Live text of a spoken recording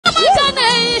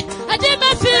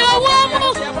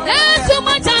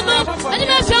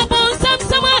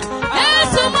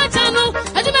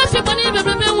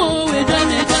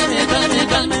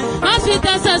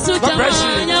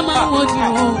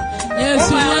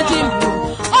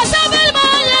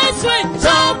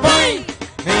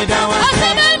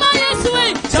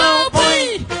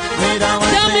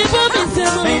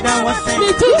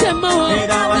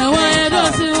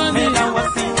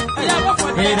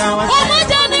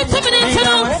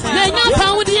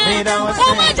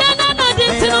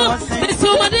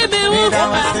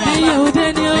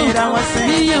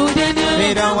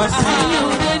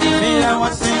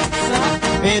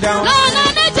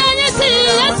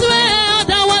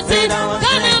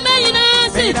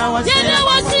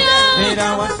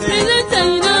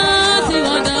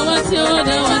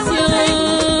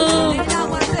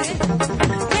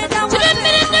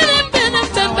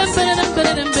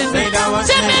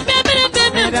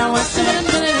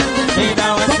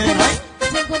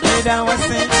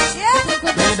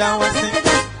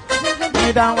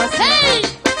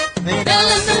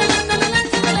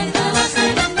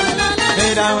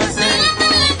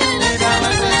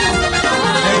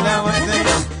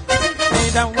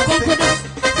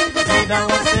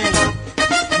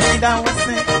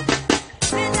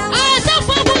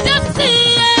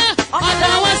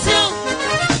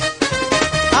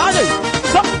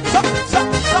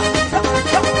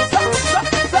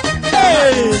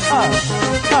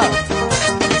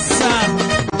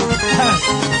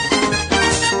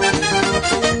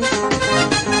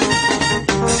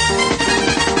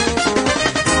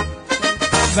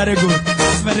Very good,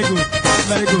 very good,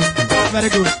 very good, very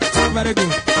good, very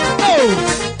good. Oh!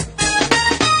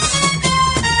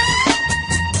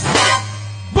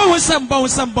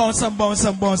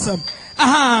 Bonsam.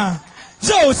 Aha!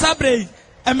 Joe Sabre,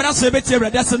 Emra Sebeti,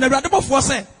 Radias, and the Radabo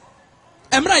Force.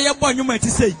 Emra Yabon, you might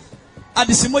say, at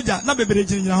the Simoja, not be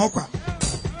in Hoka.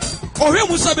 Or you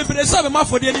must be the same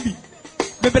for the enemy.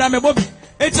 Baby, Bobby,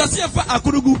 it's just here for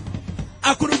Akurugu,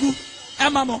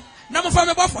 Amamo, number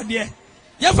 5 for dear.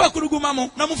 Yafa Akurugu Mamo,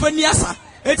 number 4 Niasa,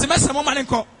 it's a mess of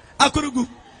Momanco, Akurugu.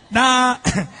 Na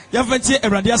Yavanti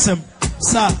Radiasem,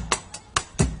 sir.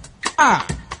 Ah,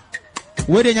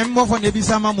 where the young for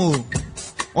Nebisa Mamu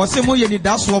or Semo Yeni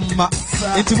Daswama,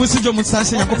 into Musijo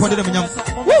Musasi and Popo de Miam.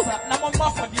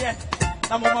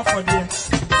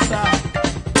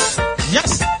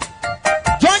 Yes,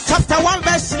 John chapter 1,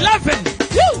 verse 11.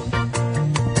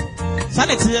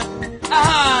 Sanity.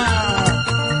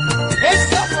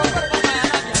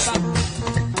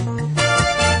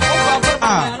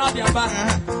 Ah,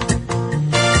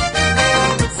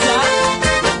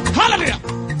 hallelujah.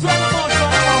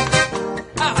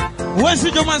 When's the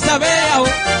man Saveo?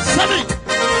 Sunny.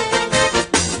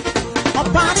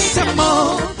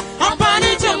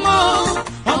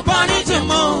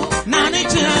 Nani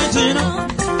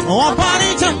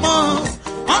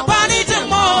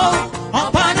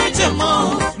Jino.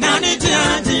 Nani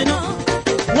Jino.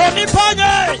 Woni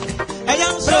Panye. I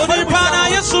am so Pana,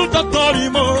 yes,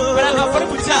 Doctorimo.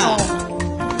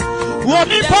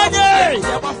 Woni Panye.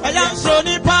 I am so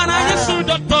Pana, yes,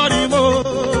 Doctorimo.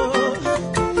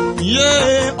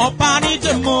 Yeah, Opani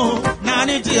Jemo,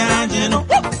 Nani Giangino.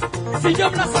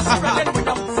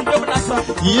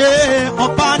 Yeah,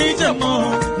 Opani Jemo,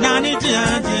 Nani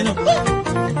Giangino.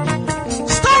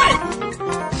 Stop!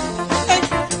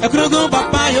 A Krugu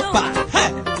Babayo Pa.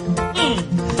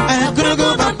 A Krugu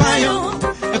Babayo.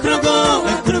 A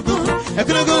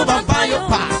Krugu Babayo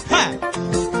Pa.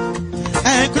 A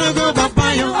Krugu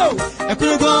Babayo. A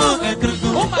Krugu.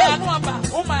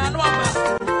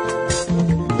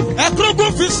 Ekrugu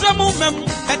fisremu mem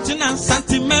etina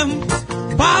santimem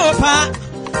pa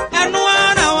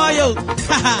enwana wayo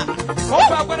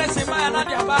opa gwere sima na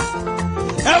dia ba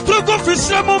Ekrugu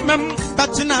fisremu mem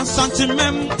etina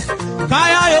santimem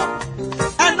kaya yo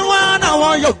enwana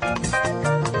wayo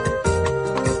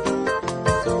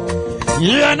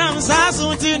yana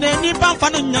msasu tine nipa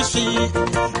fanu nyashi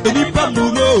nipa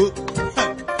muno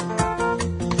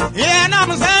yana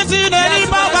msasu tine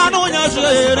nipa fanu nyashi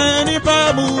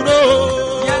nipa muno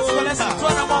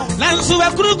Lansu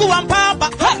Ekrugu wampaba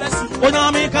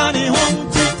Onyamikani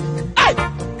hunti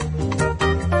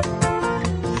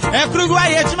Ekrugu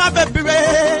ayejima bebire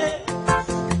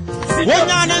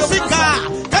Wonyane sika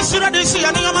Kashira disi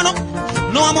ya niyamano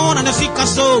No amona nesika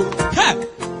so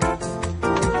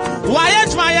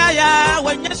Wayejima yaya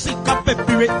Wenye sika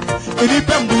bebire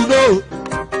Inipe mbuno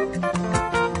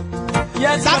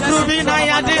Sakrubi na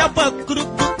yade ya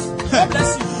Ekrugu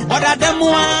Oda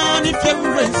demwa ni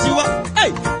favorite siwa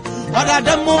hey Oda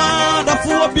demwa da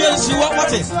fuwa bien siwa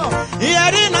what is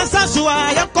Yeri na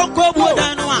saswa ya konko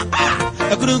budanwa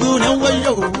Ekrugu na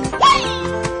wayo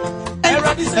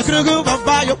Ekrugu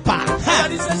babayo pa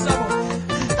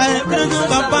Ekrugu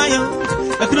babayo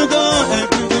Ekrugu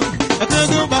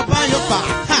babayo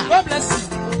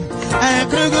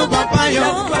Ekrugu papa yo.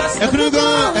 Ekrugu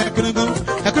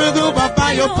papa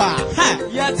yo pa.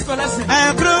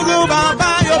 Ekrugu papa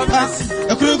yo pa.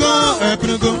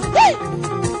 Ekrugu.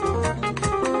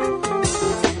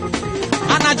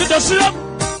 Anajudo siro.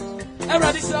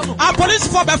 A police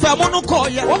for befa mo no call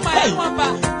ye.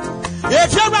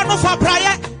 If you run for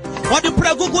prayer, what the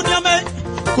pregugu nyame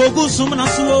kogu sum na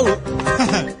so.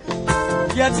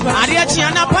 Adia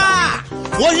chiana pa.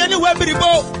 Wo ye ni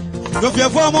webiribo. If you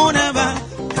for mo never.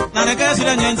 Na the guys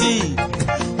in Yanzi.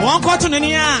 One quarter in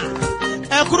here.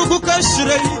 A kuruku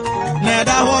kashire.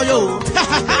 Neda hoyo.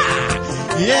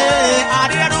 Yeah, I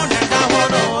didn't know that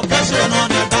one. Kashire no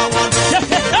neda one.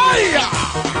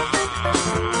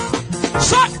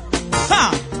 Shut. Ha.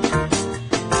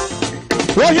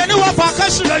 Oh, you know what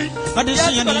kashire. But this is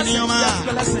in your man.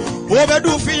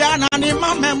 Overdo fear and any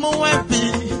mamma moepi.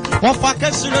 What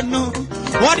kashire no.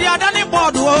 What the other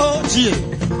board was.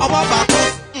 About back.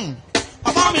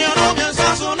 About me, I don't get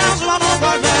so nice one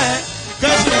over there.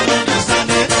 Because you don't understand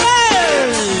it.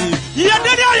 Hey! You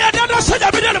did it, say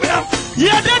that. You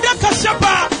did it,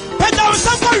 Kashapa. Pay down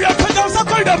some corridor, pay down some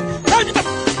corridor.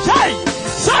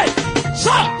 Say.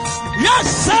 Yes,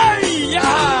 say,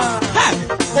 yeah.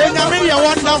 Oh, now, me, a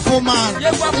wonderful man.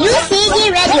 UCG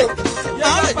Radio.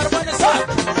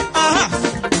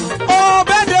 Oh,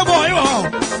 birthday boy,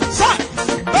 sir.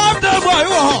 Birthday boy,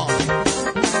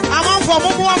 I'm on for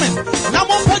one woman. Now,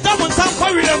 one put them on some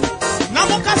corridor. Now,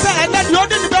 one can say, and then you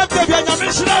didn't birthday, and you're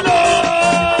missing.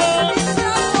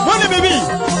 What it be?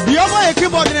 The other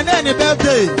keyboard in any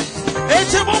birthday.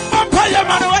 It's a vampire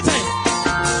man. What I?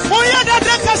 Oh, yeah, that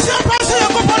can see a person.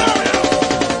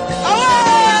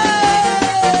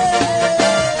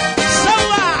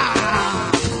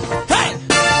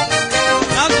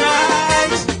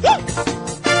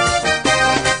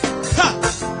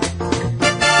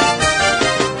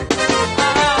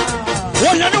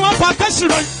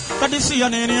 See your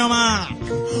name,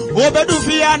 Obedu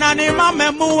Fiana,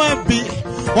 Mamma Muebi,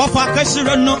 or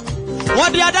Fakashiro.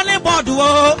 What the other board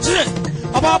was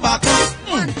about back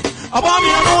about me,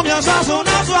 I know your son, so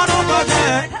that's what I'm about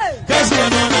there.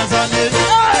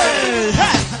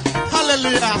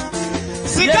 Hallelujah.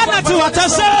 See, Ghana to what I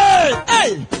say. Hey,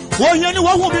 well, you know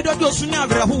what will be the Dosuna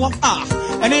who are,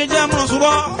 and a German's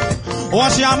war.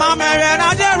 Was your mamma and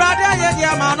I dare rather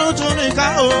get Manu to Nika?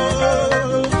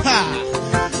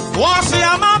 What's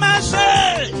your mama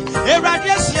say?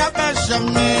 Eradies your passion.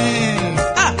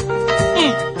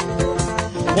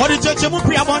 What did you tell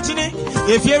me about it?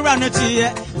 If you run it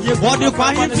here, what do you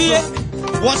find here?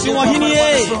 What's your in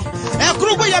here? A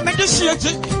group of your medicine.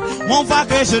 One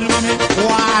vacation.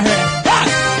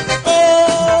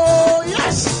 Oh,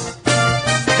 yes.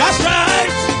 That's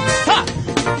right.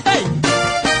 Hey,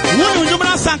 when you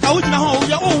Sanka, you know,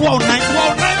 you're all night.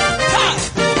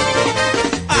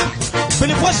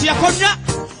 Because you are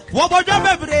what about your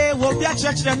baby will be a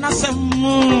church and nothing.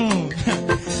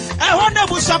 I wonder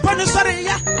what's up on the story.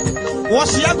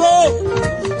 What's your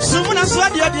go? Soon as I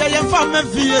did the young family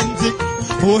VNT,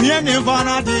 who here never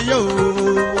not the yo.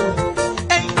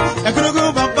 I could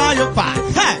go by your pie.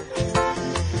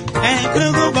 I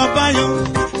could go by you.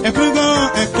 I could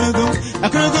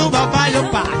go by your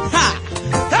pie.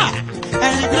 I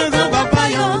could go by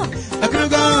you. I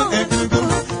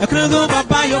could go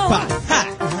by your pie.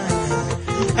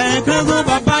 Ekrugu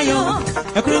babayo,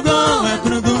 ekrugu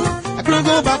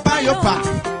babayo pa.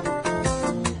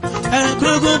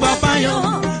 Ekrugu babayo,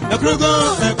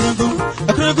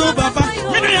 ekrugu babayo.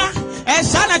 Minya,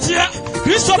 esana chia,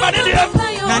 Kristo banidia,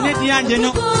 na nedi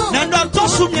anjeno, na ndo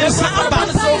tosu miesa aba.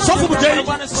 Sofu Obugyei,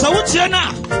 sawutie na,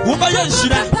 ubayo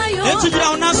nshira, etujira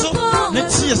onaso,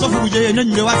 netiye Sofu Obugyei na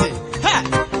nyire wate. Ha.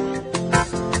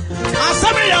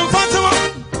 Asami ya mfante wo.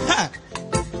 Ha.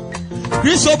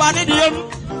 Kristo banidia.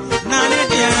 Nani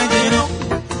diangino,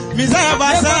 Mizaya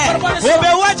Basa,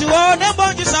 Obe what you want,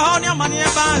 never just on your money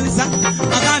advance.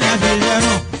 Agana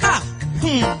Villano.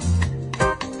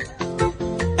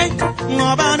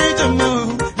 Nobody to move,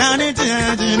 Nani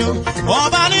diangino,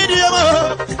 Obani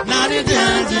Dio, Nani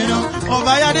diangino,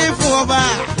 Obayadi Fuba,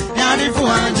 Yani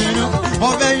Fuangino,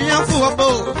 Obaya Fuabo,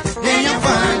 Yan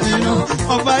Fangino,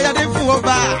 Obayadi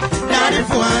Fuba, Yani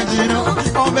Fuangino,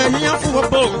 Obaya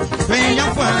Fuabo,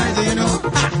 Yan Fangino.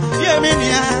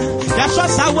 Yeminia, Yashua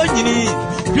Sawini,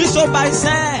 Christo by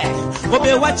say,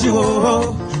 Obe what you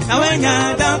ho, now when I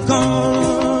don't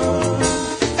come.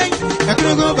 I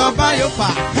could go by your pa.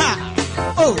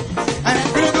 Oh, I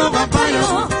could go by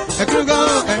your, I could go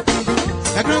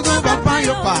by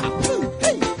your pa.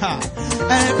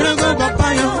 I could go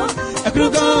by your, I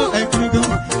could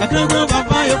go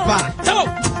by your pa.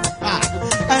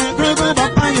 I could go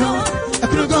by your, I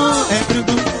could go.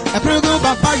 Eprugu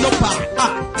Bapayopa.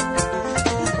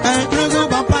 Eprugu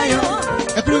Bapayo.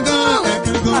 Eprugu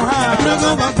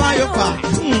Bapayopa.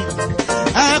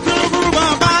 Eprugu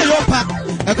Bapayopa.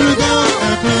 Eprugu.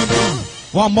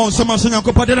 One more, someone sing a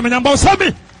couple of them and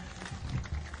Bosami.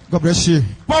 God bless you.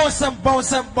 Bonsam.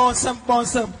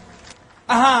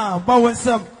 Aha,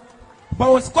 Bonsam.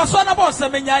 Kwaswana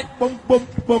Bonsam,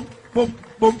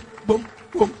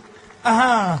 boom.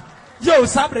 Aha. Yo,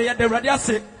 Sabre, the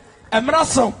Radiasi, and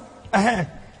Maraso. Aha.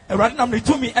 A random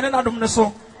to me, and another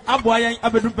Naso. Aboy,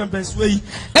 Abedum Pempes way.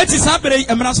 Eti Sabre,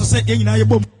 and Maraso say, in a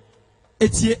boom.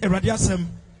 Eti a radiasem.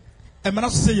 And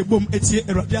Maraso say, a boom, eti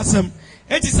a radiasem.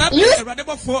 Eti Sabre, a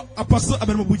radical for Apostle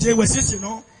Obugyei was, you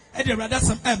know, and the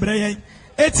radiasem Ebre.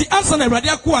 Eti Anson, a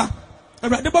radiaqua, a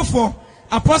radical for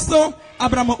Apostle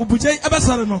Obugyei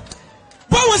Abasarano.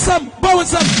 Bonsam.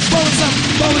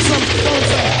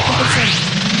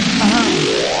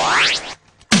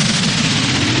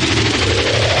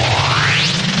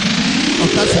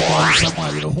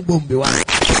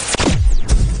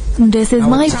 This is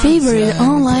my favorite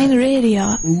online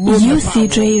radio,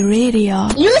 UCJ Radio.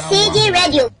 UCJ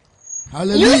Radio.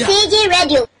 Hallelujah. UCJ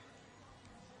Radio.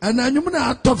 And I knew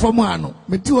not to for one.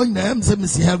 Me too in the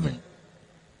M's heaven.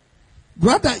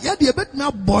 Brother, yadi a bit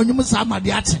now born you must have my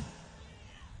diatin.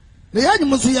 The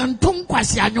animals we are tongue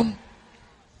quasianum.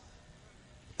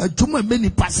 A juma many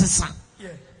passes.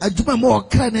 A juma more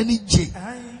cran any J.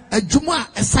 A juma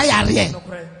a sayare.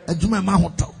 A juma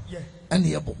mahoto. And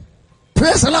yabo.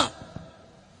 Praise the Lord.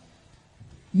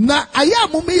 Na aya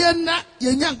mumiyana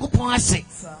yenyango ponase.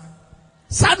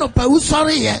 Sano pa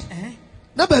usori ye.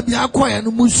 Na baby akoya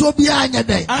no muso bia anya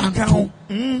dai anto.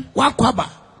 Wakwaba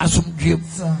asomdwem.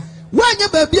 Wanya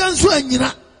baby anso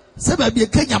anyina. Se baby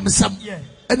kanyamsam.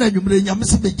 Ena nwumre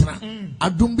nyamse begina.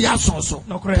 Adum bia sonso.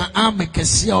 Ka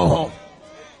amekese ho.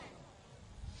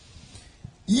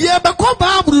 Ye beko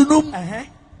babrunum.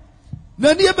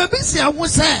 Na ne baby si awo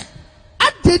se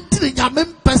adentire nyame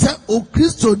mpese o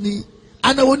Kristo ni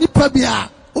ana woni pa bia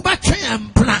wo ba twen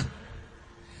empna.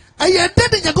 Aye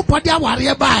de nyakopode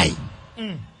aware bai.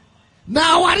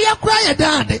 Na aware akura ye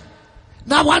dande.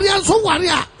 Na aware anso ware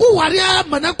a wo ware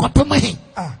mana kopem he.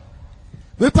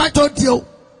 We pa totio.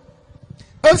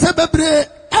 O se bebre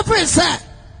every say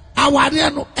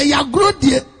aware no e ya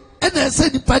grodie e na se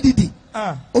nipa didi.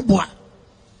 Oboa.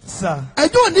 Sir.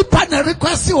 Ejo nipa na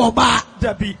request oba.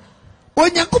 Dabi.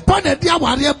 Onyankopon na dia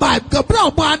ware bai gabra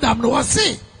obo Adam no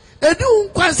wose edi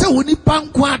unkwa se woni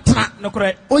panko atra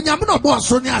nokore onyame no bo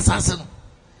so ne asase no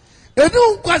edi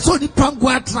unkwa se woni panko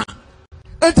atra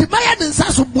enti maya ne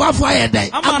nsa so boafo ayedai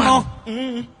ama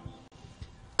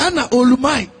ana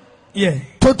olumai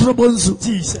totrobonzu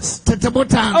Jesus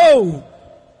tetebotan oh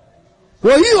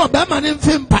oyi obama ne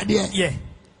mfempade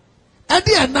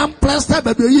edi enam plaster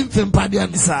baby oyi mfempade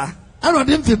no sa ana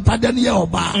de mfempade no ye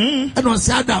oba ana o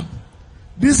Adam.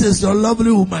 This is your lovely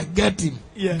woman. Get him.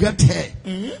 Get her.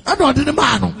 I don't know the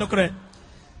man. No correct.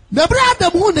 The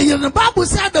brother moon in the Bible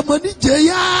said the money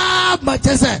jaya much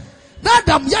as a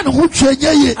Nadam Yan who change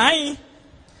ye. Aye.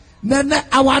 Nana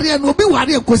Awarian will be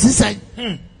warrior because he said,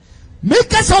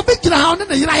 make us a big ground in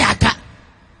the Yaka.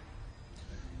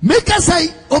 Make us say,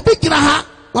 Obigraha,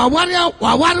 Wawaria,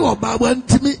 Wawario, Bawan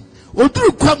to me, or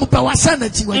do come up our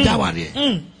sanity when Jawari.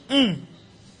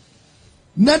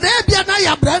 Na debia na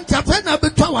ya branta fe na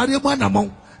betwa ware mo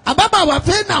anamon ababa wa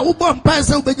fe na wo bom pa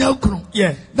se obenya okunu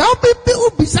na obibi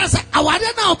ubisa sa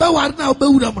aware na obeware na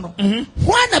obewura mo no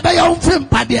ho na be ya omfem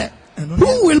pade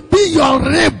who will be your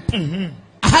rib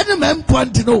I had a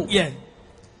point to know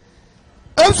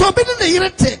so be na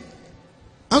yirete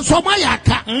anso ma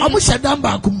yaka omo shedam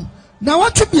ba kum na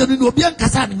watu bi no obi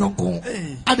ankasa ne nyonko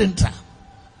adenta.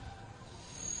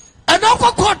 And now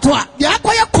court the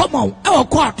acquire common our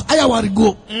court I will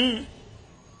go.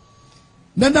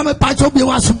 Then I'm a patch of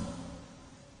Biwasum.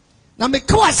 Now me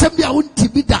kawa assembly I won't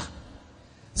tibida.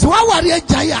 So I worry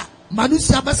Jaya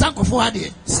Manusia Basanko for a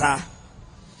day, sir.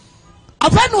 I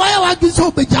find why I want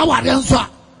so be Jawarian so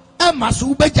Emma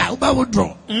Subeja would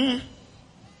draw.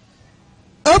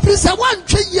 Please I want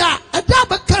to ya a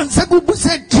double cancer who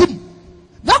said Jim.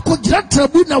 That could not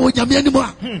trouble now with your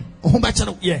anymore. Oh,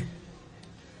 bachelor,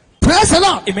 praise the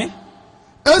Lord. Amen.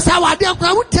 As our dear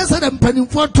crowd tested and penny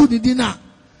for 2 dinner.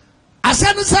 I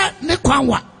said, sir,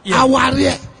 Nekwanwa, our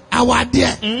dear,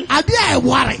 I dear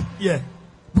worry.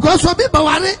 Because for me,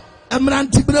 Bawari, and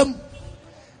Rantibram,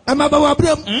 and my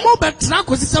Bawabram, more but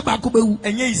Trackos is about Kubu,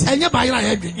 and your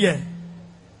buyer.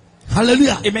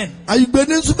 Hallelujah. Amen. Are you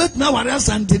going to bet now? Are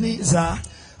Santini, sir?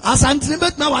 As Antony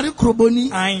bet now, are Kroboni?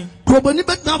 Kroboni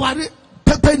bet now, are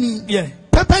Pepeni.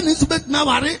 Pepeni is bet now,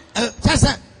 are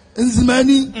Tessa.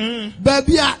 nzimani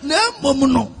babia na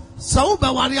mom no sawo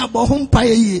ba ware abohom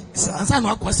paye yi ansa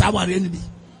na akosa ware ni bi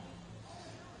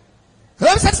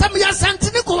he se me ya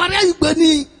santini ko ware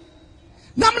ayigbani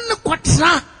nam ne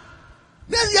kotra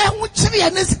na ye hu kire ya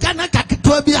na sika na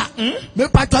kaketo bi a me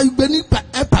pato ayigbani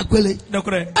pa kwele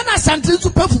ana santini su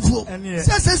pa fufuo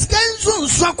se sika nso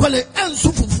nso akwele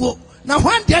enso fufuo na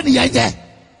hwan de ne ye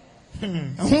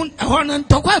hon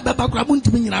ntokwa baba kura mu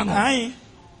ntimi nyina no ai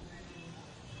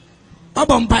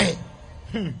Obompaye.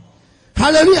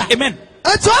 Hallelujah. Amen.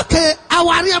 It's okay.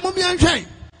 Awari amumi anhwe.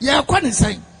 Ye kwa ni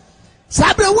sen.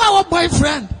 Sabre wo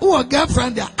boyfriend, wo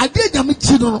girlfriend ya. Ade nyame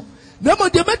chi no. Na mo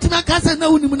de metima ka se na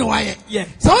unim ne waye. Yeah.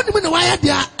 So unim ne waye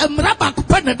dia emra ba ko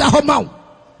pa na da ho mawo.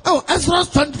 Oh, Exodus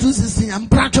 22:16 am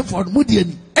branch for mudi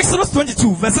ani. Exodus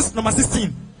 22 verses number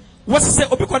 16. What say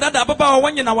obi koda da baba wo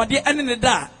wanye na wade ene ne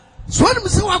da. So unim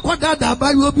se wakoda da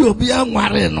ba yo obi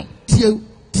anware no.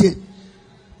 Tie.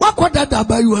 Wakoda da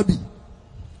ba yo bi.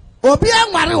 Obi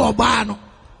anware oba no.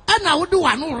 Ana wode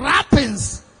wa no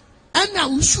rappings. Ana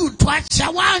wo shoot to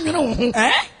acha wa anwere wo ho.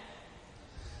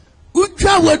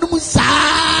 Utwa wadum sa.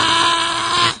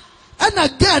 Ana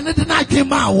ga ne de na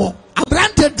adwema wo.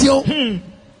 Abrante dio.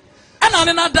 Ana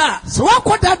ne na da. So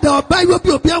wakoda da oba yo bi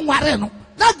obi anware no.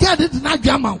 Na ga de na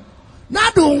adwema wo.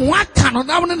 Na do ho aka no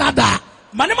na wo na da.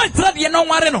 Mane ma tra de no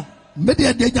nware no. Me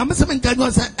de nyame se menka nyo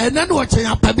se ene no che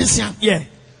ya pabisia. Yeah.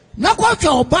 Na kwa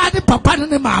oba de papa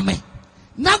ne maame.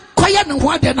 Na koye ne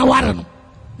ho de na ware no.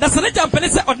 Na se ne jampene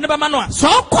se odne ba ma no a. So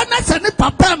ko na se ne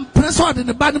papa mpene so de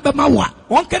ne ba ne ba ma wa.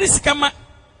 Won kari sika ma.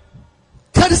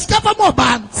 Kari sika ba mo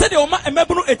ba no. Se de o ma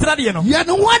emabunu etira de no. Ye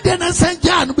ne ho de na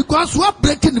senja no because we are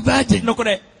breaking the virgin. No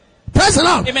kore. Praise the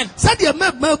Lord. Amen. Se de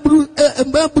emaburu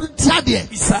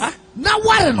tiade. Isa. Na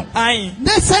ware no. Ai.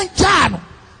 Ne senja no.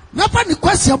 Na pa ni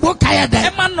kwase bo kaya da. E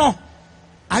ma no.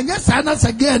 Anya sana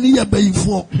sa ge ani ya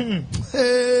bayifo.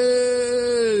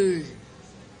 Hey.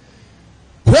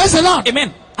 Praise the Lord.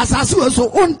 Amen. Asasu so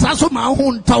unta so ma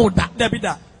ho ntaw da.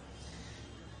 Dabida.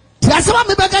 Ti asema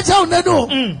me beka cha una no.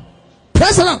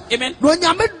 Praise the Lord. Amen. No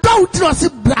nyame do utro se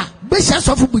bra. Be sha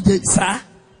so fu Obugyei. Sa.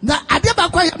 Na ade ba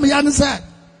kwa ya ne se.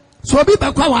 So bi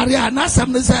ba kwa ware a na asem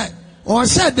ne se. O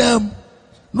she dem.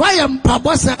 No ayam pa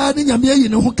bosa ni nyame yi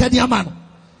ne ho kani ama no.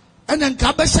 Ene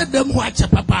nka be she dem ho ache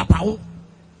papa wo.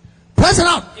 Praise the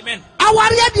Lord. Amen.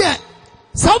 Aware de.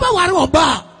 So be ware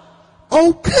oba.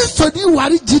 O Kristo ni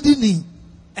ware gidi ni.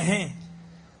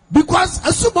 Because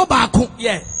asubo baako.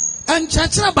 Yeah.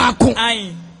 Enchachira baako.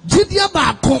 Aye. Gidia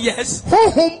baako. Yes.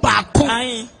 Honhom baako.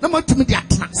 Aye. Na matumi de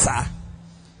atena. Sa.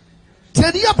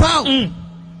 Tedia pao.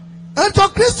 Ento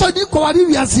Kristo ni ko ware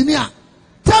wiase ni a.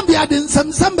 Tambia de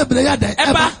nsam bebre ya da.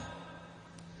 Eba.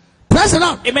 Praise the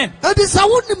Lord. Amen. Edi sa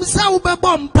wonim sa wo be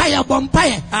bom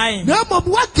paye. Aye. Na mom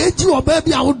wa keji oba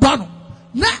bi a wo do no.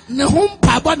 Na ne ho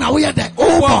mpa bo na wo ye da.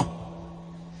 Wo.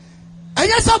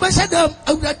 Anya sa be she dem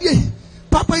awurade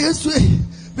papa Yesu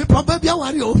me papa bia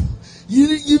ware o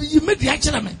yi me dia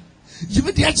kire me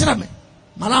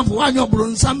malamfo wa nyo bro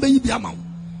nsam be yi bia ma.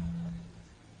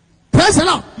 Praise the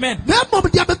Lord. Amen. Na mom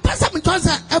dia be pesa me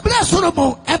tonse ebra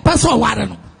Solomon e pesa ware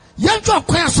no yenjo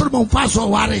kwa Solomon fa so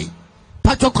ware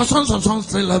pacho Songs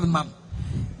 3:11 man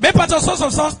Me pacho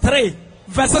Songs 3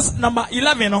 verses number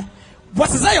 11 no. What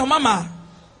is that your mama?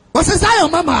 What is that your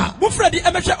mama? Mufredi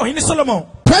emehwe ohini Solomon.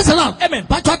 Praise the Lord. Amen.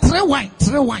 Pacho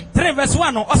 3 verse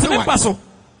 1 no. Ose me paso.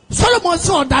 Solomon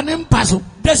so danim paso.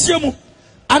 Desiemu.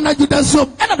 Ana judaso.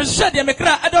 Ena me hwe de me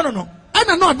kra adono no.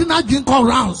 Ana no de na drink all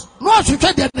rounds. No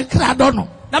hwe de ne kra adono.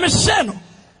 Na me hwe no.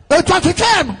 Etu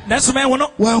hwe no. Na so me ho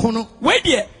no. Wa ho no. We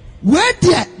de.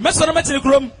 Me so no me tiri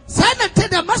krom. Sa na te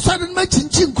de me so no me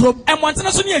chinchin krom. E mo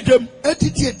antena so ne adwam.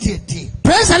 Eti.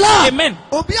 Praise the Lord. Amen.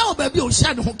 Obi a obabi o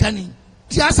hia ne ho kani.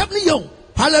 Ti asem ne yo.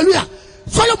 Hallelujah.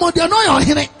 Solomon de no yo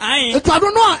hene. Etu ado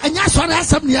no anya sore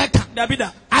asem ne aka.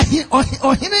 Dabida.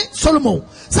 Ohene Solomon.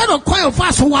 Say no koy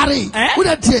fa so ware. Wo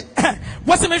de tie.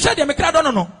 Wose me hwe de me kra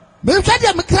adono no. Me hwe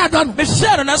de me kra adono. Me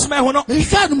hwe no na so me ho no. Me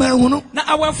hwe no me ho no. Na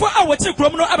awanfo a wote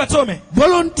krom no abeto me.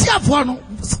 Volunteer for no,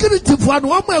 security for no,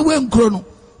 one way nkro no.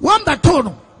 One beto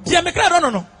no. De me kra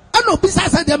adono no. Ano bisa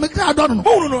say de me kra adono no.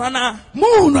 Muhunu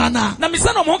no ana. Na me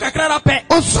sa no mo kakra ra pe.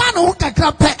 O so no ho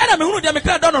kakra pe. Ena me hunu de me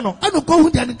kra adono no. Ano ko hu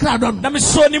de me kra adono. Na me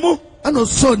so ni mu. Ano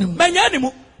so ni mu. Manya ni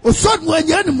mu. O so ni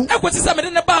anya ni mu. Ekwoti sa me de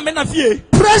ne ba me na fie.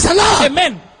 Praise the Lord.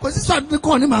 Amen. Ko si so de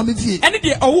ko ni ma me fie. Ene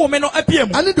de owo me no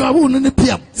apiem. Ene de owo no ne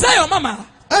piam. Say your mama.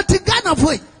 Ati Ghana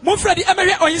boy. Mo fredi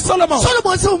emehwe oyin Solomon.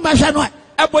 Solomon se mo mahwe no.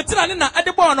 Ebotira ne na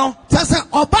ade bo no. Say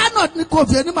oba no ni ko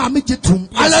fie ni ma me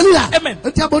gitum. Hallelujah. Amen.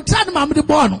 Ati abotira ni ma me de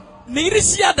bo no. Ne yiri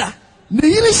siada.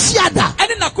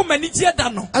 Ene na kuma ni jeda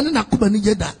no. Ene na kuma ni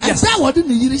jeda. Esa wo de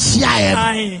ne yiri hia ye.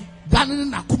 Ai. dan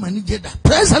na kuma ni jeda.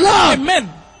 Praise the Lord. Amen.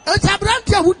 It's a brand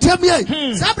here would tell me.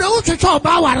 Sabre who to show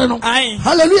Bawano.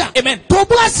 Hallelujah. Amen. To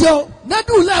bless you.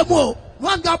 Nadu Lamo.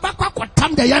 One go back what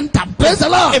time the yantam. Praise the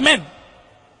Lord. Amen.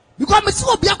 Because Miss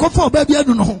Obiako for baby, I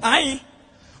don't know. Aye.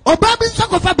 Or baby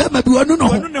suck of a baby, I don't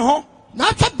know.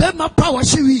 Not a bema power,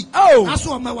 she. Oh, I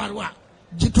saw my one.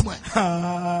 Gentlemen.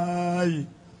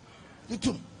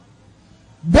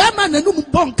 Bema and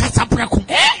Numbo Casapraco.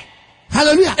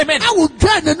 Hallelujah. Amen. I will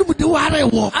join the Numu Ware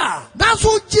war. That's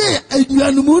what Jay and you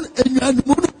and the moon and you and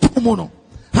the moon.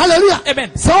 Hallelujah.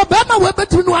 Amen. So Bema were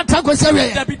better to attack us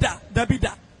area.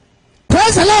 Dabida.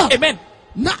 Praise the Lord. Amen.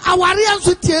 Na awari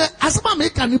ansutie asema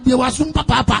meka ni bia wasumpa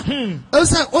papa.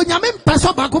 Say onyame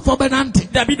mpesa bako for benante.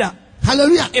 Dabida.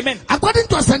 Hallelujah. Amen. According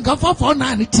to Asenka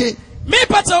 4:9 tie. Me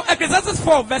pato Ecclesiastes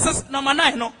 4 verses number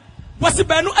 9 no. Wasi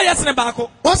banu ayasene bako.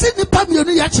 Wasi nipa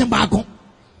mienu yache bako.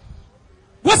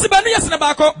 Wasi banu yasene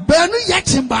bako. Banu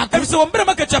yache bako. Ebi so ombre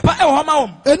makachapa e ho ma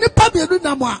wom. Nipa mienu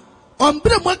na mo a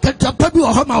ombre makachapa bi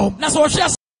ho ma wom. Na so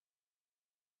hwe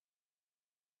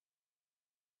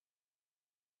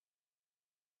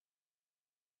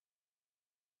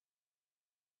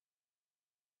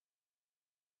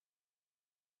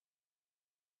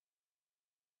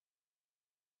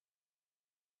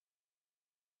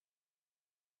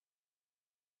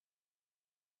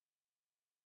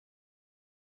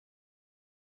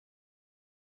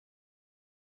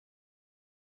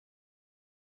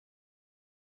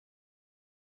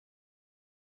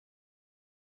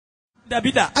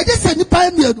Dabida. I just said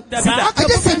nipa mienu. I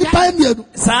just said nipa mienu.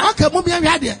 Okay, mo mi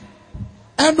ahwa de.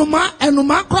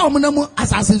 Enuma kra omna mu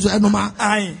asase so enuma.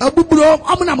 Abuburo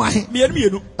omna mo ahe.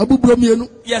 Mienu. Abuburo mienu.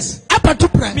 Yes. Apato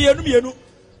pre. Mienu.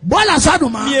 Bola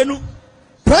saduma. Mienu.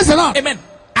 Praise the Lord. Amen.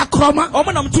 Akroma.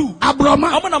 Omonam 2.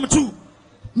 Abroma. Omonam 2.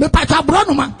 Me pato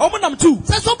abronoma. Omonam 2.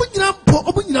 Se so bunyina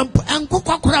mpo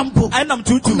enkokwa kra mpo. Ainam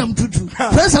 2. Nam tutu.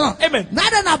 Praise the Lord. Amen.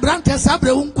 Nada na brante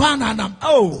sabre unkwa na nam.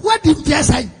 Oh. What did you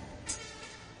say?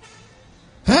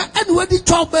 And what did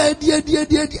you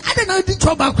dear? I don't know the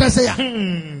trouble say.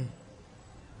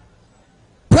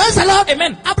 Praise the Lord.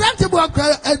 Amen.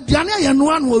 Abraham Diana and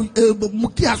one will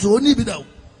Mukias only be down.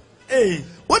 Hey,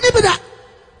 what did that?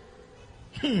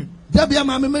 Dabia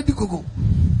Mamma Medico.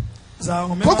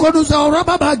 Coco does our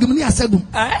rubber bag me a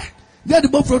second. Get the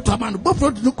buffalo to a man,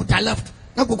 buffalo to look at left,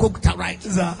 not go to right.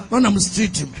 When I'm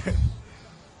street him.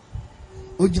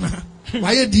 Ujina,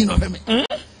 why a dean of him?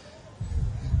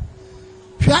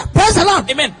 Praise the Lord.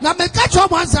 Amen. Now me catch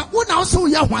up once. Who now so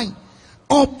ya wine?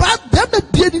 Or bad them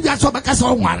be the so because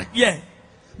of one. Yeah.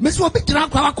 Miss will be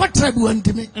drunk. Our quadribu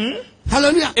unto me.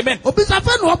 Hallelujah. Amen. Obi sa fe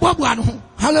no bobo anu.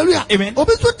 Hallelujah. Amen.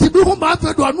 Obi so tibi ho ma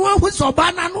fe do anu ahu so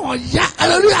ba na no ya.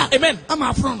 Hallelujah. Amen. Am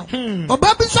afro no.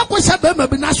 Oba bi so kwese be ma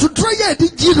bi na so tro ya di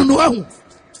ji no ahu.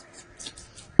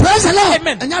 Praise the Lord.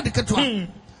 Amen. Anya de ketwa.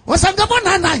 Wasangamo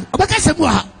 9 obeka semu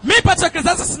ha. Me pato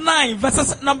Ecclesiastes 9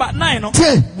 verses number 9 no.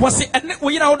 Was it ene wo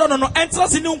yira wo no enter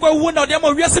si ni nkwa wu na o de ma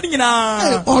wiase ni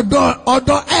nyina.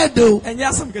 Odo edo. Enya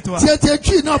asem ketwa.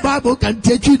 Tietetwi no Bible kan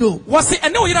tietwi no. Was it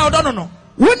ene wo yira wo no.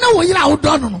 Wona wo yira wo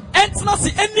do no. Enter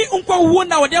si eni nkwa wu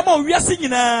na o de ma wiase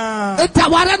nyina.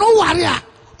 Etaware no ware a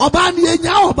oba ni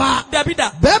enya oba.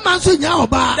 Dabida. Be man so nya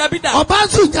oba. Dabida. Oba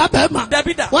so nya be ma.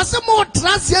 Dabida. Wase mo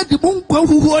trase di mu nkwa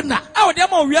huhuo na. A o de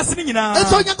ma wiase ni nyina.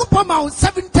 Eso Yakoboma ma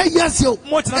 70 years yo.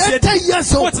 80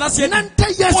 years yo.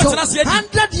 90 years yo.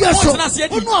 100 years yo.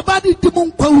 Onu oba di mu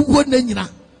nkwa huhuo na nyina.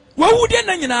 Wawu de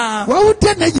na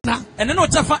nyina. Ene no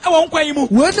chafa e wo nkwan yi mu.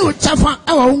 We ne chafa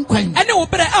e wo nkwan. Ene wo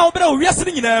bere wo wiase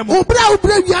ni nyina mu. Wo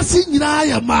bere wiase nyina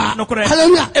ya ma.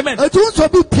 Hallelujah. Amen. Etu so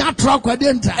bi pia tro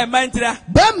kwade ntra. Emantia.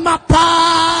 Be ma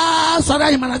pa so da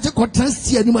yima na je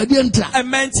kotansi ani ma de ntra.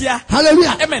 Emantia.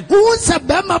 Hallelujah. Amen. Wo se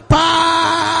be ma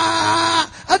pa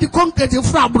adi concrete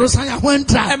fra abrosan ya ho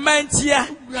ntra. Emantia.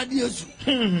 Gradi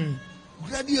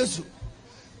Yesu.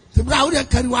 Sebra wo de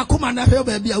kari wa koma na hwe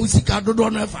ba bia wo sika dodo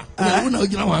no fa. Wo na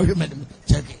ogina wa hwe medem.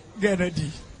 Check.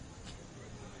 Ganadi.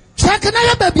 Check na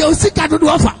ya ba bia wo sika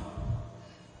dodo fa.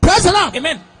 Praise the Lord.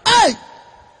 Amen. Hey.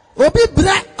 Obi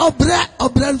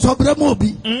obre so bre mo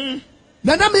obi.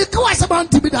 Na me ka wa seba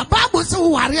ntibi da Bible say wo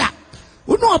ware a.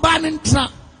 Wo no oba ne ntra.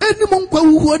 Eni mo nkwa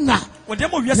wuwo na. Wo de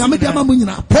mo wiase. Ya me de ma mo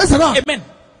nyina. Praise the Lord. Amen.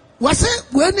 Wase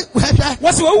weni hwehwe.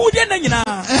 Wase wawu de na nyina.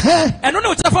 Eno ne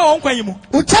o chafa wo nkwan yi mu.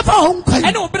 O chafa wo nkwan.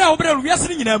 Ene wo bere wiase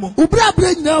ni nyina mu. O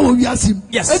bere nyina wo wiase mu.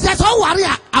 Yes. Eja so ware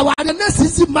a aware na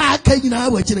sisi ma ka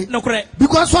nyina wa kire. No kore.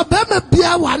 Because obema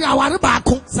bia ware aware ba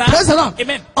ko. Praise the Lord.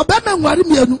 Amen. Obema nware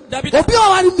mienu. Obi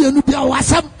aware mienu bia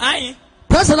wasam. Aye.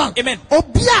 Praise the Lord. Amen.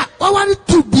 Obi a aware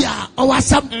tu bia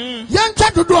owasam.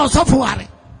 Yantwa dodo osofo ware.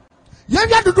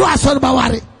 Yantwa dodo asori ba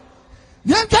ware.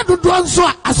 Yanka do so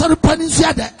asori paninsu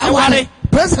ade. Aware.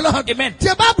 Praise the Lord. Amen.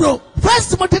 Tie Bible.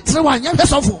 First Timothy 3:1. Yan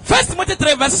hwesofo. First Timothy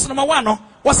 3 verses number 1 no.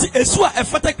 Was esu a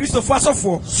efata Christopher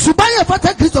asofo. Suban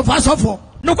efata Christopher asofo.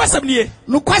 No kwasem nie.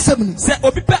 No kwasem ni. Se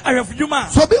obi pe arefudwuma.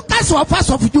 So obi kase ofa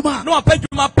asofudwuma. No opa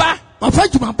dwuma pa. Ofa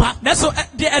dwuma pa. Na so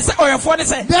de ese oyefo ne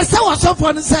se. De ese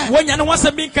osofo ne se. Wonya ne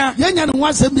wasem bi nka. Yenya ne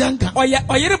wasem bi nka.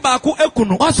 Oyere baako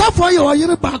ekunu. Osofo ye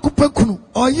oyere baako pe kunu.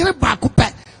 Oyere baako pe.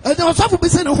 E de osofo bi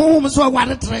se ne honhom so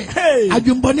ware tre.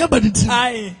 Adwumbone abaditi.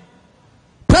 Ai.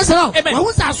 Praise the Lord. Amen.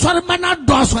 When sorry man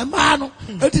does so man no.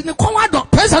 It in the comando.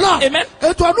 Praise the Lord. Amen.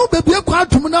 It will no be kwa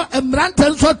tumuna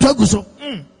emranten so traguso.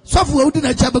 So for we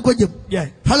didn't chaba go jim. Yeah.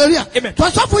 Hallelujah. Amen.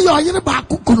 To so for your yere ba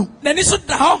kukunu. Na ni so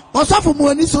da ho. O so for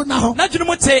mo ni so na ho. Na dwunu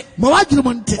mo te. Mo wa dwunu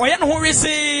mo nte. Oye no ho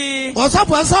wese. O so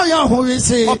for so your ho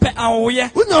wese. Ope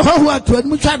awoye. Unyo ho ho atu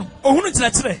anu twa no. Ohunu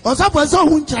kyerɛkyerɛ. O so for so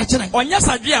hu kyerɛkyerɛ. Onye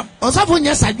sadwam. O so for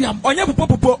nya sadwam. Onye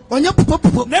popopopo. Onye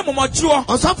popopopo. Na momɔjuo.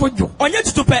 O so for jo. Onye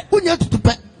tutupɛ. Unya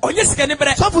tutupe. Onye sikani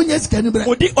brɛ. So for nya sikani brɛ.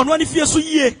 Odi ɔno ani fie so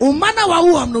yie. O mana wa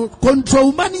wo am no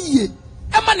control mani yie.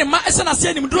 Ɛma ne ma ɛsɛ na se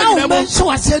anim duro Na nyina mo mu. so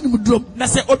wase anim duro. Na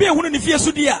sɛ obi ehunu ne fie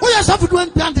so di a. Wo ya so for do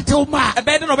ante te o ma.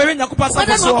 Ɛbɛyɛ de na ɔbɛhwɛ Nyankopɔn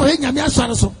Wada asafo na ko so. he nyame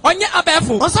asɔre so. Onye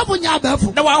abɛɛfo. Ɔsɔfo nya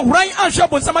abɛɛfo. Na wanhoran anhwɛ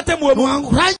bonsam atamu mu.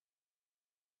 Wanhora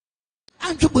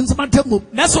antwe bonsam atamu.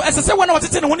 Na so ɛsɛ sɛ wɔn a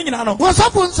wɔtete ne ho nyina no.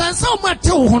 Ɔsɔfo nsansa o ma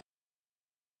te wo ho.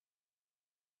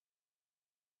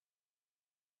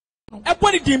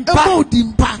 Ɛbɔ ne dimpa. Ɛbɔ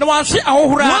dimpa. Na wanhwɛ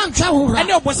ahohora. Wanhwɛ ahohora.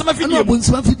 Ɛne ɔbonsam afidie Ɛne mu.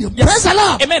 ɔbonsam afidie mu. Yes. Praise the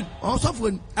Lord. Amen.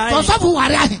 Ɔsɔfo ni. Aye. Ɔsɔfo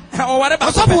ware ahe. Ɔware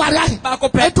baako Ɔsɔfo ware ahe.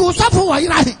 Baako pɛ. Etu ɔsɔfo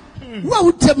ware ahe. Wo a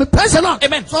wotie me praise the Lord.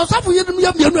 Amen. So ɔsɔfo yɛ dum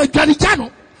yɛ mienu adwani gya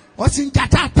no. Ɔsi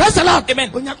njata praise the Lord.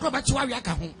 Amen. Onyakoro bɛkye wa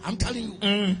wiaka ho. I'm telling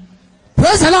you.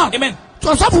 Praise the Lord. Amen.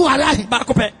 So ɔsɔfo ware ahe.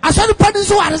 Baako pɛ. Asɔre pa ni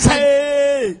so ware sɛ.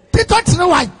 Hey. Tito tene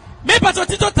wa. Me pato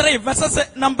Tito 3 verses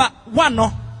number 1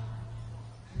 no.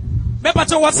 Me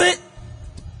pato was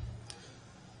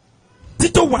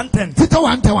Tito 1:10. Tito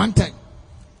 1:10.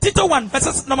 Tito 1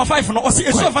 verses number 5 no. Osi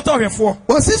esu afata ohwefo.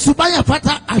 Osi subaya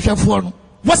fata ahwefo no.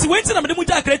 Was waiting na me mu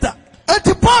ja kreta.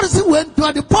 Eti Paul si went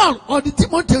to the Paul or the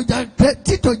Timothy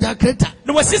Tito Jakreta.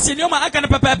 No was sisi ni o ma aka ne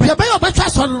pepepe. Ya bayo betwa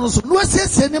so no so. No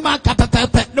sisi ni ma aka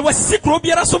pepepe. No was sisi kro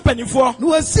biara so panifo.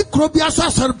 No si kro bia so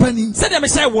asori pani. Said me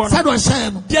say won. Said o say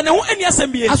no. De ne ho ani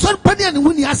asem bie. Asori pani ani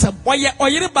hu ni asem. Oye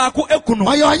oyere baako ekunu.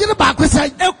 Oye oyere baako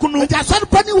sai. Ekunu. Eti asori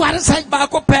pani ware sai.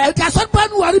 Baako pe. Eti asori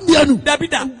pani ware mienu.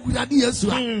 Dabida. Urade Yesu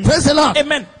a. Praise the Lord.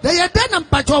 Amen. They ye den am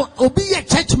pacho obi ye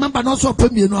church member no so pa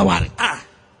mienu aware. Ah.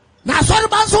 Na asori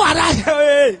ban so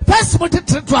ware. First Timothy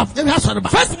 3:12. Ye asori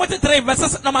ban. First Timothy 3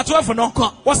 verses number 12 no.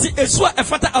 Was esu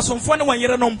efata asomfo ne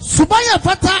wanyere nom. Subaya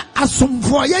fata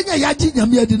asomfo ye nya yaji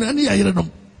nyame adi na ne yayere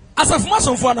nom. Asafo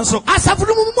asomfo no so. Asafo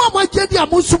no mu amagye di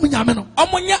amosum nyame no.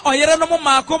 Omonye oyere nom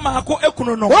maako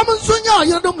ekunu no. Wo mu nso nya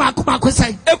oyere no maako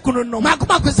sai. Ekunu no.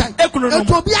 Maako sai. Ekunu no.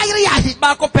 Eto obi ayere ya he.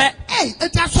 Baako pe. Hey,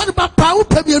 eti asori ba pa wo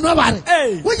pa bienu abare.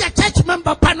 Hey. Wo ya church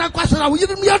member pa na kwaso na wo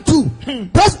yiri mu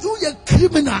yatu. That's who you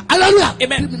criminal. Hallelujah.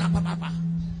 Amen. Criminal papa.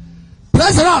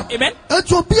 Praise the Lord. Amen.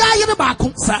 Eto obi ayere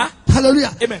baako. Sa.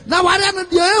 Hallelujah. Amen. Na ware no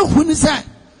de ehu ni say.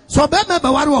 So be me be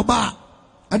ware oba.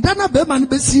 Adana be man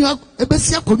besia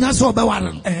konwa so oba ware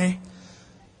no.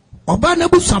 Oba na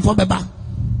busafo beba.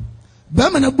 Be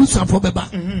man na busafo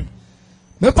beba.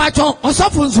 Me pa cho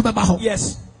osafo nso beba ho.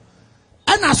 Yes.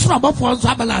 Ana soro abafo nso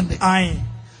abalande. Aye.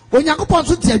 Onyankopon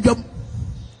so ti adwam.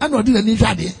 Ana odi na ni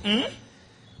hwade.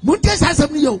 Munte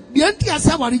sasam ni yo. De anti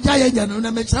asa ware gya ya nya no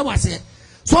na me kire wase.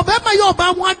 So be ma yo oba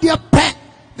ho ade pe.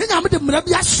 Ne nyame de mra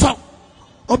bia so.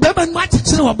 Oba ma nu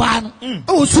akekere oba no. E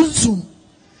wo sunsun.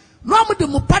 No am de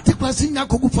mo particular sinya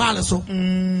kogu faale so.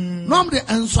 No am de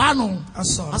enso ano.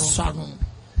 Asano.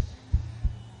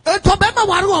 E to be ma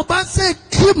ware oba say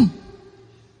kim.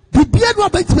 Bibia no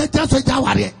obetima ja so ja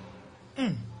ware.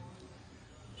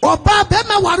 Oba be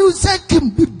ma ware say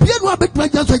kim. Bibia no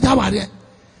obetima ja so ja ware.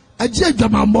 Aji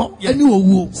adwamambo ani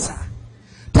owuo.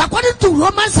 According to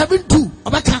Romans 7:2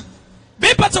 obeka.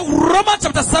 Be part of Romans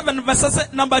chapter 7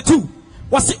 verses number 2.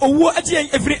 Was owuo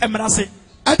aji every emrase.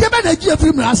 Adeba na ji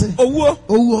afiri mrase.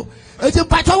 Owuo. Eje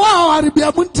pacho wa aware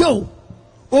bia munte o.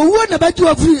 Owuo na ba ji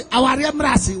afiri aware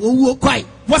mrase. Owuo kwai.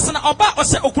 Was na oba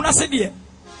ose okuna se de.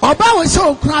 Oba wo se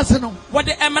okuna ase no. What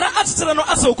the emra atetere no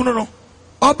asa okunu no.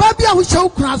 Oba bia wo se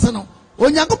okuna ase no.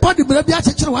 Onyankopon de mra bia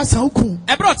akekere wa asa okun.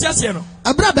 Ebra otiase no.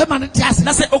 Ebra be ma ne tiase.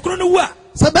 Na se okunu no wu a.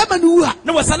 Se be ma no wu a.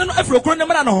 Na wasane no afiri okunu ne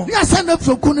mra no ho. Ni asa na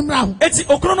afiri okunu mra ho. Eti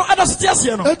okunu no ada so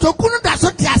tiase no. Eti okunu da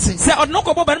so tiase. Se odno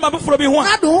ko bo ba ne ma befuro bi ho a.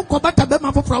 Na do ko bata be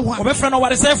ma foforo ho a. Obefra no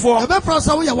waresefo. Obefra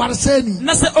so wo ya waresani.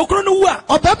 Na se okunu no wu a.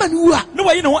 Oba ma no wu a. No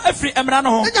wayi no ho afiri emra no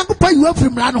ho. Onyankopon yi afiri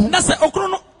mra no ho. Na se okunu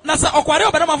no Nasa okware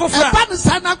obedama fofra. Eba ne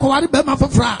sana kware bema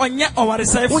fofra. Onye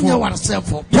owaresefo. Onye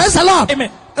owaresefo. Praise the Lord.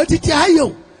 Amen. Etiti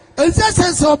ayo.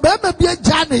 Sense obema bia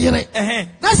gya ne yere.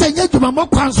 Na se nya dwuma mo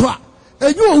kwan so a.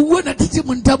 Enyu owuo na titi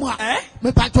mu ntam a.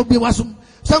 Me pato bi wasum.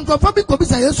 So nkofo bi ko bi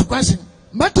sa Yesu question.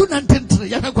 Matthew 19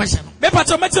 ya na question. Me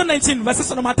pato Matthew 19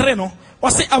 verse number 3 no. O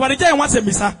say awarija ye wan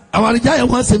sembisa. Awarija ye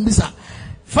wan sembisa.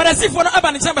 Pharisee no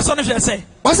aba ne chambe so no hwe say.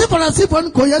 O say Pharisee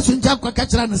no ko Yesu nja kwa ka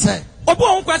kira ne say. Obi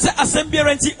won kwase asembia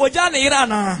nti oja ne yira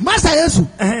na. Master Yesu.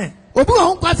 Obi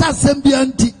won kwase asembia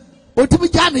nti otimi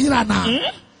ja ne yira na.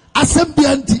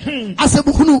 Asembia nti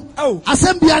asebuhunu.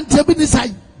 Asembia nti ebi ni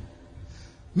sai.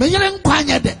 Me yere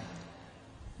nkwanye de.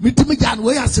 Mitimi ja ne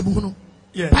we asebuhunu.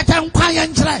 Pacha nkwanye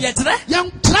nkyere. Ye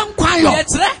nkyere nkwayo.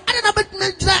 Ade na betime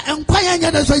nkyere nkwaye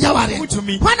nya de so yaware.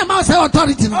 Wana ma say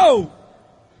authority no. Oh.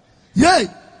 Ye.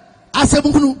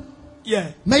 Asebuhunu. Yeah.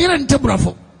 Me yere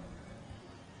ntebrafo.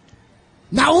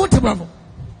 Na wo tebrafo.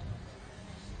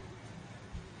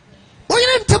 O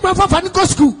yere ntebrafo fa ni go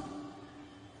school.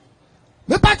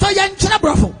 Me pacha ye nkyere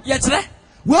brafo. Ye kyere.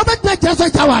 Wo betime nkyere so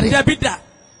yaware. Ya bida.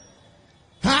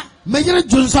 Ha? Me yere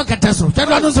junso kateso.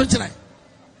 Chedo no so kyere.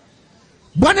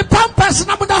 Boni pampas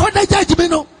na muda hoda jaji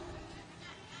bino.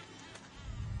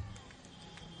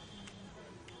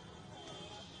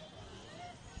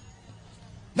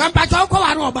 Namba cho ko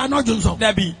waro oba no junso.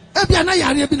 Dabi. Ebia na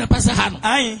yare bi na pese ha no.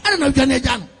 Ai. Ana na dwane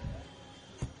ja no.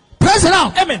 Praise the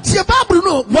Lord. Amen. Tie Bible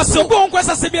no. Wasobo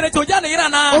onkwasa sebia to ja na yira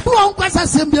na. Obi onkwasa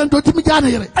sembia ndo timi ja na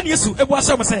yire. Ani Yesu ebu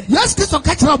asem se. Yes kiso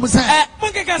ka kira mo se.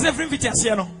 Munke ka se free fiti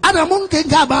ase no. Ana munke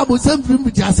ga Bible se free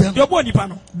fiti ase no. Dobo nipa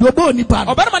no. Dobo nipa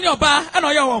no. Obarma ne oba ana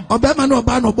oyo wom. Obarma ne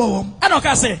oba no bo wom. Ana o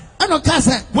ka se. Ana o ka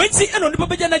se. Wenti ana onipa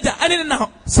beja na ja ani na ho.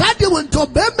 Sade wonto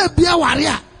bembe bia ware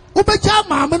a. Obeja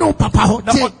maame no papa ho.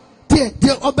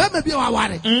 Tie obema bi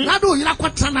waware na do yira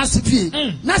kwatra na sefie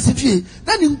na sefie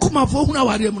na ni nkumafo hu na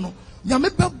ware mu no nyame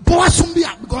be bo asum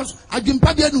bia because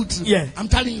adwempa bia no utri. I'm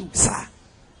telling you sir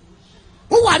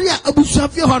wo ware a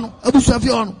abusuafie ho no to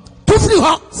free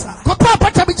ho ko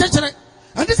papa bi chechere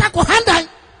and this ko handan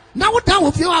na wo dan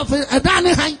wo fie wa edan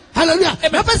ne han hallelujah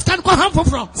na first kan ko han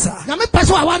foforo nyame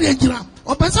pese wa ware agira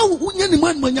o pese wo nya ni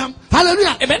manmanyam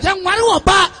hallelujah dan ware wo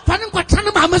ba fa ne kwatra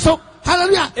ne maame so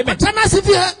hallelujah kwatra na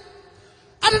sefie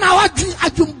I don't know what I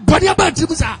do, body about him.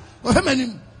 Or how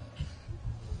many?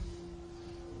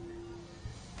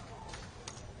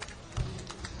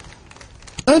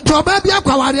 And to baby,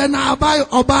 I now buy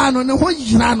Obano, no one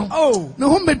Girano. Oh, no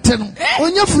home metano.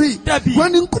 When you're free,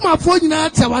 when you come up for you, I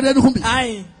tell what home.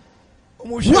 Aye.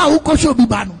 Wow, Kosho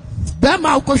Bibano.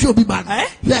 Bama Kosho Bibano.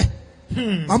 Yeah.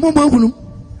 I'm on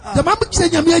the mamma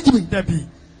said, Yammy, Debbie.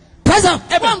 Present,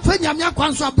 everyone, Yamia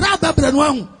Quansa, Brabba,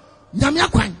 Brenwan.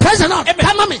 Nyamia kwan. Praise the Lord.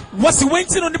 Come me. What's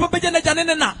waiting on the papa jana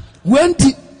jana na?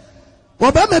 Wenti.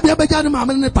 Obama be abejana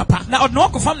mama ne papa. Na odno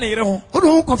ko fam na yere ho.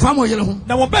 Odno ko fam o yere ho.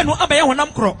 Na wo ba no abaye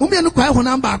honam kro. Wo me no kwa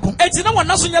honam ba ko. Enti na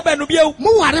wona so nya ba no biaw.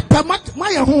 Mo ware pa ma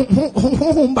ye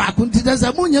ho ba ko nti da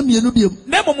za mo nya mienu biam.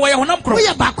 Na mo ye honam kro. Wo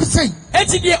ye ba ko sei.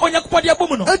 Enti de onyakopode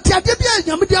abom no. Enti ade bia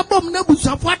nyame de abom na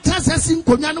busuafo atrasasi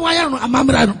nkonwa no wayɛ no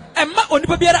amamra no. Emma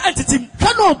onipa biara antitim.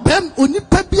 Ka no bem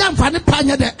onipa bia mfa ne pa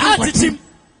nya de antitim.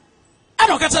 I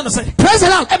don't get to say. Praise the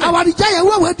Lord. Our Jaya,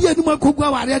 where we did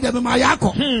Makuga, I read them my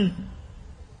yako.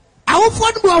 Our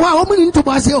phone blew our woman into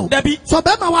Brazil. So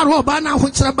Bema Robana,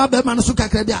 which Rabba Man Suka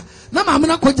Credia. No,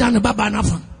 Mamma Kojan Babana.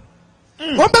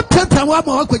 One paper, one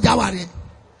more with Jawari.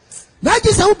 That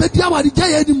is how the Jawari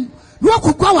Jaya, no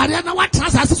Kuka, and what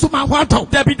transas to my water.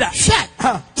 Debbie, shut.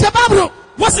 Chababro,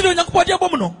 what's it on your body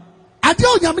abominable? I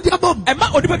told you, Mr. and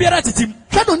my own papier.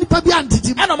 Can only papier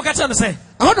antitim. And I'm catching to say.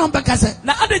 I don't back say.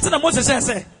 Now, I didn't know Moses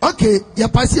say. Okay, your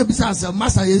passive besides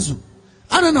Master Yesu.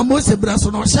 I don't know Moses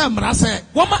Brasso or Sam Rasa.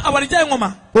 Woman, our young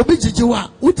woman.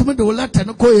 Obugyei, ultimate letter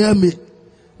no call me.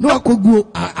 No, I could go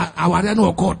our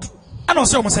no court. I don't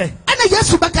say. And I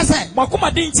guess back I say.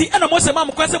 Makuma dinty and a Moses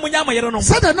Mamma Quasamuyama Yerono.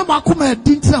 Said no Makuma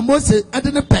dinty Moses, I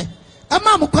didn't pay. A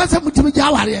mamma calls him to me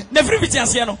Jawari. Never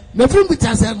Vitiasiano. Never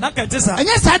Vitiasiano. And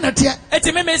yes, I not yet.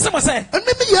 It may someone say. And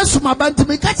maybe yes, my band to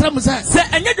me catch them say.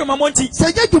 And yet, my Monty.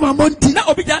 Say, get you my Monty.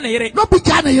 No, began here. No,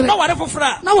 began here. No, whatever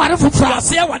fra. No, whatever fra.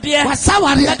 Say what dear. Was sour.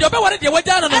 And you're what they were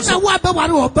down on us. And what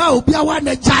about be a one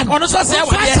that John. On us, say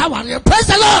what. Praise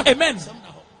the Lord. Amen.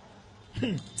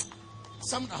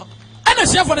 Somehow. And a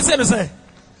chef for the same say.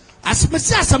 As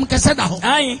Messiah, some Casada.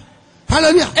 Aye.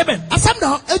 Hallelujah. Amen.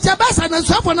 Asam it's a bass and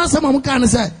so for some can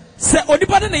say. Say,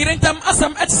 Onipa na yirentam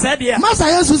asam et sadia.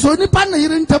 Masa Jesus Onipa na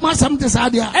yirentam asam te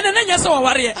sadia. And then yes, our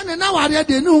warrior. And now warrior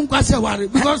de no kwase worry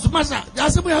because Masa,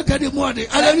 just we are getting more.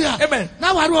 Hallelujah. Amen.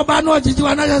 Now I will ban no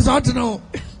jitu and I just ought to know.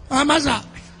 Masa.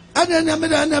 And then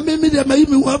I made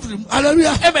me work for him.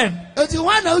 Hallelujah. Amen. It's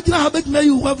one out now, but may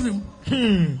you work for him.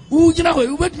 Who you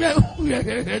know, but me.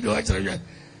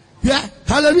 Yeah,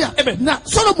 hallelujah. Amen. Now,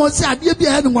 Solomon said, "Be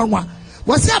behind one.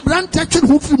 Was a brand touching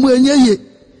who from when ye.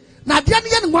 Now, the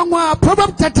young one,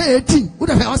 Proverbs 18. Would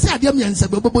have said, "Dear me, and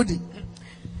said, Bobody."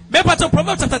 Remember to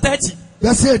Proverbs chapter 30.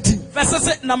 Verse 18.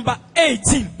 Verse number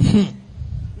 18.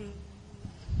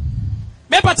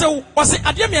 Remember to was it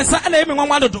Adiam and Sa and Amy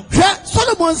one do.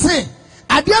 Solomon say,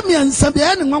 "Adiam and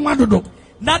Sabian and one do."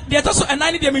 Not the also and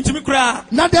 90 them into me cry.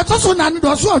 Now, there's also none of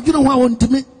those who don't want to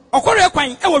me. Okoria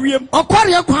Quine, Ewim,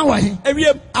 Aquaria Quaway,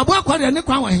 Ewim, Abaquaria and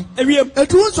Quaway, Ewim,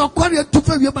 it was Aquaria to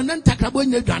Fabian and then Takrabo in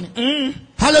the gun.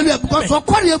 Hallelujah, because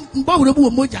Aquaria Bowabu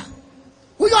Moja.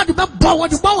 We are the bow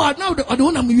the bow now the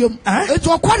Adona Museum. It's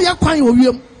Aquaria Quine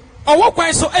William. or what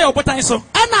quite so, but I saw.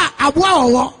 Anna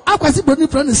Abuawa, I was a bonny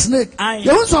friend snake.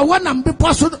 You also want to be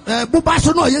possible,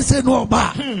 Bobaso, no, you say no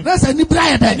bar. That's a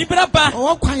Nibra, Nibra,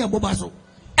 or Quine Bobaso.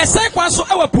 A second so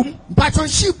our pum, but on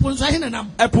sheep was a hinam,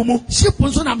 a pumu, sheep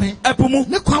was on me, a pumu,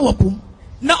 no quawapum.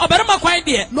 No, a better quite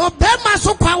dear. No, Bema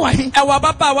so quawahi, our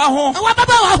Baba home, our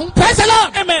Baba, praise the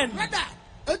Lord, amen.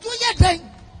 Do you think?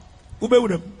 Ube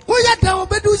would have. We are down,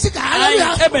 but do sick,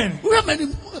 amen.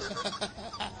 Women.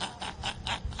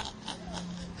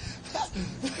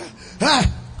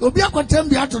 Obi akotem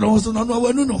bi atoro so no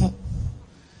wanu no ho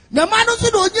na ma no so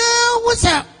do nye wo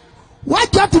se wa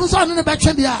jatum so no be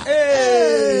twe bia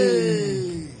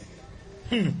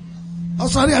oh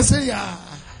sorry I say ya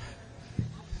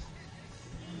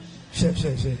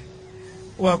she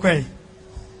wa kwai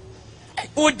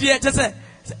o die te se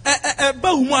ba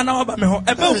hu mu ana oba me ho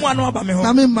ba hu mu ana oba me ho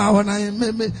na me ma ho na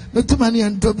me tuma ni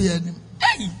ento bi anim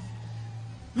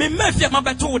me mafia ma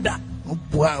beto da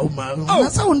wow ma na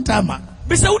sa untama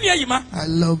bisa uni ayima I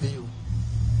love you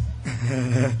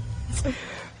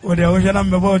o de o jana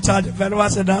me bo charge fere wa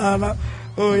se da na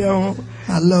o ya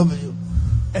I love you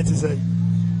et say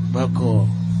bako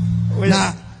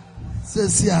na se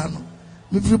siano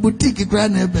me free boutique kra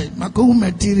na ebe mako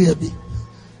material bi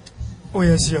oh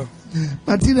yes yo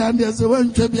material and so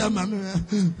wan twa bi ama me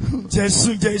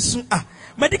Jesus ah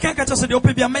medical ka so de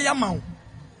ope bi ama ya ma wo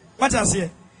what I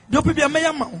say de ope bi ama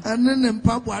ya ma wo ene ne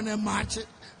mpabo na maache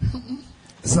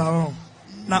so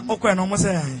na okwe no mo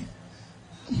say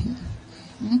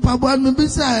mpabo no bi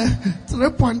say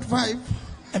 3.5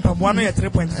 mpabo no ye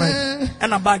 3.5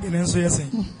 and a bag in so yes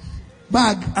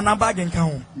bag and a bag in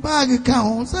count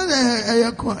so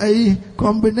a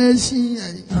combination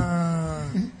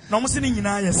no mo say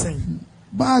nyina yes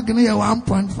bag no ye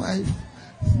 1.5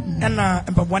 and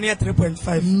mpabo no ye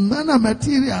 3.5 na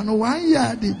material no 1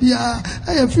 yard bia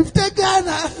 50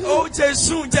 Ghana oh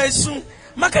Jesus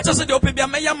market so de ope bia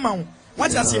meya ma wo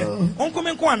what you say onko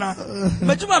me nko ana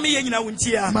majuma me ye nyina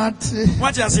wontia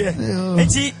what you say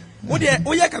enti wo de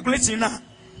wo ye calculation na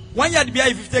 1 yard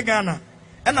bia 50 Ghana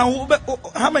and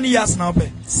how many years now pay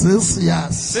 6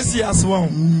 years 6 years wo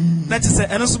na ti say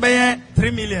eno so be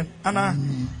 3 million ana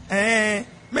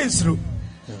mensuru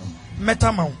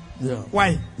meta ma wo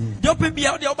why de ope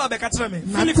bia wo de oba be ka tell me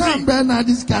feel free na na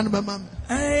this can be mama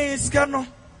scan no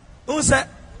wo say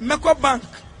meko bank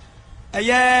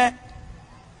eye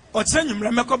o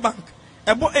chenyumre meko bank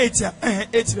ebo 8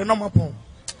 the normal pon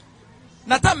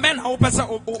na ta men ha wo pesa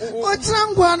o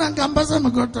changwa na ngambasa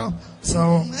mekoto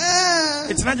so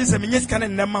it's not just a minute scan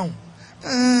in the mount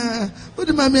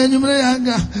odi mama enyumre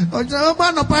yanga o changwa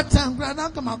ba no pattern kra na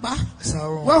kama ba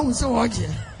so wa hu se wo je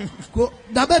ko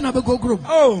dabe na be kokrum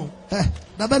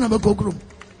dabe na be kokrum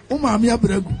o mama ya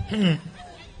bregu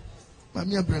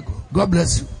mama ya bregu God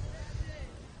bless you.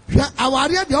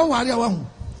 Awaria de awaria wa hu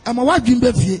ama wadwin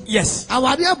be fie yes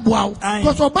awaria boaw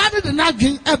because obade de na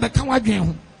dwen e be ka wadwen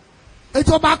hu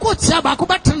eto ba ko tia ba ko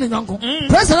batten ne nyanko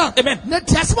praise the Lord amen na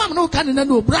tiasema me no ka ne na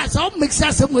no bra sa o mix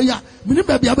asem we ya mini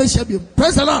ba bia ba hia bi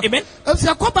praise the Lord amen if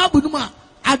ya ko ba bu numa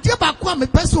ade ba ko me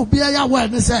pese obi ya wa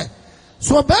ne say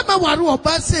so be ma ware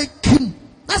oba say kim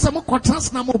na se mo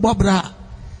contrast na mo bobra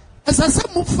esa se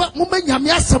mo fa mo manyame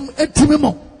asem etimi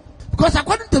mo because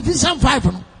according to Ephesians 5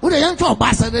 no we dey yan to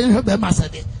oba say dey be ma say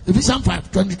dey Ephesians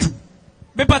 5:22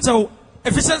 be pato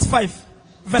Ephesians 5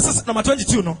 verses number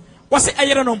 22 no was say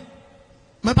ayere no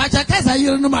me ba cha kasa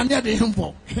ayere no ma ne dey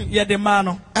himfo ye de ma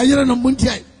no ayere no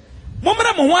muntia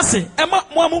momre mo ho ase e ma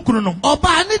mo amukunu no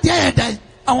oba ne dey ye dai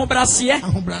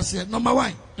ahobrase number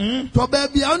 1 to ba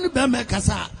bia oni be me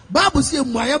kasa Bible say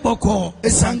mu aye boko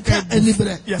esanka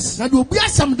enibre yes na de obi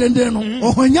asam denden no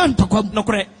ohonya ntokom no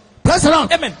kore praise the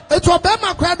Lord amen eto be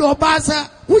ma kra de oba sa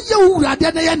wo ye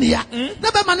wurade na ye ne ya na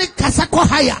be ma ne kasa ko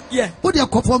haya wo de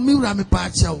kofo mi wura me pa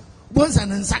chew bonsa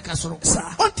ne nsa kasoro Sa.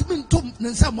 ontimi ntom ne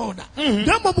nsa moda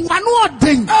na mom wano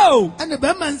odin ene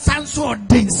be man sanso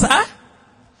odin Sa.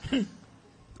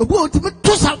 obu otimi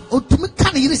tosa otimi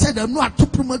kan yiri se da no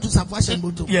atopro to safo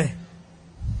ashemboto Yeah.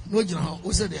 no gina ho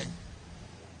o se de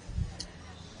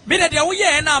Me de wo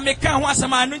ye na me kan ho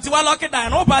asema anu nti wa lock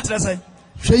down no part say.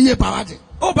 hweye pawate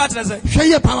O part say.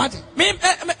 hweye pawate Me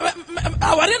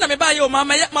aware na me ba ye o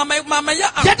mama ya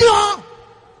yedi ho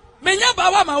me nya ba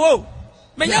wa ma wo.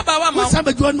 Me nya ba wa ma. wo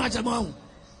samba juan ma chama ho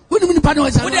woni pa no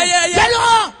sa Wo de ye yedi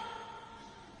ho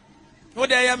wo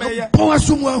de ye me ye. po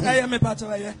asum ho Ye me part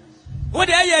ye. Wo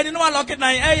de ye ni no wa lock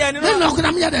down ye ni ne no. no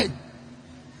kuna me yede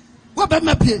wo be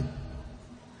ma pie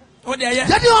Wo de ye.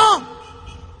 yedi ho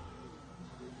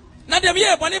Na dem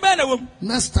ye boni be na wom.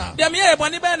 nesta Dem ye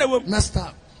boni be na wom.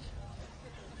 nesta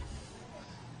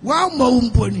wa mo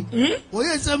umponi o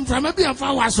ye sem frama bi afa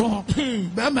waso ho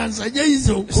be ma nsa je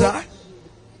yizo Sa.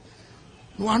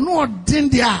 no no odin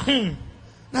dia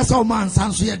na so man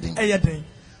sanso ye din Ye den.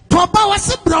 to ba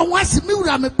wase bra wase mi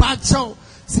wura me pa chao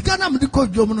sika na me de ko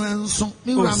dwom no enso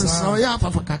mi wura me sa o ya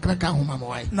afa kakra ka homa mo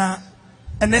wai Na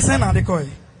enese na de koy.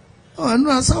 oh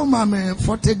no asa o ma me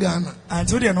 40 Ghana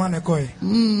Anti wo de no na koy.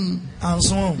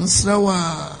 Anso.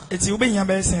 nsrawa Eti wo be nya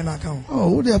be sen na ka ho. oh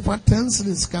wo de fa 10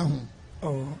 series ka ho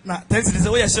Oh, na tense de say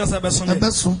we ye sure say be so.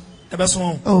 ebeso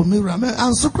Ebeso. oh mi wura me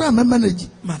anso kra me manage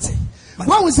Mate.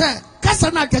 wa we say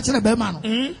kasa na ka kire be ma no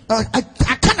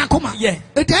akana koma Yeah.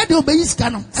 e de de obeyi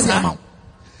sika no e de ma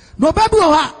no ba bi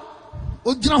o ha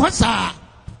o gina ho saa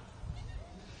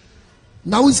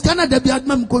na wo sika na da bi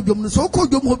admam ko dwom no so ko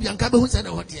dwom ho bi anka be hu say de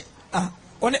ho de Ah,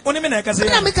 oni me na ka say.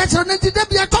 na me ka kire no nti da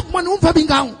bi top money umfa bi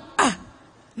nka ho Ah.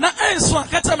 Na enso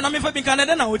akata me na me fa bi kan na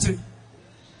de na wo tire.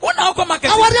 Wo na ko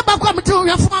market. awari ba kwa mte o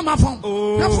ya fun amafon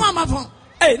Oh. ya fun amafon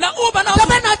Eh, na o ba na. da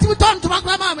be na ti ton to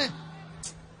makra ma me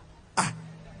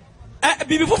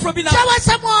Bibi foforo bi na. ja wa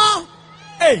samo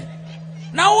Eh.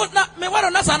 Na wo na me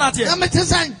waro na sa na tie. ya me te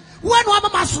san wo no ama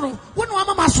masoro wo no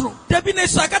ama masoro Da bi na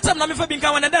so akata me na me fa bi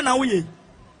kan na de na wo ye.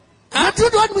 na tu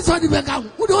do mi so di be ka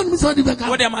wo do mi so di be ka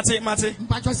Wo de mate.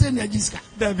 mpa cho se na agiska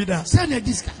Da bi da. se na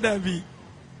agiska Da bi.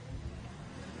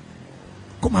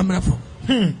 kuma mrafo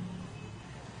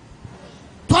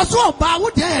to so ba wo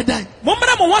de ya dan Mo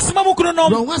mra mo wasema mo kunu no.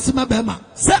 bro wasema be ma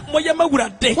Se mo ye mawura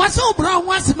de. wase wo bro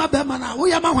wasema be ma na wo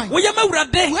ya ma hwan Wo ye mawura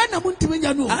de. we na mu ntimi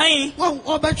nya no Aye. wo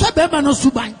obehwe be ma no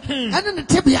suban ene ne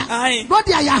tebia Aye. no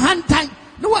de aya hantan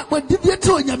no wa dibie te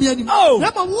onyame anim Oh. na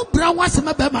ma wo bro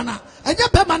wasema be ma na enye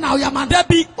be ma na wo ya ma Da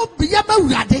bi. wo bi ya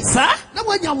mawura de Sa. na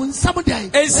wo nya wo nsam de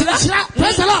Ensira.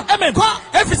 praise the lord Amen. ko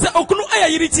Efise okunu aya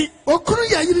yiriti. okuru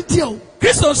ya yiri ti o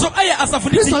Kristo nso aya asafo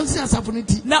kristo diti. nsi asafo ne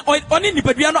ti Na oni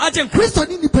nipadua no agye nkwa. kristo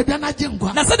ni nipadua na agye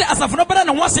nkwa Na se de asafo no bere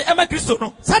na ho ase ema Kristo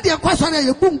no. sade kwa so na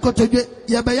ye bu nkotodwe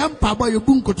ye be ya mpabo ye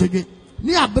bu nkotodwe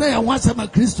ni abre ya ho asema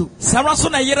kristo Sara so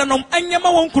na yere nom anyama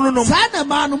won kunu nom. sa na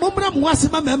ma no mommra mo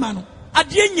asema mema no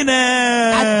Ade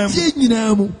nyina. ade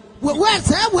nyina mu we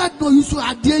say we no yusu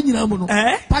ade nyina mu no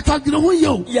patodwe ho ye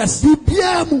o Yes.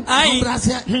 bibia mu Aye.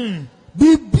 brase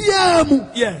bibia mu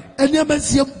Yeah. enema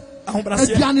siem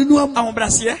Ahombrase. aduane nuam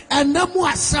Ahombrase. enam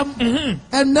asam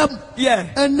enam Yeah.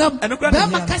 enam Eno kura be na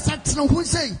ma hia. kasa tene ho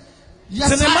sei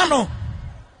Sinema no.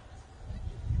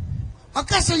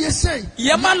 akasa ye sei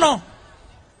Yema no.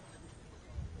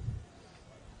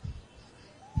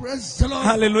 praise the lord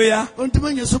Hallelujah.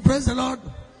 Ontime so praise the lord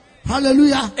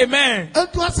hallelujah Amen.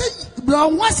 etu ase bra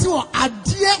wase o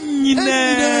ade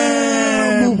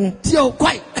Nyina mu. ti o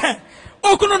kwai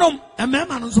Okunu nom.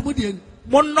 emema no so modie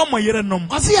Mo no mo yere nom.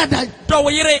 ase ya dai Do wo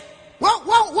yere.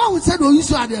 wa se do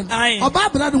yusu ade no Aye. oba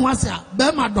bra no wase a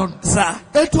be ma don Sa.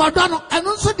 etu odo no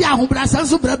eno nso di ahobra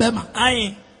sanso bra be ma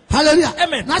Aye. hallelujah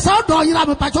Amen. na sa do yira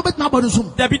me pa cho betima bodo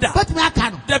sum Dabida. betima aka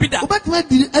no Dabida. betima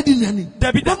adi nani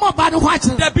Dabida. mo ba no ho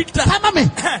akire Dabida. kama me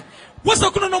Wo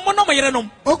so kunu nom mo no mo yere nom.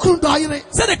 okun do yire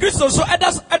Se de Kristo so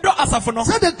edo asafo no.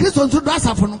 se de kristo nso do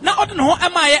asafo no Na ode ne ho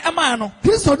ema no.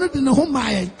 kristo no di ne ho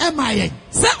maaye e maaye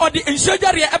Se ode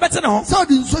nsuadware ebete ne ho. se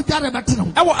odi nso dware bete ne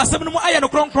ho Ewo asem no mu aye no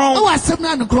kronkron. e wa asem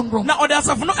na ne kronkron Na ode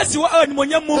asafo no asi wo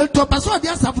animonyam mu. to paso odi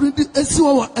asafo no di esi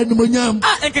wo animonyam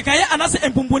A enkekaye anase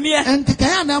empumpuniye.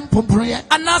 enkekaya na mpomproye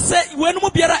Anase wenu mu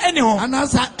biara eni ho.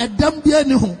 anasa edam bia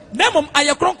ni ho Na mom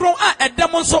aye kronkron a edem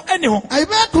nso eni ho.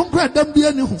 ayibe kronkron edam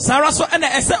bia ni ho Sara so ene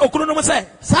ese okunu no mu se.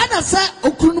 sa na se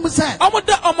okunum se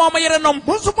Omoda omo yere nom.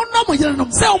 mo nso mo no mo yere nom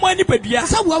Se omo ani padua.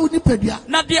 se wo ni padua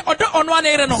Na de odo ono ana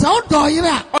yere no. se o do yere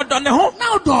a Odo ɔdɔ ne ho na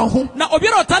ɔdɔ ho na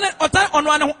obiara ɔtan ɔno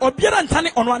ane ho obiara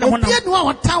ntane ɔno ane ho nam obiara no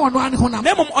a ɔtan ɔno ane ho nam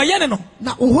na mmom ɔyɛ ne no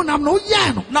na ohonam no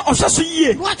yɛ no na ɔhwɛ so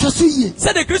yie na watwa so yie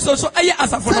sɛde Kristo so ɛyɛ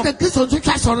asafo no sɛde Kristo nso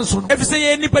twa sɔre so no efisɛ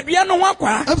yɛ nipadua no ho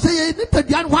akwaa efisɛ yɛ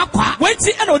nipadua no ho akwaa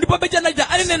wɔnti ɛna onipa bɛgya n'agya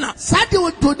ɛne ne na saa de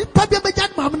wɔntɔ nipa bi bɛgya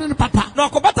ne maame ne ne papa na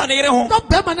ɔkɔbata ne yere ho na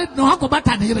bɛrima ne de ne ho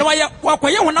akɔbata ne yere na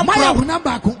wakɔyɛ honam mayɛ korɔ honam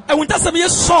baako ɛhuntasɛm yɛ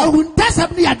sɔ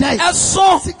ahuntasɛm ne yɛda yi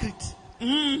ɛsɔ secret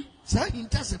saa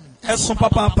ahintasɛm ɛso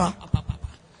papaapa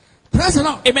praise the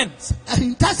Lord amen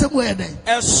ahintasɛm wɔ yɛ dɛ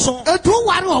ɛso etu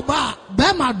ware ɔbaa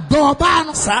bɛrima dɔ ɔbaa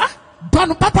no saa dɔ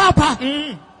no papaapa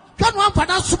hwɛ no amfa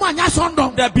na som anya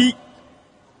sɔndɔm dabi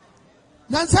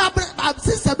nansa abere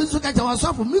sista bi nso ka kyɛ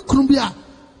wɔsɔfo me kunu bi a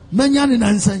manya ne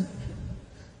nansan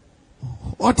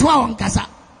ɔto a wɔnkasa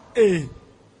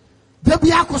da bi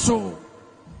akɔ so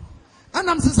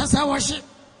anam sisa sɛ wɔhye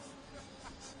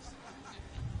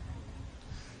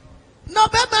na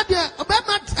ɔbɛma deɛ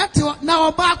ɔbɛma ɛte hɔ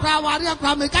na ɔbaa koraa awareɛ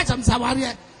koraa meka kyɛm sɛ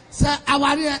awareɛ sɛ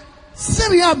awareɛ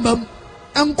sereɛ amam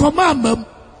nkɔmɔ amam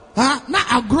na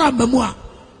agorɔ amam a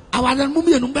awareɛ no mu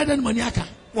mmienu bɛda no mani aka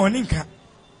wɔne nka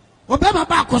ɔbɛma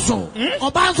ba akɔ so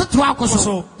ɔbaa nso te hɔ akɔ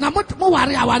so na mo ware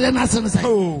awareɛ no ase no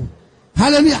sɛ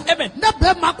hallelujah amen na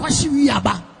bɛma akɔhye wi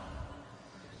aba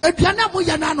aduane a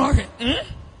moyɛ no ana ɔhwɛ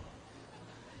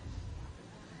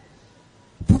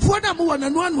fufuo na mo wɔ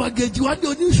n'anu ano agagyi wɔn de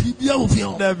oni hwi bia wɔ fie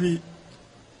hɔ dabi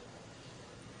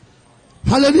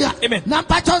hallelujah amen na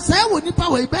mpatsɔ sɛ wɔ nipa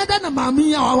wɔ ibɛda na maame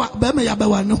yi a wawa bɛrima yɛ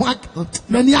abɛwa ne ho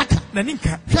n'ani aka n'ani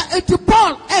nka hwɛ eti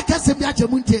Paul ɛkɛsɛ bi akyɛ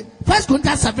mu ntie 1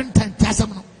 Corinthians 7:10 ti asɛm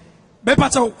no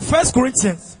bɛpakyɛw 1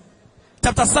 Corinthians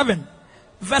chapter 7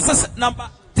 verses number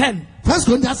 10 1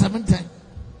 Corinthians 7:10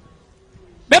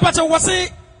 bɛpakyɛw wɔ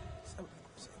se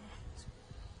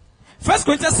 1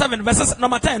 Corinthians 7 verses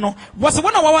number 10 no was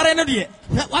one of our energy.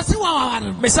 Wasi wa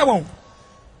waware. Mesa won.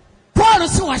 Paul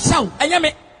si wa shaw. Enya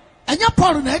me. Enya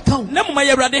Paul na eka wo. Na mama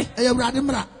ye wrade. Wrade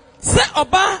mra. Se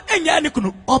oba enya ne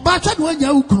kunu. Oba twa no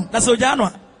enya wo kunu. Na se oja no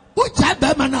a. Uja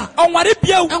be ma na. Onware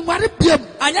biaw. Onware biam.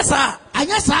 Anya sa.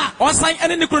 Anya sa. Onsan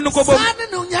ene ne kunu no kobom. Sa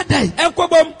ne no nya dai.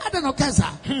 Enkobom. Ada no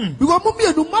kesa. Because mo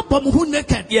mienu mabom hu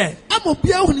naked. Yeah. Amo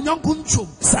bia hu ne nyonko ntwom.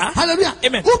 Sa. Hallelujah.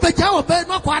 Amen. Wo beja wo be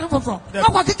no kware foforo. No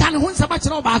kwa keka ne hu nsaba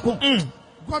kire wo baako.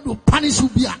 God will punish you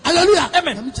bia. Hallelujah.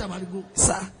 Amen.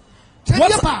 Sa.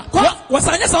 What's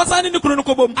anya sa wasa ne kunu no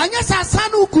kobom. Anya sa sa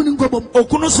no kunu kobom.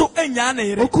 Okunu so enya na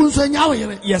yere. Okunu so enya wo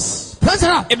yere. Yes. Praise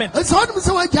God. Amen. So on me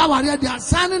say we ja ware dia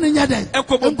sa ne nya dai.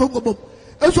 Enkobom.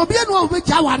 So bia no we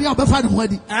ja ware obefa ne ho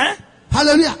adi.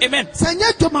 Hallelujah. Amen.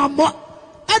 Sanya to mammo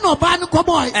eno ba ne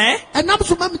koboy. Enam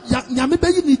so mam nyame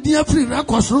bayi ni din afiri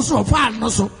record so fa no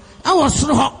so. E wo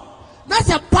soro ho. Na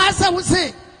se pass we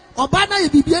say oba na ye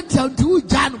bibia ntanti u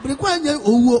ja no bre ko anya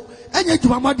owuo. Anya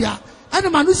dwumamo dia. Ene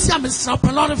ma no sia me sra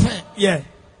pelore fe. Yeah.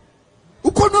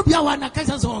 Ukono bia wa na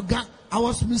kasa so oga. I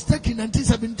was mistaken in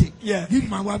 1970. Yeah. Give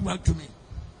my word back to me.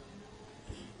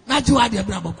 Na jiwa dia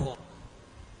bra boko.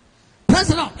 Praise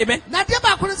the Lord. Amen. Na dia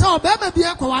ba ko se obema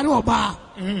bia ko ware oba.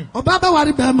 Oba ba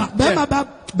ware bema.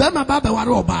 Bema ba ware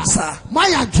oba.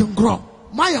 Maya dwungro.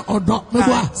 Maya odo.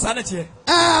 Meboa. Sanity.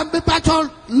 Me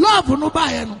patron love no ba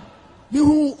ye no. Me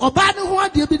hu oba ne ho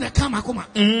ade bi na kama koma.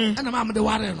 Na ma me de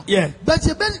ware no. Yeah. But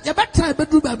ye betra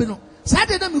bedru ba bi no. Sa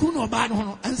de na me hu no oba ne ho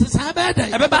no. Ense sa ba da.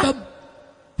 Ebeba.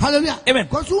 Hallelujah. Amen.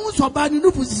 Because who so ba ni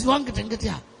nufu sisi wankete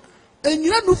a.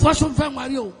 Enyira nufu so mfa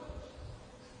nware o.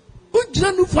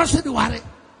 Ujira nufu so de ware.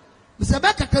 Me se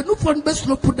ba kaka nufu no be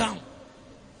slope down.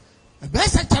 E be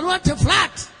se charo at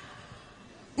flat.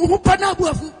 Uhu pa na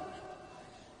abuafu.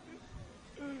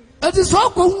 It is so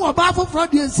ko hu oba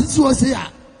foforo de sisi o se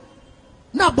a.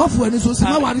 Na bofu ani so se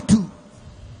ma ware tu.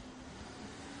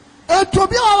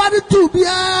 Tobi ware tu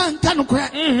bia nka no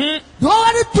kra.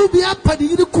 Ware tu bia pani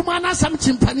yiri kuma na sam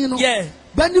chimpani no. Yeah.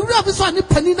 Bani wura bi so ani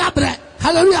pani na bre.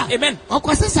 Hallelujah. Amen.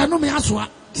 Okwase no me asoa.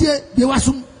 Tie bi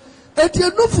wasum.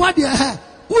 Etie nufo de ha.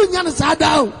 Unya no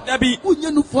sada o. Dabi. Unya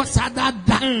nufo sada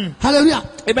da. Hallelujah.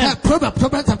 Amen.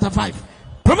 Proverbs chapter 5.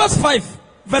 Proverbs 5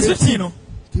 verse 15 no.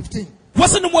 15.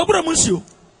 What's in the mobura munshio?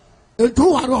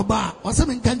 Etu ware oba. Wase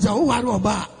me nkanja o ware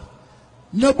oba.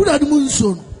 Na bura ni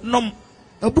munso no. Nom.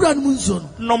 Abura no munso no.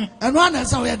 Nom. Eno ana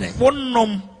sa we de.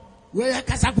 Wonnom. We ya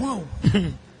kasapon o.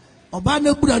 Oba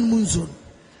na bura no munso no.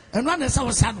 Eno ana sa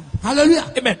wo sa no.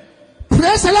 Hallelujah. Amen.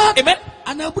 Praise the Lord. Amen.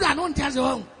 Ana bura no ntia se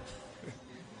wo.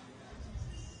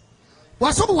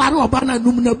 Waso ware oba na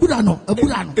num na bura no.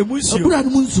 Abura no. Abura no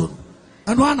munso no.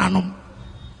 Eno ana nom.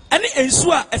 Ani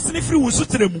ensu a esene firi wo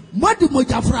sutremu. Modi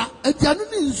mojafra atianu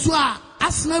ni nsu a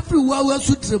asena firi wo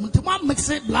sutremu. Ti mo mix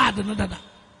blood no dada.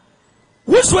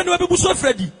 Wusu ani wabibu so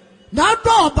fredi. Na do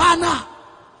oba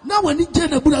na wani je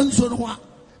na bura nso no ho a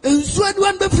ensu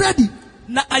aduan be fredi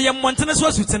na ayɛ mmɔntene so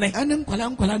asutene. ɛne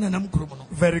nkwala na nam kurom no.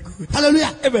 Very good.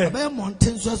 Hallelujah. Amen. ɛbɛyɛ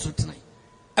mmɔnten so asutene.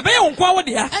 ɛbɛyɛ wo nko awo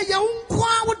dea. ɛyɛ wo nko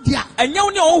awo dea. ɛnyɛ wo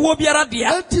ne ɔwɔ biara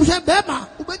dea. eti hwɛ bɛrima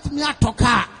wobɛtumi atɔ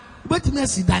kaa wobɛtumi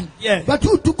asi dan. bɛtɛ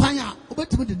wotu kwan a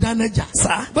wobɛtumi de dan agya.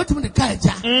 saa wobɛtumi de kaa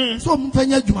agya. so ɔmo fɛ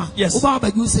nyɛ adwuma. Yes. wobɛwa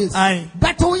bɛgye sales.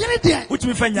 bɛtɛ wo yere deɛ.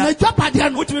 wotumi fɛ nya. na adwapadeɛ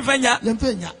no. wotumi fɛ nya.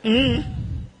 yɛmfɛ nya.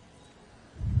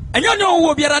 ɛnyɛ wo ne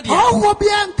ɔwɔ biara dea. ɔwɔ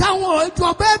biara nka ho eti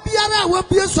ɔbaa biara a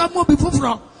wabie so ama obi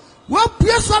foforɔ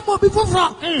wabie so ama obi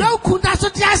foforɔ na okunda so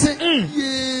te ase.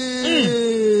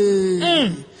 yee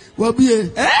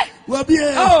wabie. wabie.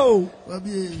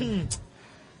 wabie.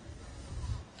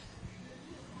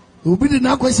 obi de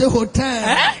na akɔhyɛ hotel.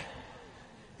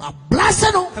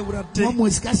 ablase no. mɔmɔ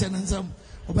esika hyɛ ne nsam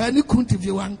ɔbaa ne kun ti fi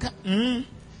wanka.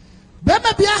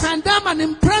 bɛrima bi ahanda ama ne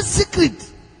mpira secret.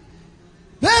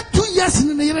 bɛɛ 2 years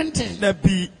ni ne yere ntɛ.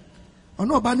 dabi.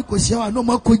 ɔno ɔbaa ne kɔhyia wa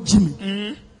n'ɔmo akɔ gyimi.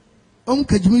 ɔmo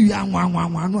ka gyimi wi anwa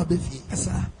ano abɛ fie.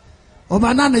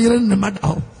 ɔbaa na ne yere ne ma da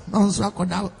hɔ na ɔnso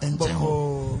akɔda nkyɛn hɔ.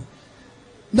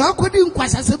 na akɔdi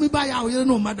nkwasasɛ bi ba yɛ a ɔyere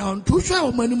ne ɔma da hɔ nti wohwɛ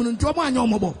ɔmo anim no nti ɔmo anyɛ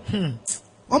ɔmo bɔ.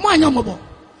 ɔmo anyɛ ɔmo bɔ.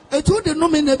 etu wode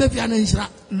nnome na ɛbɛ fie ana nhyira.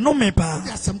 nnome paa.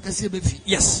 wode asɛm kɛseɛ bɛ fie.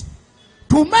 Yes.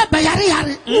 to ma bɛ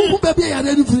yare. wohu baabi a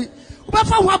yare no firi.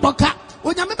 wobɛfa ho abɔka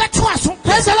onyame bɛto aso.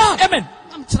 Praise the Lord. Amen.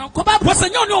 What's a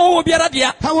young no biara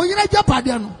dia? How will you get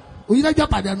Padiano? Will you get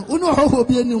Padiano? Uno ho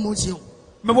be any motion.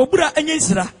 Mabura and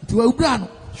Yisra to a grano,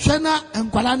 Shana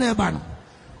and Kalana Bano.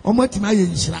 Or what my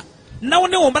Yisra. Now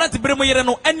no man to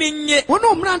Bremoyano and in ye. One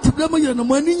no man to Bremoyano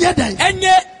money yet. And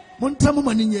yet, Montamu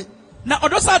money. Now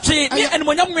Odosachi and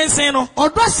Monyam Seno.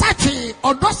 Odosachi.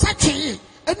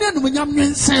 And then when I'm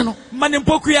insane,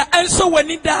 Manimpokia, and so when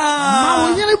it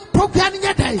down.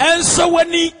 And so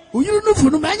when he, you know for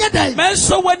the man day. Man,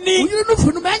 so when he, you know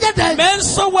for the man day. Man,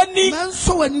 so when he, man,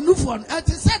 so when you know for it. As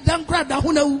I said, don't cry down. I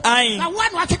want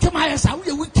to watch my ass. I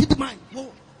will wicked mind.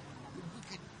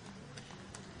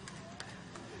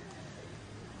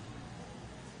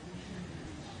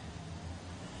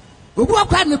 We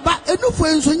walk on the back, and no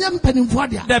friends on young penny for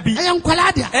the Debbie. I am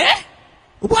Qualadia. Eh?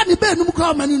 What the bed no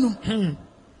call manum.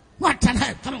 What can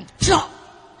I come on? Sure.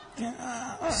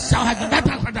 So I got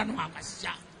better than Mamma.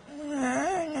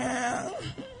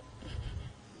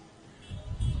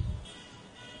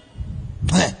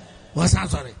 What's that?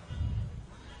 Sorry.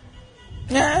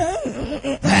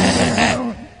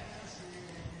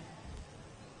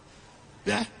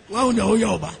 Yeah, well, no,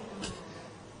 Yoba.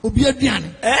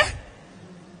 Obiadian, eh?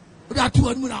 That 2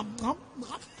 1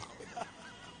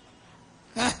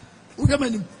 eh?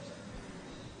 Udamani.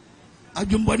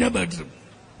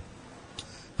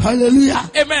 Hallelujah.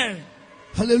 Amen.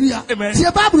 Hallelujah. Amen. See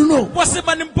a Bible no. What's the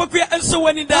man in Pokia and so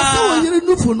when he died? So you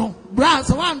know for no.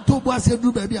 Brass one to was a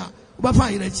do baby.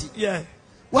 Yeah.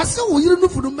 What's so you know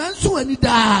for the man so when he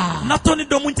died? Not only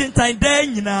Domuntin time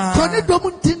then, you know. Tony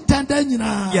Domuntin time then, you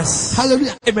know. Yes.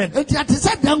 Hallelujah. Amen. And that is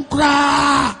a damn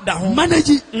cry.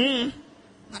 Manage it.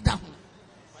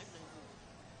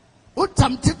 What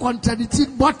time take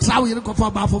contradicted what how you go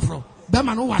for Bafo from?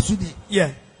 Bemano was sudi.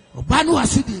 Yeah. Obano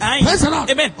was sudi. Praise the Lord.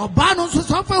 Amen. Obano so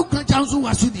suffer Kansu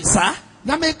was sudi. Sir.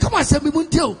 Now may come and say me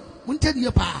muntio. Munted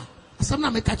your pa. Some na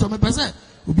me catch on my person.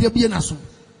 Ubi a bienasu.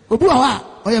 Obua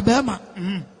or your Bema.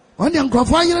 On the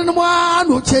Uncrofoy no more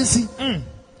no chasing.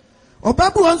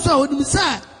 Obabu answer would be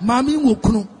sad. Mammy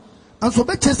Wukunu. And so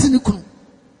be chasing the crew.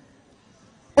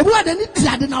 Obua the need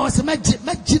clad in our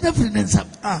magic different and some.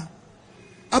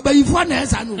 Abayifo na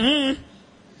esa no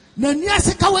na ni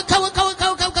ase kawe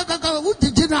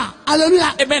ujijina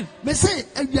hallelujah amen me say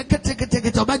awia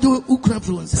kete obaje ukura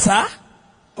influence sa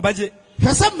obaje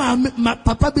hwese ma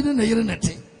papa bi na yire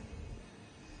nete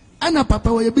ana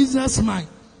papa wa businessman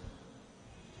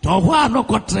to ho ano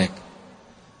contract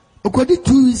okodi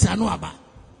 2 weeks ano aba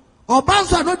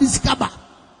obanso ano diskaba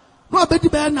no obedi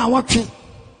be na wotwe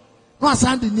no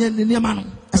asande ni ma no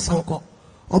asanko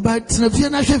oba tinafie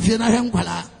na hwefie na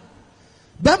hwenkwala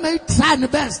ba mai try the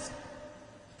best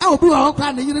a obi wa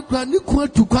hokwa na yire kura ni ku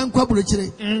atu kwankwa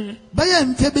burochire ba ya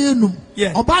mfe be enum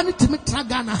oba ni timi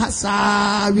traga na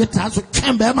hasa weta so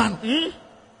twem be ma no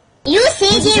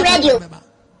UCG radio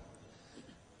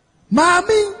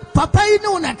mami papa yi ne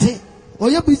wonate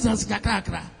oye business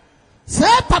kakrakra se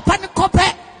papa ni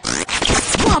kope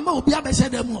no ama obi abehye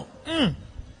dem o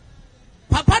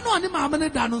papa no ani mama ne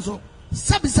da no so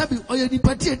sabi oye ni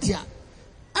patietia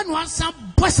anu ansam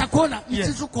bossa kola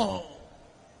itisu ko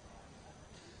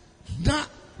na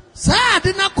sa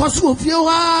de na koso ofie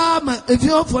wa ma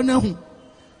efie ofo na hu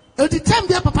edi time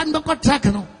bia papa no be track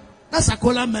no na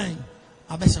sakola man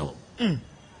abehye wo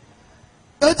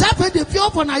It's happened if you're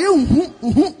for you,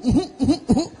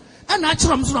 and I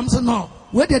try to no.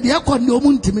 Whether the aircon no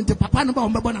moon to me to Papa no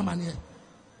Bona money.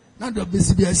 Not the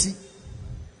BCBC.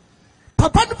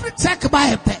 Papa no check by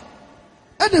a pet.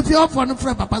 And if you're for no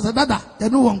friend, Papa said, Dada, you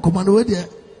know one command with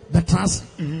the trans.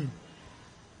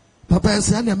 Papa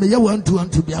said, I may want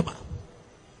to be about.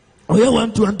 Oh, you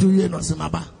want to year no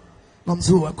Samaba. No,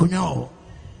 so I couldn't know.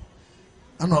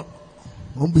 I'm not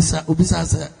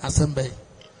Ubisa assembly.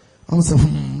 I'm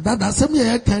saying, Dada, some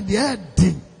year can the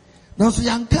thing. Now, so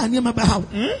young can you remember how?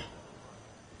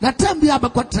 That time be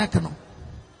about what track no.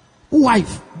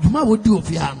 Wife, you would do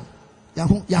of Yan.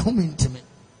 Yahoo intimate.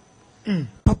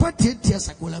 Papa tears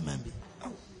a cola mamby.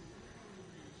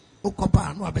 O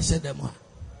Copa, no, I said them.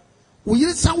 We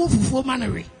use some for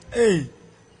mannery. Eh.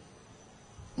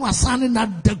 Was son in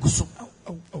that deguso.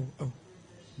 Oh.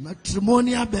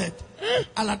 Matrimonial bed.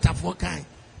 Alata for kind.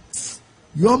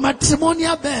 Your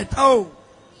matrimonial bed. Oh.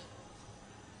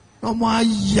 No more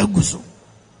yaguso.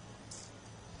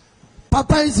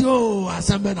 Papa is your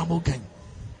assembly.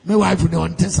 My wife would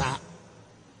want this.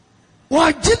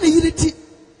 Or Jimmy unity.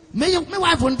 My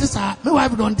wife want this. My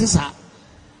wife don't this.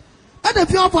 And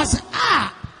if your boss,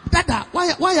 Dada,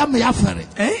 why am I afraid?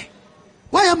 Eh?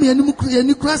 Why am I a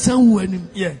new class and winning?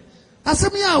 Yeah.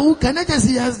 Asamia who can I just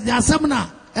see as the Asamna,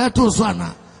 Ato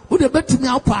Swana, who the bet me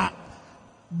up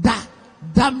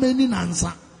da many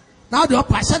answer. Now the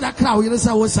upper said a crowd, yes,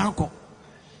 I was uncle.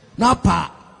 Now,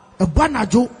 pa, a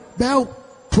banajo, bell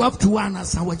 12 to 1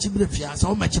 as I watch you,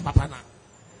 so much papana.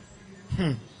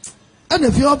 And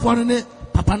if you're born in it,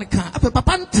 Papana can't,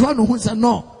 Papa, who said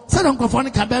no, said Uncle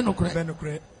Fonica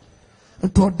Benocre.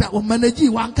 And told that woman,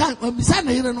 one can't be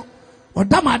sane, or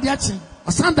Dama Diachin,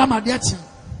 or San Dama Diachin.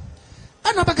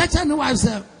 And I catch any wife,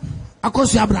 sir.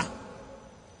 Akoshabra.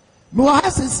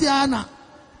 Moas is Siana.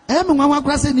 Emma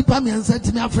Grass and Nipami and said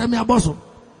to me, a friend, my bosom.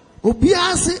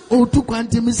 Obiasi, O two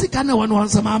quantimisicana one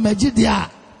once a magidia.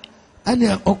 And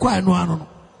your Oquai no one.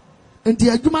 And the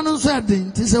Aduman said,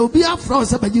 "Tis Obia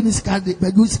froze by Uniscadi, by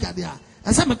Guscadia,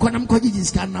 and some economic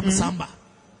cogis can number samba."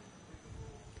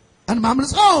 And Mamma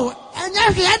says, "Oh, and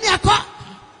you hear any a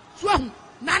swam,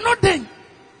 nanothing.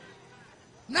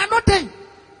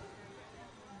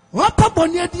 Wapa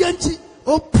bonia dianchi,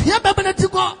 o pia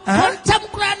bebenetiko, kontem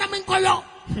krana minkoyo.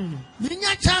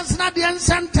 Minya chance na dian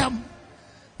santam.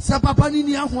 Sa papa ni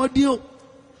ni ahodio.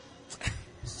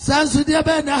 Sansu dia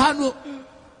be na hanu.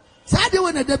 Sa de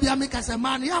wona da bia meka se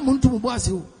man ya muntu mo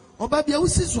boase o. Oba bia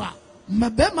usiso a,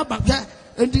 mebe ma bakwa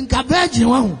endinka virgin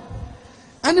wa ho.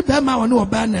 Ani be ma wona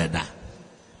oba na da.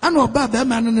 Ana oba be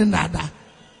ma no na da.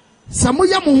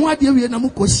 Samoya mo ho ade wie na mo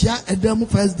kosia edam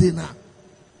first day na.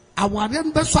 Aware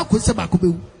mbe so akose ba ko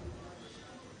bewu.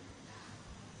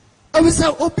 Obi say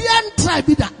obi an try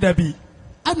bi da bi.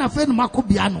 Ana fe no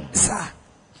makobia no. Sa.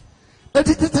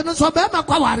 Etitete no so be ma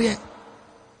kwa ware.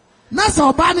 Na so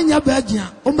oba ne nya virgin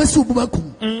a o mesi obu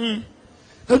bakum.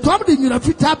 Eto am de nyina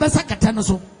fita be sakata no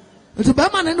so. Eto be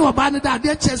ma ne oba ne da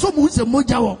de che so mu se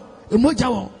moja wo. Emoja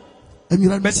wo.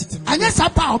 Anyira mesi. Anya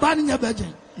sapa oba ne nya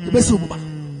virgin. E be se obu ba.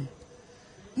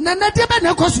 Na na de be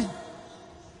na kosu.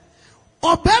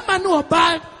 Obema no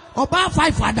oba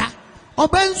 5 fada.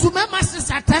 Oba nsu me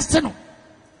masisa test no.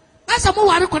 Asa mo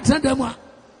ware kwatra da mu a.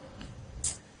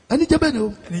 Ani jebe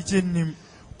no. Ani jennim.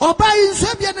 Oba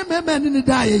nsu bia ne mema ni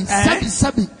da ye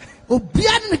sabi.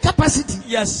 Obia ne capacity.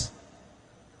 Yes.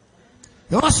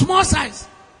 Your small size.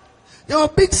 Your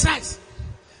big size.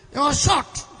 Your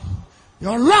short.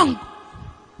 Your long.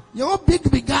 Your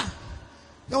bigger.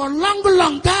 Your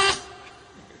longer.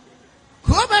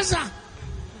 Come on.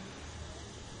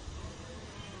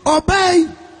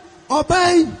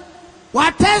 Obey.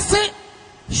 What is it?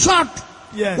 Short.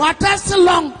 Yes. What is it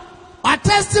long? What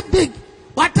is it big?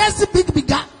 What is it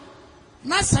bigger?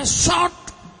 That's a short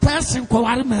person.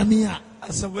 Kowari mamia.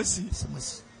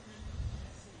 Asawasi.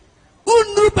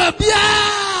 Unu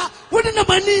babia. Wouldn't the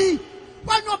money?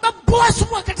 Why no but boss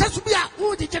work at Tasubia?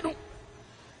 Who did you know?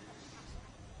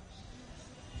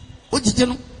 What did you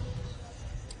know?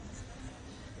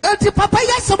 Eti papa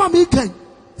yasama mikan.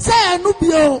 Say no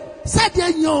bio. Said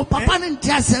you papa and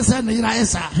Tias and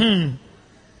Irasa.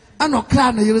 And no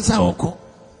crown Irasa Oko.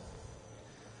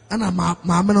 And a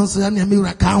mamma no say any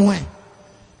mira can't wait.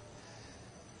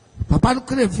 Papa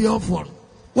could have your phone.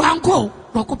 One go,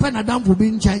 no copen a damn for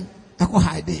being chained. I go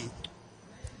high day.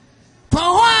 For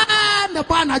the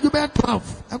barn, I do bear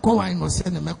 12. I go wine was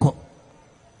sending a call.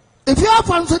 If you are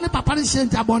from Sonny Papa is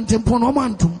sent about Tempo no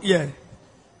mantum. Yeah.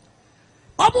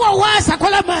 Obu was a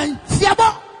color man,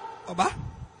 Fiabo. Oba.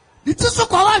 It is so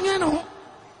called, you know.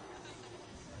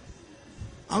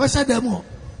 I was at them.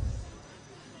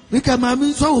 Nika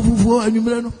mami so fufuo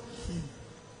anwumre no.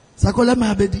 Sakola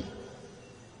ma bedi.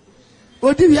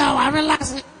 Odi wi a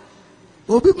relax.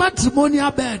 Obi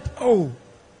matrimonial bed. Oh.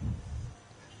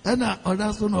 Ena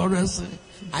oda so no rest.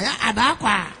 Aya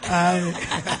adakwa.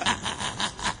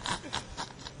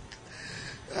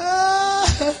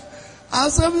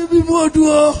 Asami bi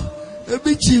moduo.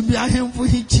 Ebi chimbi ahemfo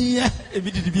hichi ya.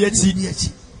 Ebi didi bi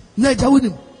achi. Na ja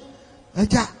wonim.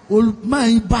 Aja ol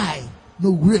man buy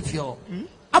no grave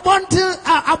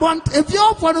Abont if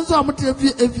you for no so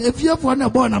if you for na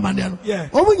born amane no.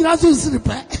 Omu nyina so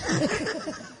siripe.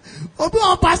 Obi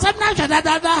o pasam na hwada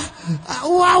dada.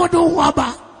 Wa wodo ho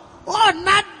aba. Oh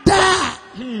nada.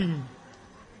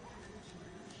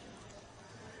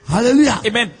 Hallelujah.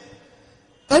 Amen.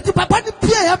 Eti papa ni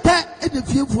pia ya pe e de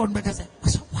fie for no be say.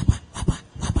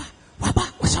 Waba.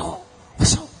 Waso.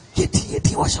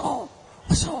 Yeti waso.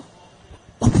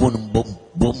 Opon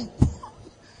bom.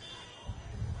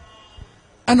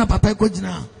 Ana papa ko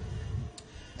jina.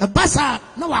 E basa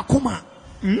na wakoma.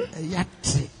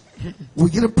 Yate. We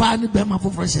get a pan be ma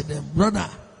for fresh them, brother.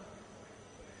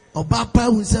 Oba pa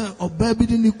hu say oba bi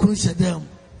ni kun she them.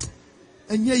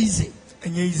 Enya easy.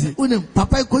 Unem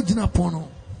papa ko jina pono.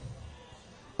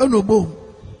 Eno bo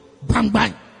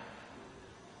bang.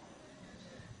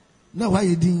 Na why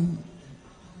you din?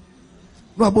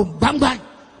 No bo bang.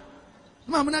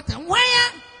 Mama na tan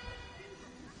waya.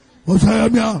 O say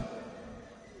am ya.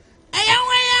 Aya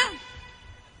waya.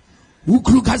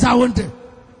 Ukru kaza wonte.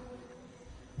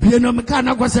 Bieno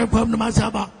mekana kwa se kwam na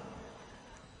masaba.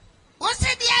 O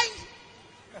se dia.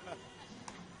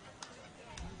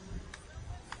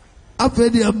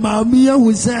 Afedi mami ya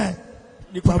hu say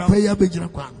papa ya bejina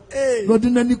kwa. No de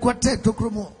nani kwate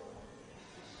tokromo.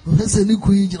 O se ni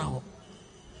ku yina ho.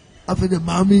 Afedi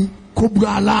mami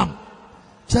kobra alarm.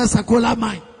 Chesa kola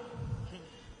mai.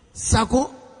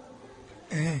 Sako.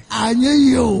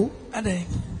 Anye yo. Ade.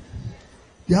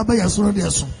 Ya ba ya so de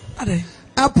so. Ade.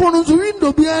 Upon the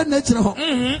window be a natural.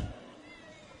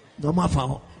 No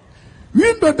matter.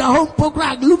 Window the home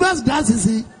program, Lumas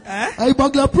glasses. I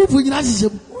burglar proof in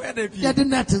Nashim. Get the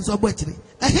net and so much.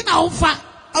 I hit alpha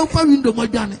window, my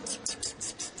Johnny.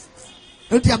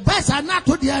 If your best are not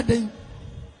to the other.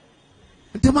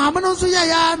 The mamma also,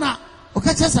 Yana. Okay,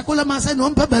 Sakola man said, no,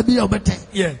 baby, or better.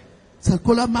 Yeah.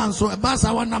 Sakola man, so a bass,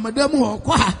 I want Madame or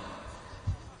Qua.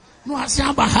 No, I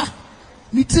shall by her.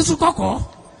 Nitisu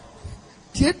Coco.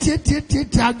 Tia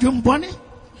Jumboni.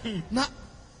 Na.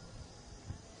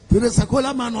 Pure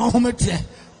Sakola man or home tie.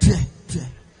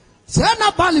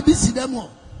 Sana Bali bisi demo.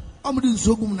 Amudin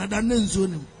sogum na danen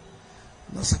zonim.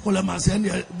 Na Sakola man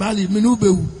say Bali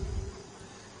minubeu.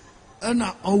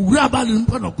 Ana owura Bali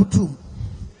mpa na kutu.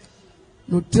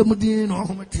 No temudi no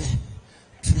home tie.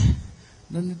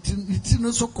 Na niti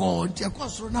no so ko nti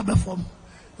akosoro na befom.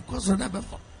 Akosoro na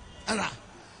befom. Ala.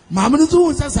 Mamani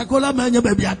zo say Sakola man nya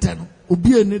baby ateno.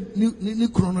 Obi ni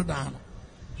krono dan.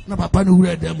 Na papa no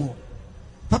wura demo.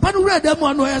 Papa no wura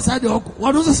demo no ya sade okọ.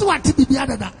 Wado so wate bibia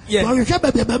dada. Wo hwehwe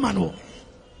baby be ma no.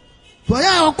 To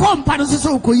ya okọ mpa no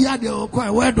so okoyi ade okọ e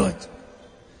we dodge.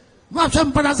 Ma hwe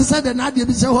mpa na so de na ade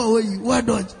bi se ho oyi we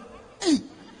dodge. Eh.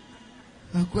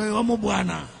 Akọ o mo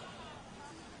buana.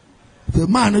 The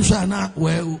man no sha na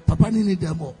we papa ni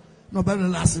demo. No be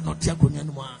last no tia konya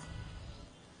no ma.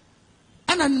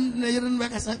 Ana na yirin be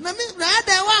kasa. Na mi na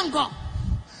ade wanko.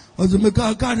 Ozo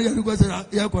meka ka na yari kwasa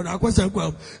ya ko na kwasa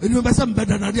kwa. Eni be sam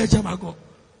beda na de chama ko.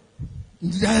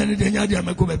 Ndi ya ni de nya de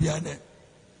ameko ba bia ne.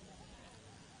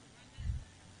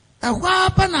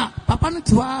 Ehwa pa na papa no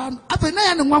tiwa afa na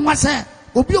ya ne nwanwa se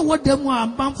obi o wodam a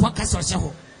manfo kasa se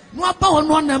ho. No aba ho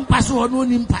no na mpase ho no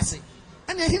ni mpase.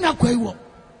 Ana hina kwai wo.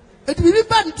 Eti bi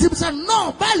ba ntim se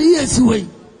no bali yesi we.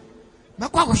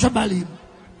 Makwa ko hwe bali.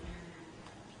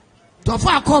 To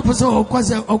fa ko po se o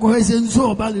kwase o ko hese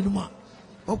nso o bali no ma.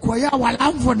 Okoya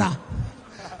walamfo na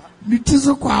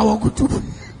nitizo kwa awokutu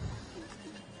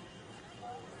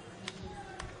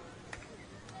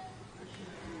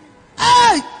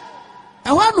ai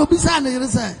ewa no bisa na yire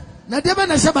se na de be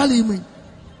na shabali imi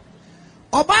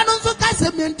oba no nso ka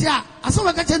se menti a aso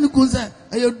we ka che ni kun se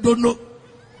e dono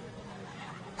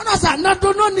ana sa na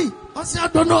dono ni o se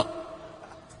dono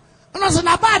ana sa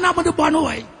na ba na mo de bono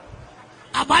we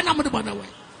aba na mo de bono we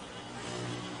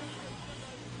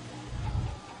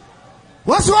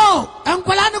What's wrong? And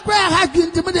Kolana Gray had been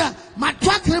intimidated. My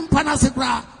track him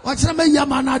Panasekra, what's a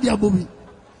Yamana dia Bobby.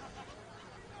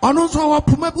 On also a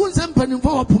Pumabun Sempen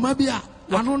for Pumabia,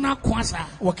 Wanona Quasa,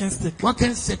 walking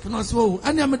stick, no so,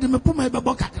 and Yamadima Puma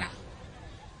Bocatra.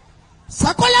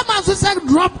 Sakola Masu said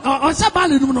drop or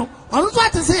Sabali, no, on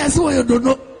what to say, I saw you don't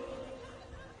know.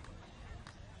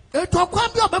 It will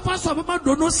come be a pass of a man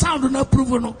do no sound and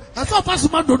approval. No, that's all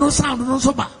pass man do no sound no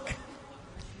so bad.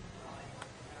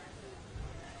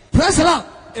 Praise the Lord.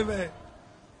 Amen.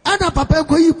 And a papa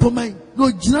go you for me.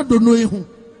 No, Gina don't know who.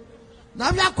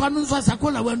 Now we are going to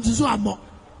Sakola when to so more.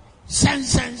 Shan.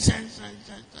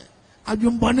 Are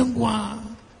you burning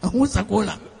one? And who's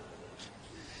Sakola?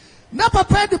 Now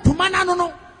papa the Pumana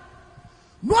no.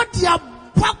 Not your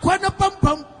back when a pump.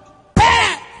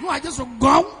 No, I just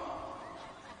go.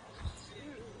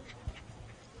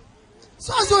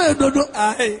 So I don't know.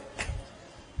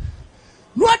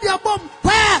 What your bomb?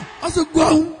 Where? As a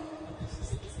go.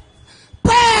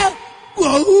 Where?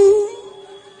 Go.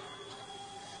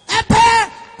 A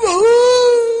pair. Go.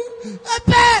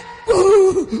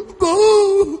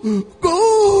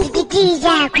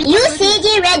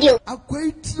 UCG Radio. I'm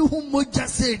going to whom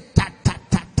just say ta.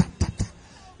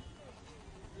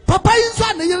 Papa is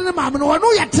one the young man,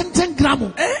 no, you're 10 gram.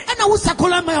 And I was a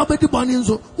color my obedi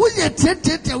boninzo. Who you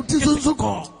 10 so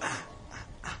call?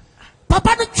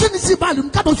 Papa the Trinity Balloon,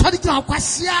 come on, try to get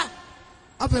Quasia.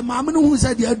 Of a mamma who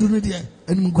said the Adunia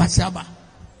and Guasiaba.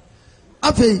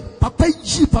 Of a papa,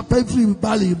 she papa free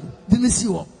balloon, didn't see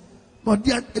what. But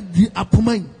dear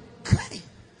Apumai.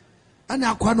 And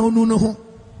I can't know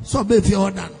so be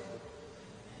your done.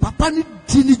 Papa need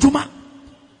Tini Juma.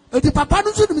 The papa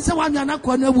no so dem say wan yana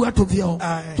kwa na wu atofie ho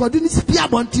to de ni bi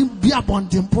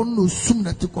abontin pon no sum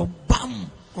na te ko bam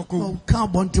ko ka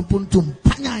abontin pon tum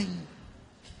panyan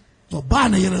to ba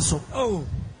na yere so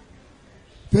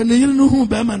pe ne yere no hu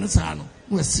be ma no sa no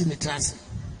we si ne trase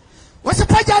wo se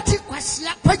pajati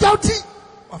kwasia pajauti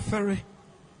afere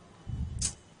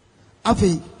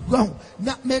afi go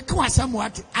na me ka wasam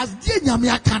wate as die nyame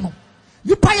aka no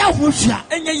nipa ya ho hua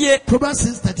enye ye Proverbs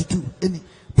 6:32 eni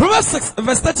Proverbs 6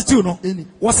 verse 32 no.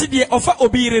 Was it the offer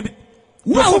obeyire?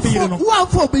 Who for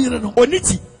obeyire no?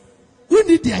 Oniti.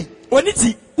 Uniti.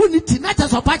 Uniti. Not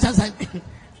just a patch as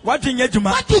What in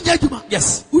Yajuma?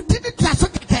 Yes. Who did it to us?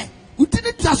 Who did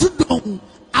it to us?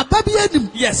 A baby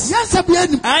enim. Yes. Yes, a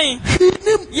baby. Aye.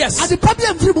 Yes. And the baby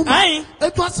and free woman. Aye.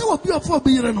 It was so beautiful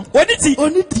obeyire no.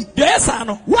 Oniti. Yes,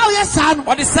 ano. Wow, yes, ano.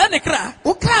 What is Sanekra?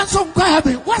 O can so go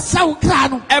heaven. What's our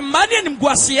crown? A man in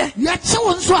Guasia. Yet so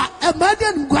a man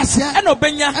in Guasia. And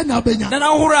Obenya. And Obenya. And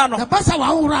Ahurano. The Bassa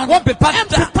Wahura. What be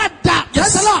Pata?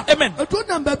 Yes, Lord. Amen. I told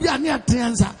them baby near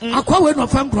Trianza. I call when no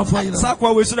fan profile.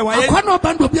 Sakwa we should have I call no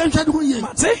band of Bianca.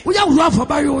 We are rough for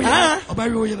Barrio.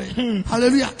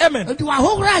 Hallelujah. Amen. And you are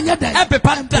whole run yet.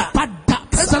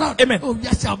 Praise the Lord. Amen. Oh,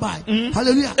 yes, shall buy.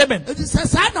 Hallelujah. Amen. It is a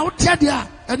sign out there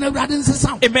and the radin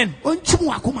sound. Amen.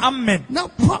 Amen.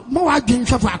 Now, more again,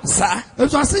 Shafak. Sir.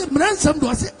 As I say, ransom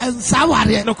was and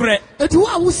Sawari. No correct. It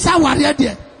was Sawari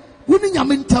there. Winning your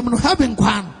mintam having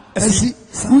quan. As see,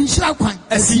 we shall quan.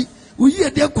 As see, we hear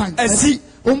their quan. As see,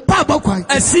 Papa quan.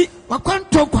 As see,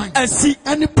 Wakanto quan. As see,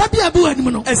 and the Papi Abu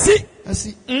animal. As see.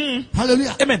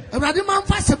 Hallelujah. Amen. Radimam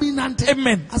Fasabi Nante.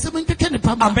 Amen. As a man can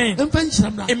pam. Amen.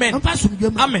 Amen.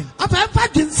 Amen. After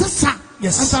Fagin Sassa.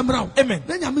 Yes. Amen.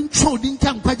 Then I'm in Chodin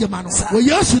Camp Pajamano. We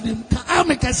used to him. I'll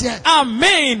make us here.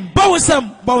 Amen.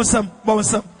 Bowsam.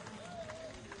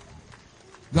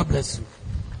 God bless you.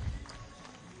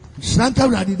 Shanka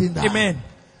Radin. Amen.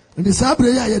 And the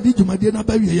Sabre I did you, my dear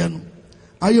Nabavian.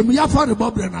 I am Yafa the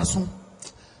Bob Renason.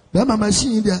 Then my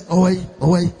machine there away,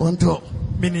 on top.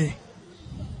 Mini.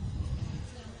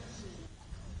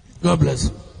 God bless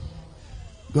you.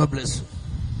 God bless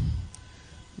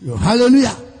you.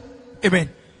 Hallelujah. Amen.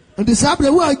 And the Sabre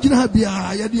who I can have the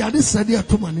other side of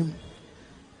Tomanim.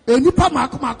 And you put my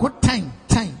time.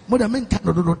 More than men can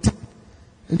do time.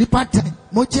 And the part time.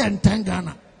 Mocha and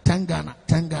Tangana.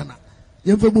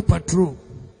 Yemfebu patrol.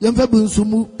 Yemfebu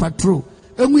Sumu patrol.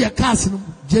 And we are casting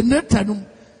generator.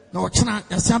 No, China,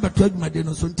 Yasamba 12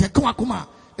 Madino. So take Kuma.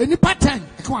 Any part time.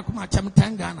 Kuma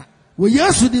Tangana. We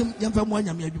used to them, young from one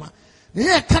Yamma. The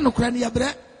air canoe crania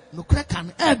bread, no crack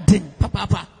and adding,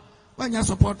 Papa. When you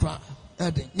support her,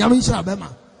 adding Yamisha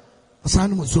Bema, a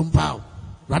son was some pow.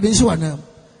 Radin Shuanam,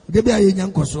 they be a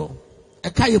young coso, a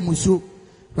Kaya Musu,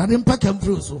 Radin Pack and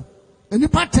Fruso. Any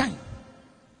part time.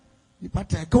 The part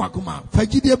time, Kawakuma,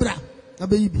 Fajidebra, a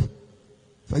baby.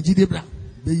 Fajidebra,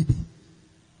 baby.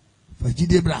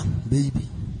 Fajidebra, baby.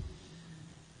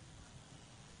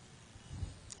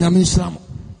 Yamislam.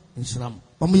 Islam.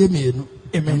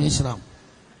 Amen. Islam.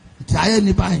 Try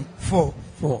any by 4.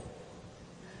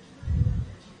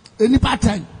 Any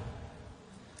pattern.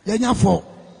 Yanya 4.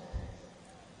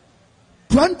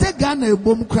 20 Ghana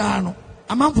bomb crown.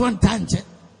 A man for 1 time.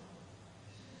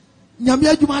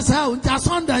 Nyamia Jumasa, and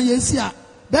Tasonda, yes, yeah.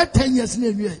 That 10 years in a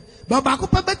year. But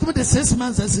Bacopa bet with the 6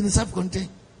 months as in self contained.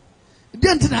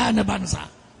 Didn't I have a banza?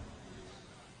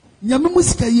 nyame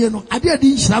musika yie no ade ade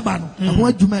nhyira ba no ho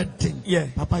adwuma den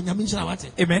papa nyame nhyira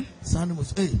wate amen sanu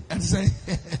mus and say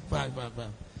 5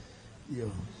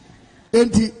 yo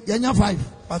enti yanya 5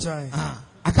 pacha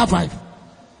aka 5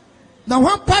 na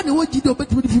one pa ne wo gidi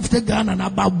obetumi 50 Ghana na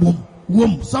ba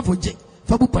wom safo je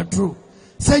fabu patrol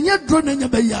senya dro na nya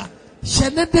ba ya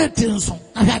hyene de tenso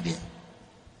na hwade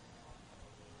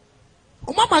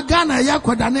o mama Ghana ya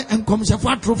koda ne enkom hyefo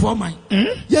atro for man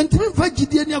yentimi fa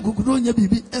gidie ne akokudo nya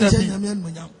bibi enche nyame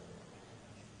anmunyam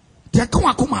de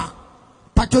kwa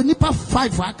patoni pa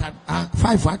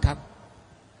 5 aka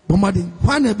bomadi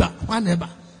whaneba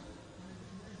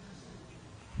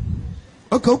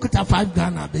okay okuta 5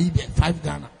 Ghana baby 5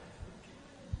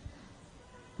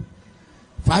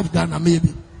 Ghana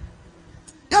maybe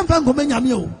yam fa ngome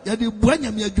nyame o ya de bua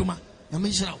nyame adwuma nyame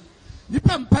nhyira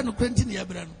nipa mpa no kwenti ne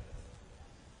yebra no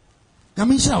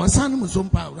nyame nhyira wasan mu so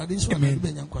mpa urade nhyira me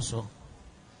be nyankoso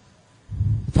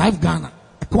 5 Ghana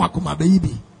akoma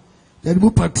baby ya de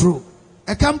bu patrol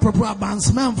e kam proper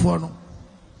advancement for no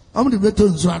de beto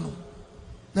nso ano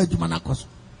na adwuma na koso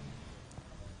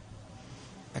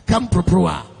e kam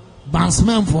proper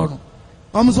advancement for no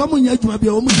so mo nya adwuma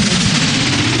bia mo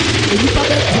nipa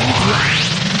be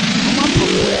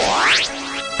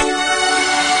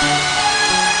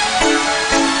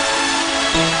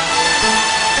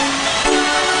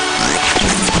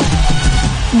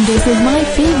This is my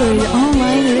favorite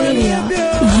online radio,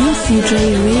 UCJ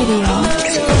Radio.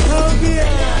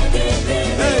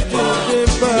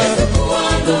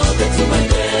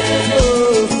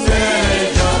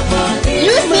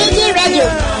 UCJ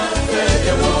Radio.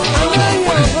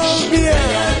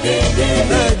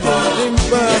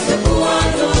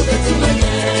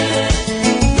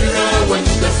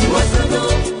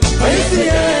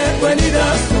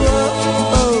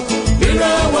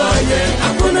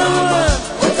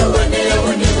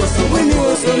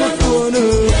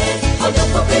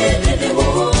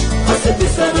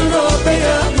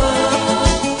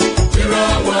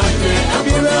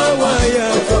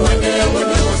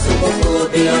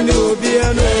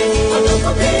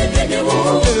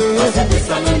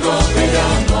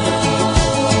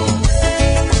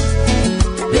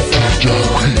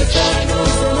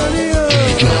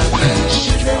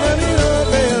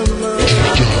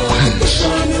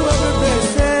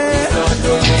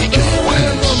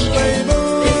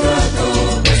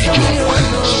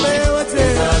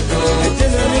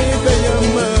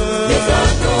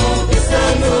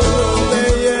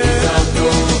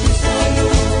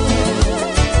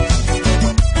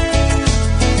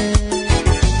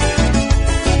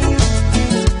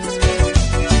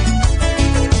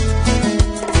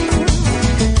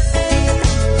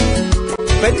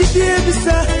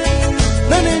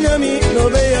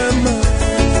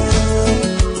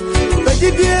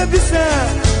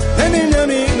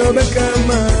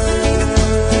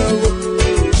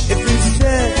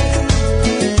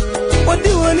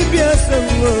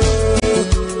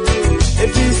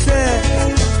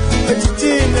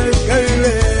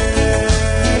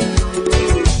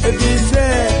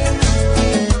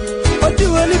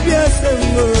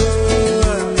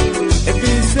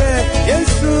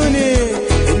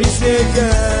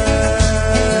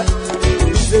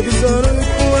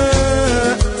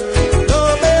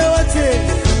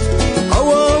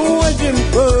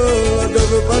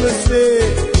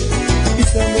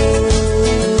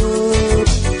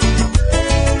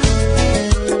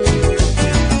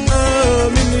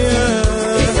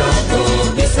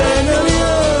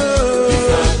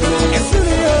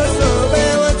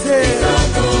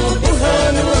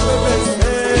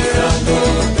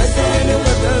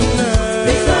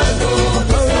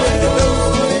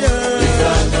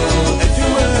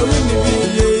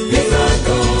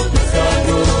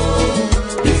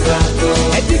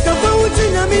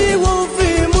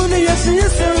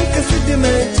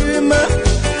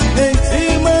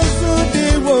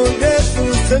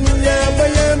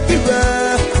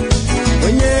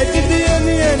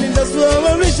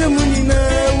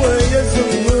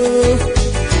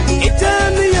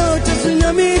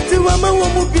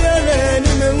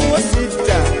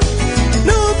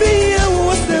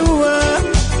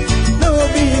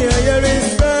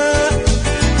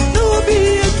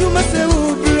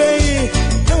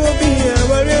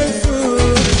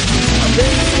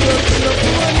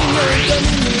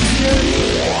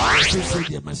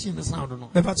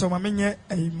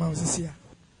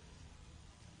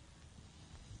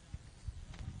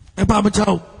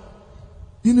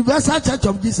 Universal Church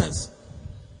of Jesus.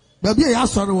 Baby, I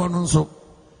saw the one so.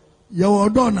 Your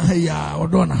Odona Haya,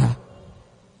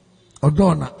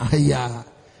 Odona Haya.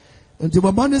 Until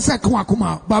my money said,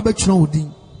 Kuma, Baba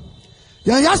Chnodin.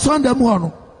 Ya saw the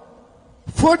mono.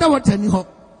 Foda water ni ho.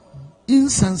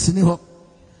 Incense ni ho.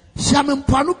 Shaman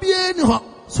panu biye ni ho.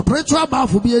 Spiritual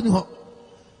bath biye ni ho.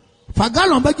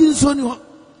 Fagalon bagi nso ni ho.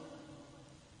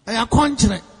 Eya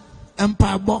konchre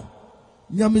empabo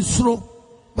nyamisro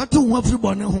batu ho afri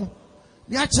bone ho.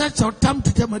 Ni a church tam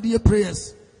tetemade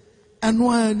prayers.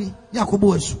 Eno ani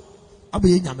yakobo asu.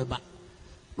 Abaye nyameba.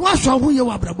 No ahwo ho ye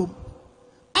wabrabom.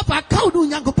 Apa kaw do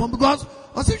nyankopon because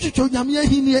ositwetwe nyame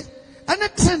ahinie ene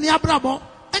tene abrabo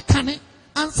ekane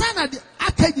ansa na de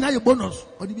aka nyina ye bonus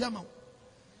odi bi ama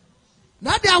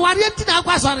na de aware enti na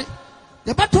akwasore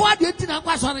de beto ade enti na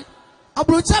akwasore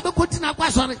abrocha be koti na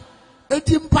akwasore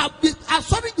edi mpa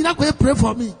asore nyina ko pray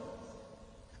for me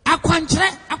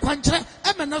akwankyere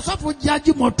eme na sofo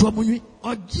giaji moto amunwi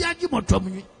ogiaji moto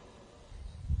amunwi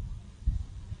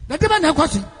na de ba na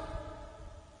akwasi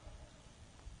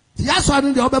ya so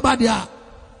anu de obeba dia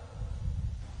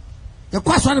ya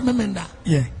kwasore memenda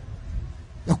yeah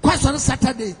ya kwasore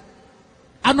Saturday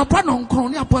anopa no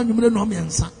nkron ne apo anwumre no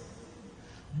miensa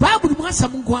Bible mu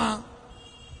asam nkwa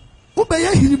ube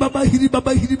ya hiri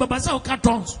baba sa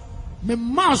okatons me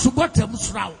ma so botem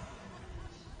srawo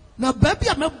na baby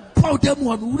a me powder mu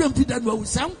onu wura mfida no awu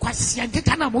san kwasia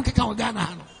nkeka na mo nkeka Ghana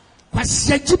ha no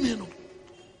kwasia gimi no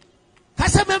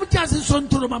kasa mem tiase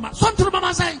sontoro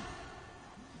mama sai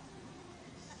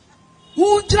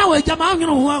ujira we jama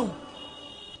nwunu ho awu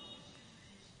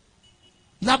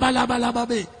laba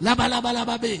be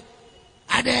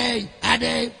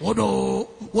ade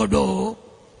wodo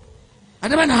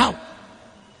adaba na how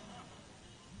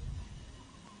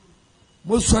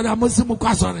musora musimu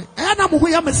kwasore na mo ho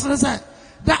ya mesere sai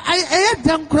da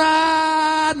dan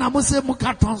kra na musimu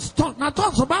ka tons na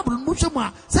tons Bible mu hwemu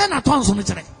a sai na tons no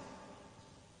kire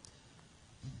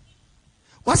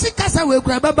wasi kasa we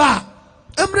kra baba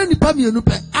emre nipa mienu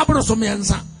pe abro so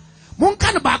miensa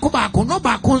monka ne baako no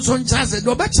baako nso nkyase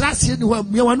do be kira asie ni ho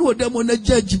amia wane odamo na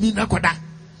judge na koda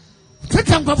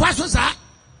tetem ko fa so sa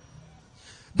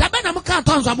da be na muka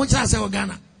tons a mo kira se o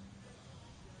Ghana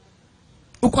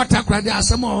ukota krade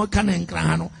asem o ka na nkra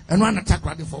ha no eno ana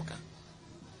takrade foka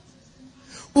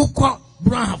ukọ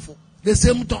brahafo the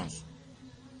same tons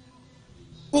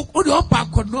o de opa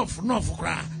ko no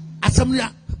kra asem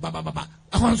ya baba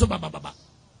ahon so baba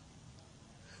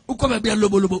ukọ be bia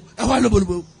lobo ehwa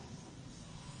lobo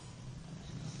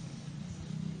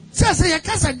sese ye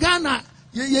kasa Ghana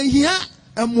ye hia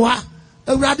emwa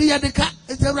awurade ye deka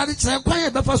awurade kire kwan ye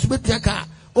befa so betua ka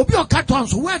obi o katon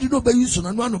so where did no be use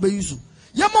no no be use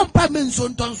ye mompa men so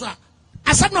nton so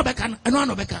asem no beka no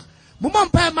no beka mo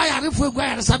mompa ma yare fo egwa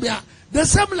yare sabia the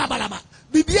same labalaba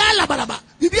bibia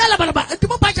labalaba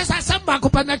entimo pa chesa asem ba ko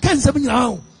pa na kan sem nyina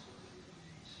ho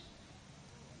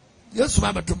Yesu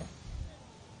babatum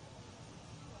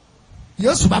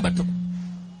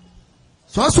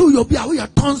so you be a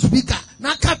tongue speaker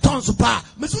na ka tongues pa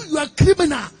me so you are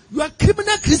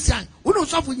criminal Christian we no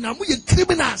so for nyina mo ye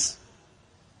criminals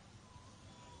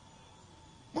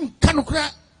mon kanu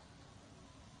kra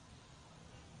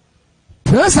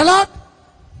praise the Lord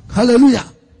hallelujah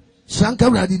shanka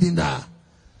bradi dinda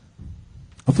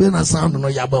afi na sound no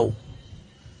yabao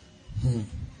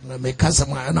na me kasa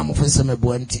ma na mo fese me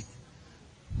boanti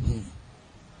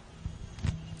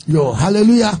yo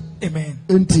hallelujah amen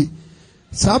enti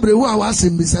sabre wo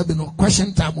awasem bi sabe no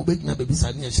question time obegina be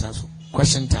bisa ne yira so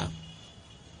question time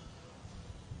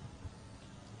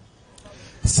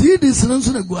see this no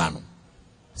so na guano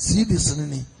see this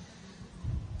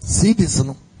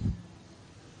no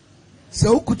se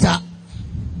okuta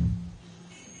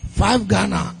 5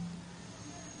 Ghana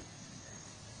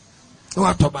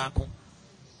wa tobacco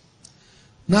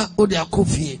na odi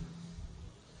akofie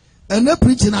ene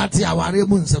preaching ati aware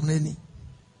mu nsem nani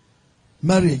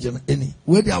marriage any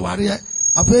we di aware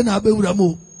afa na abewura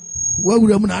mu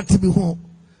wawura mu na ati bi ho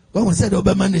wa say do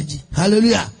be manage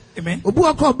hallelujah amen obu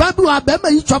akọ babu abema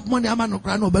yi chop money ama no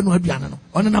kra na obenu aduane no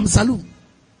onenam saloon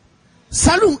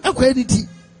ekọ editi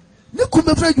ne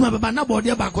kume fra adwuma baba na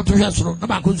bode ba akoto hwe soro na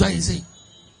ba akonzo ayese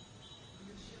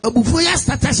abufo ya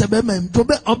starter se be mam to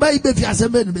be oba ibe fi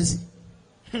asem no besi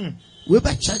we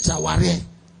be church aware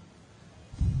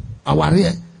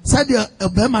said the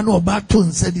bema no oba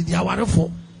to said the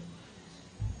awarefo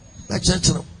be church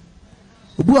no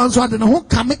obu anso ade ne ho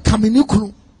kame ni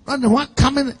kunu na ne ho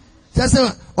kame say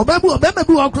oba bi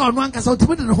okra no anka say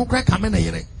otimi de ne ho kra kame na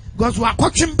yere because wa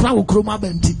akotwe mpra wo krom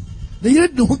abanti ne yere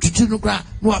de ho twitwi no kra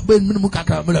no aba minimum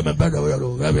kakra me me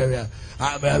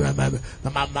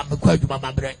kwa adwuma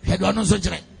mabre hedo no so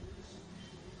kire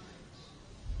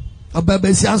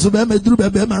Ababa si anso be meduru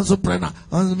be man so prena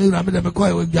on me ra me de me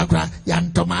koy we biakra ya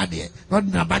ntoma de no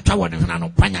na batwa won hena no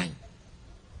panyan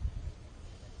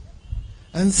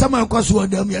and some of course were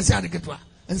them yes adiketwa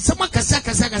and some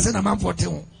kasa na man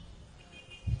 14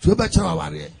 to better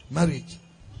our marriage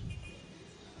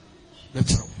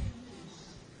better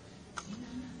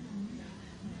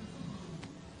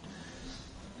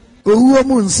owo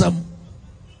mu nsam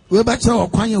we better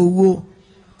okwan owo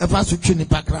efa so twi ni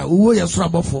pakra owo ye so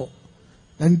abofo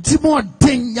ntimo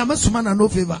den nyamesoma na no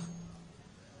favor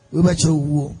we better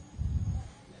owo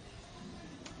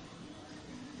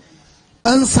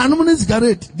and sanum ni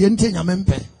cigarette de nte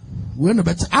nyamempe we no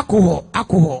better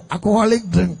alcoholic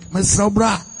drink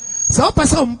mesrobra so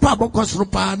pesa mpa bokosro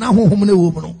pa na honhom na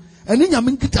wo mu no eni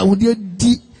nyame nkita wo de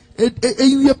di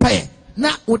eyiwe pae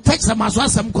na wo text ma so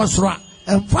asem kosro a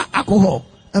emfa alcohol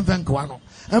emfa no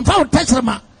emfa wo text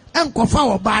ma enkofa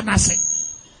wo ba na se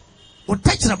wo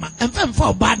text ma emfa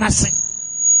wo ba na se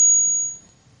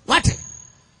what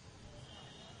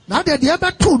now de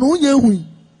beto no nya hu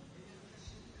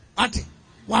ati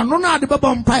wano na de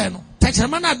baba mpae no text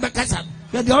ma na bekasa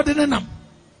de odene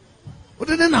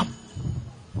nam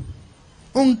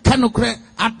onka no kre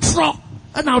atro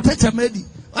na o text ma di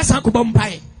wasa ko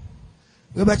mpae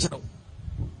we be chiro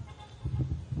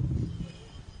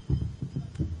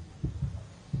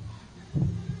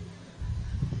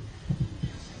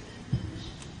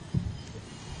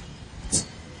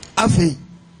afi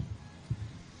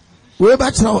we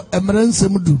ba chiro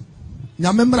emransem du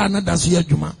nyamemra na daso ya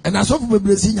dwuma e na sofo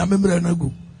bebresi nyamemra na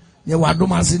gu ye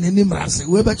wadom ase ne nimra ase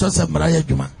we ba chiro se mra ya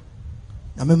dwuma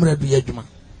nyamemra du ya dwuma.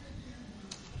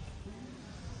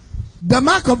 The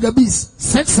mark of the beast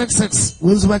 666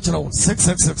 we ba chiro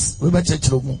 666 we ba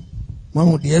chiro mu mo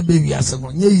hu de be wi ase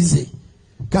no nye easy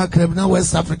ka kreb na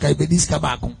West Africa e be diska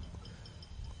ba ko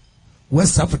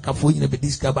West Africa fo nyina be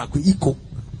diska ba ko iko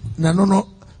na no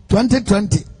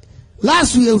 2020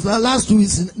 last 2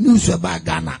 weeks news about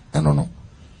Ghana no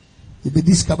e be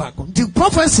discover ko the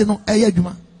prophecy no e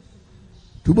adwuma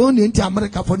to bo ni nti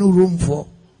America for no room for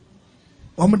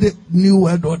de new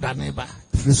world order na ba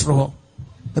frisro ho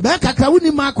e be kakra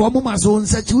woni ma ka omo ma so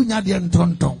nsachi unya de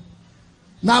ntonton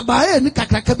na ba e ni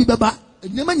kakra ka bi baba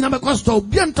nyama nyina be costo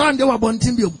bi nton de wa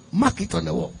bontin bi market on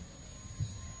the wall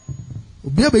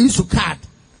obi be use card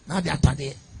na de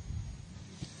atade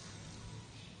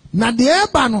na de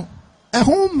eba no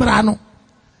ehun mra no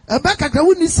ebe kakra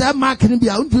woni se mark ni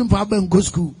bia untu mfa ba nko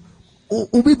school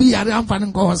obi bi yare amfa ni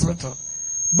nko hospital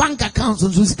bank account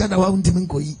so sika da wa untu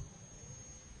nko yi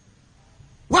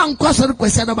wan ko so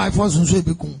request da by force so e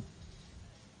bekun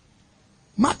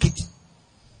market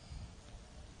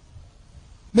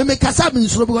me kasa bin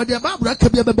so bo de ba bra ka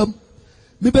bia bebam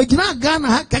me be gina Ghana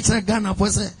ha ka kire Ghana for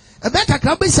se ebe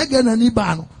kakra be se Ghana ni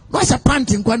ba no wa sha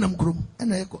panty nkwa nam krom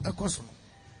na ekoso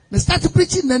they start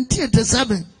preaching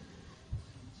 1987.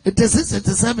 It is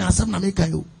 87 as some America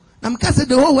you. Nam kase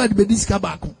the whole world be discover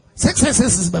back. Success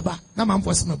is baba. Na man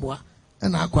for some boa.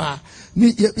 And aqua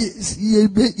ni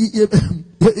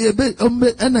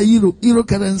and a euro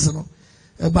currency no.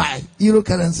 Buy euro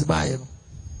currency buy no.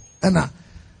 And a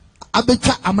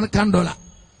becha American dollar.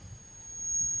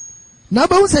 Now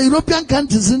both European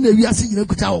countries in the we are seeing a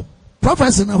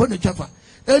prophecy na when the chafa.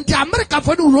 And America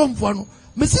for the Rome for no.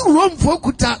 Mesi Rome for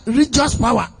kuta religious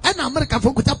power and America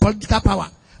for kuta political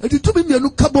power. And it to be no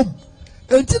kabom.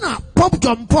 And tina Pope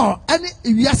John Paul and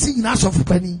we are seeing us of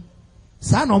penny.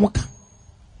 San omoka.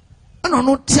 And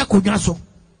no tia kunyaso.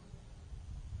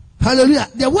 Hallelujah.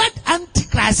 The word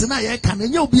Antichrist na ye can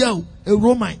be a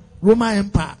Roman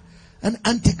Empire and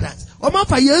Antichrist. Oma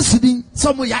fa yesu din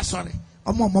some ya sorry.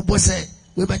 Oma mo bose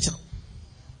we be chiro.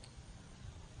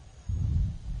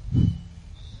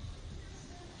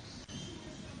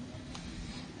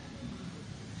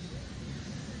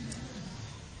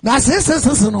 Na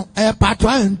sese no part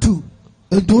 1 and 2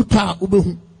 do twa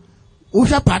obehu wo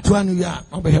hwa part 1 wi a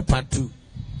obehe part 2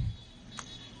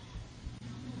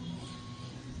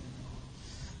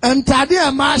 entade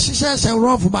e ma hyehyehye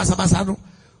rofu basabasa no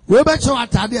we be che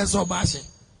atade e so ba hye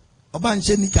oba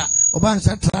nche nika oba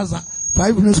nche trouser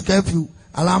 5 minutes curfew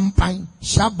alampan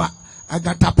shaba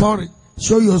agatapori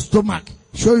show your stomach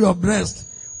show your breast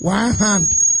one hand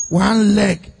one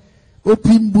leg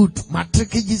open boot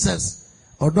matric Jesus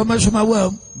Odomashuma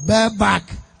well, bareback,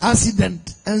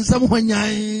 accident, and some when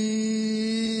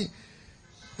and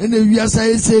we are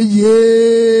say,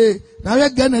 yeah. Now you're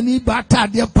gonna need bata,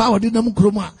 dear power, didn't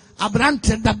croma. A branch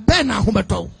the banner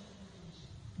humberto.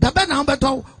 The banner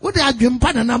humberto, what they are dream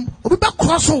pananam, or be back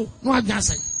crosso, no, I just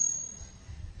say.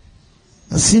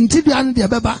 A Sintidian, dear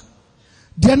Baba,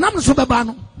 dear Nam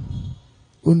Sobabano.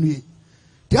 Only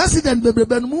the accident, baby,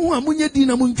 Ben Mu, and Munya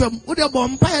Dina Muncham, would have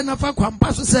bombay and a faquam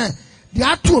pass say. The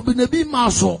atu obi na bi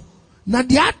maso na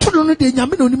the atu no de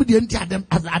nyame no nim de nti adem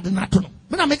adena to no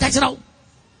na me catch it out.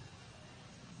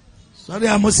 Sorry,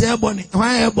 I must say, Bonnie.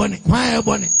 Why, Bonnie?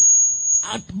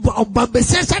 But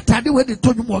Saturday, when they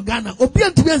told you Morgana,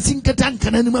 Opian to be a Sinkatan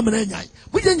can any woman.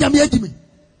 We didn't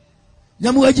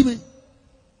Yamu Jimmy.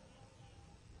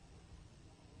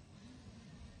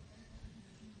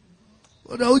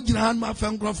 What the original my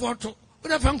fan photo.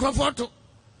 What a fan photo.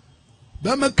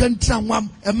 Bama can tram one,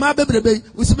 and my baby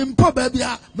was been poor baby.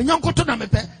 My uncle to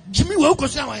Namepe, Jimmy woke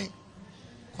us away.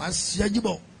 Quas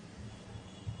Yajibo.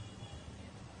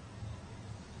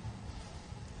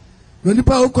 When the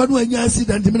power could when you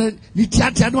accident, the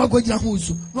theatre no go to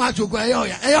who's not to go.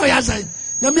 I say,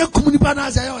 Yamia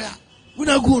Kumunipana Zayoya,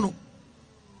 Unaguno.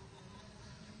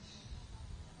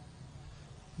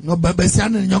 No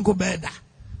Babasan and Yonko Beda.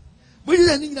 We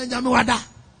didn't need Yamawada.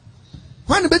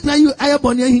 One bit now you I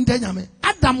born in Tanyame.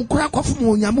 Adam crack off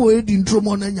Yamu in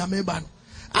Tromon and Yameban.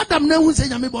 Adam never say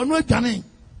Yamebon, no Johnny.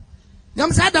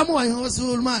 Yam Sadamo, I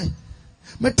also mine.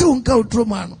 Matun go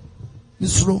Tromano.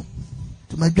 Miss Row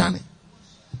to my Johnny.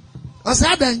 I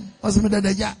said, was me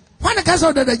the ja. When the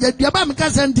castle that the Abam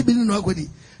Cassan to be no goody.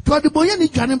 To the Boyani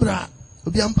Janibra,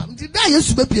 Obiampa, did I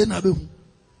used to be an abu?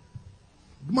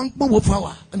 The monk Mobo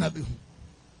Flower, an abu.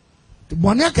 The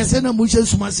Bonaca Sena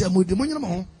Mushes Masia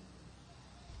Mudimonimo.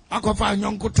 I could find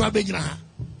young Cotrabina.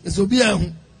 It's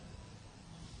Obia.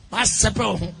 Pass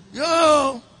Seppo.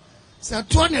 Yo, Sir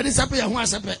Tony, this up here, one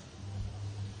sepe.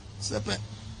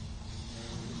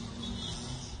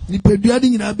 Ni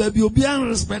peduading in a baby, Obian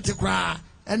respect cry,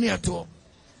 any at all.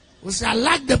 We say, I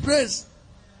like the praise.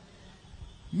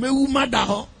 Me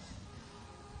umadaho.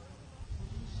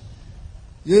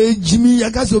 Ye Jimmy, I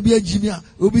guess Obia Jimmy,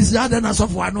 Obisia than a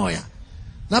soft one.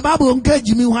 Na Babu uncle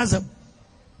Jimmy was him.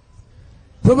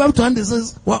 Proverbs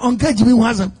 26, or uncle Jimmy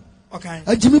was him. Okay.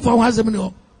 A Jimmy for was him.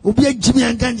 Obia Jimmy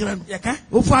and Ganjaran. Yaka?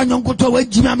 O find Uncle to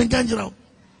Jimmy and Ganjaro.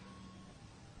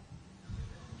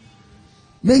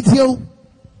 Make you.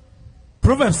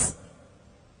 Proverbs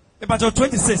chapter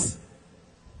 26.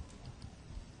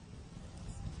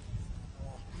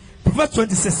 Proverbs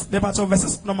 26, chapter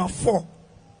verses number 4.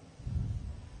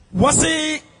 Was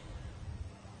it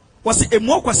a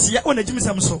more quasia on a Jimmy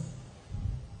Samso?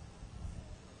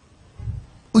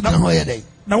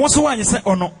 Now, what's the one you say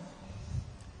or no?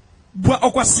 But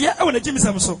Oquasia on a Jimmy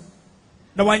Samso.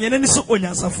 The one you so on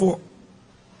your for.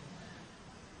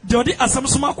 Jodi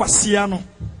Asamsuma Quasiano.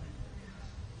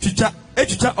 Chicha,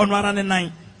 echicha onwarane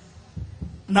 9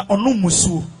 na onu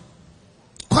musu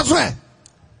kwaswe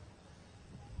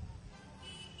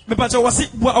me pa wasi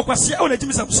bua okwase o na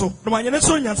jimi samso no manye ne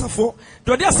so nyansafo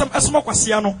de ode asam asoma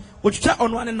kwase no ochicha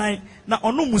onwarane 9 na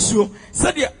onu musu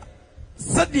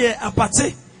sede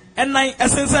apate enan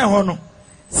esensen ho no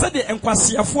sede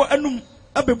enkwasiafo anum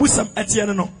abebusam atie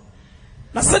no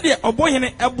na sede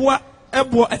obohene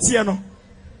ebo atie no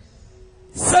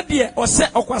Sadie or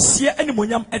set Oquasia any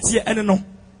monyam etie any no.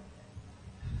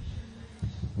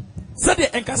 Sadie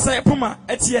and Cassia Puma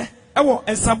etie, Ewo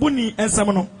and Sabuni and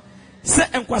Samono.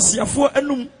 Set and Quasia for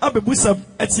enum abebusam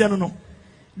etiano.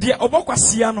 Dear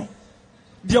Oboquasiano.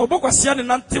 Dear Oboquasian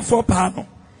nanti for pano.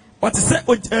 What is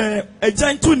a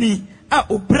giant tuni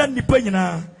a brandy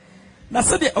penina. Na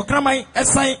Sadie Okramai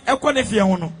assign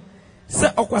Equanefiano.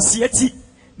 Set Oquasieti,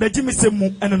 the Jimmy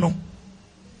Semu and no.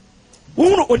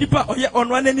 Uno onipa oye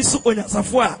onwane ni so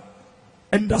onyasafo a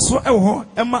endaso ewo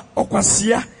ema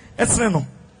okwasia esre no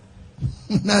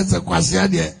na ze kwasia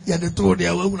de ya de to de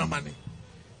awu na mane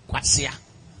kwasia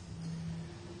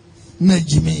na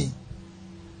Jimmy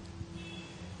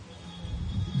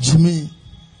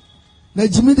na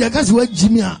Jimmy de kasi wa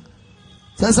Jimmy a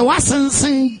sasa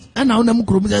wasensen ana onam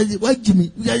krom wa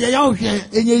Jimmy ya ohwe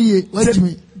enye yie wa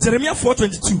Jimmy Jeremiah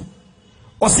 4:22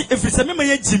 osi efise mema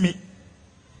ye Jimmy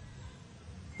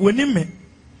Wenime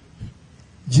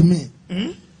Jimmy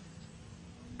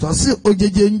to say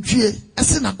ojeje ntwe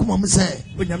ese na koma mo say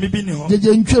onyame bi ni ho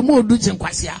jeje ntwe mo odu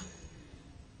chinkwasia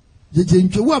jeje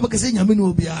ntwe wo abakase nyame ni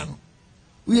obia no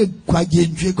uye kwaje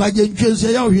ntwe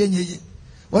so ya ohwe enye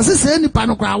wose say nipa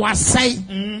no kwa wasai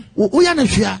uya na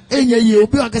hwea enye ye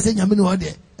obi akase nyame ni ho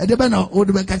de ede be na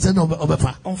ode be kache na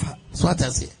obefa onfa so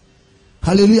atase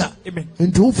hallelujah amen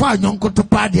nti wo fa nyonkoto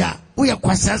pa de a uye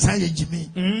kwasia san ye Jimmy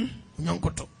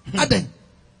nyonkoto aden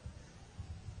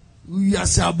we are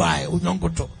sabai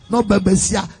nyonkoto no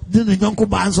babasia de nyonko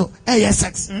banzo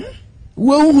sex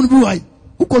wo hunu bi wai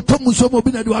ukoto muso mo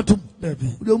bi na de watum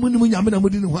de mu ni mu nyame na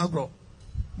mudi ni ho agro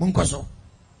mo nkoso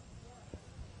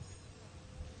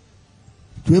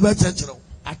to eba chechero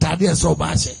atade eso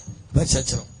ba che ba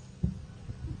chechero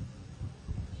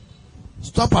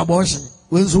stop abortion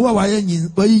when so wa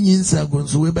yin nsa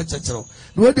gonso we ba chechero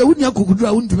no de wunya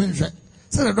kokudura wuntime nhwe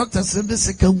Say the doctor said the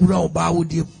second wura oba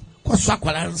wodi ko so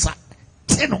akwala nsa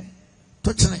te no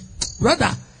to chene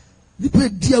brother nipa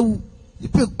diawu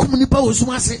nipa kum nipa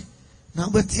osumase na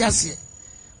obeti ase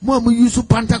mo am use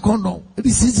panta condom e di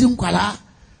season kwala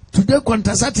today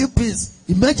contraceptive pills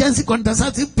emergency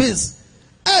contraceptive pills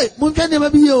hey mun kan ne ba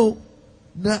bi o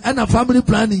na family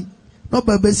planning no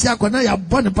ba be si akona ya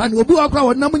born pan obi wa kra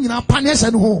wonam nyina pan e hye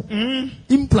ne ho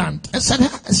implant e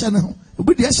hye ne ho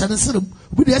obi de hye ne serum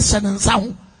obi de hye ne nsa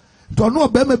ho to no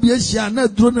ba ma bi ahia na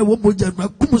duro na wo boja na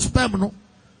kum sperm no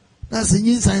na se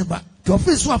nyin san ba to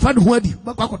office wa fa ne ho adi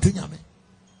ba kwa kwato nyame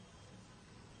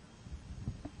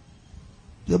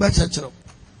yo ba chachiro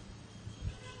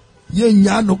ye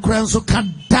nya no kra nso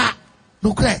kada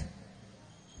no kra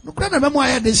na be mo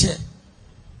aye de hye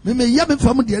me ya me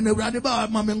fam de na urade ba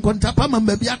ma me nkonta pa ma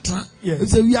bi atra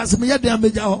se wi ase me ya de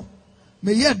meja ho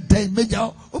me ye den meja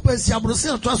ho opasi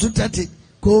abrose to aso 30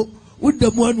 ko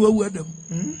udamu anu awu adam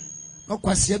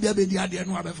okwase bia be di ade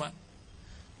no abefa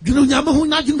dwunu nyame ho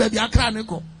na dwunu ba bi akra ne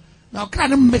ko na okra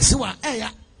ne mix wa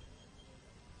ya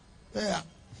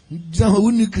jaho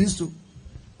uni Kristo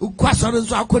ukwasoro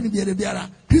nso akoni biere biara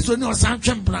Kristo ni osan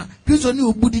twempra Kristo ni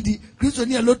obudidi Kristo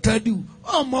ni elotadi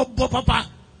o mo bo papa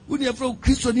uni efro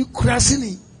Kristo ni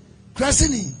krasini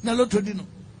na lotodi no.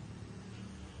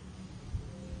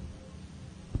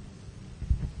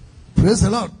 Praise the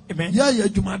Lord. Amen. Ya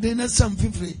jumade na sam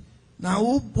fifre na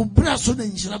wo bra so na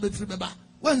nhyira be firi beba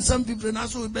wan sam fifre na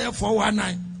so be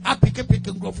 419 apike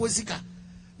ngrofo sika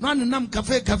no anenam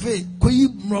cafe koyi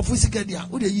ngrofo sika dia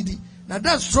wo de yidi na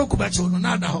that stroke ba che no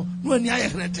na da ho no ani aye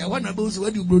hrete wa na be so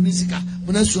wadi broni sika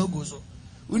mo na so go so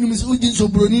uni mi so ujin so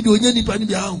broni de onya nipa ni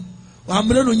bia ho wa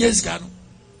mre no nya sika no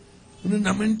uni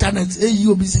na internet eyi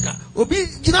obi sika obi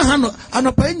gina ha no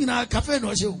anopa nyina cafe no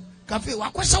hye cafe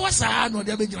wa kwasha wasa no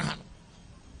de be gina ha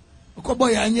no ko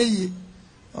boy anya yi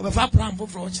obefa plan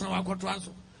foforo chira wa kwoto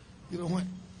aso yiro ho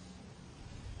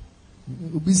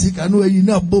obi sika no ayi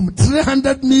na bom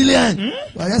 300 million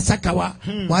wa ya sakawa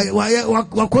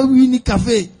wa ko wini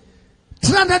cafe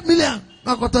 300 million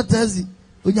na kwoto tezi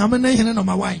onyame na hene no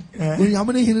ma wine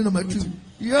onyame na hene no ma tu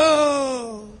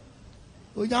yo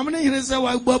onyame na hene se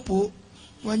wa gbapo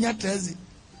wanya tezi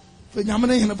fe nyame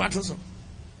na hene pato so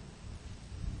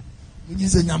nyi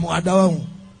se nyame adawa hu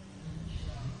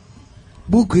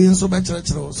book yin so be chere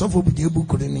so for Obugyei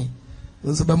book ni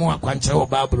so be mo akwankyere wo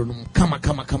Bible no kama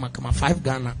 5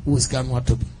 Ghana wo sika no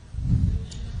atobi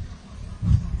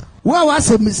wa wa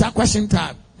se misa question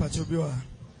time pachobi wa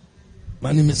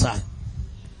mani misa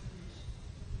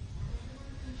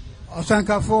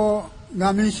Osankafo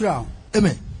na minshira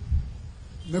amen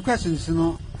the questions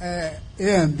no A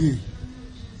and B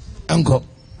anko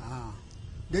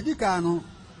dedika no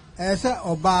se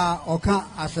oba oka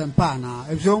asempa na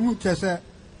ezo mu chese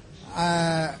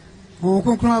ho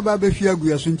konkron ba be fia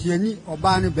gu aso ntiani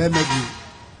oba ne ba magi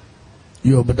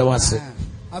yo beda wase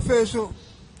afeso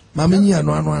mamenyi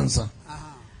anu ansa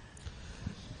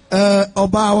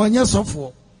oba wonye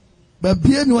sofo ba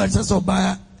bie nu achese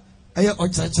oba aye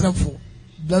ochachirefo.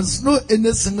 There's no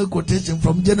any single quotation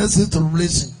from Genesis to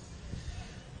Revelation.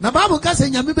 Na Bible ka say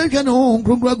nyame behwe ne ho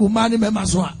nkronkro agu ma ne mema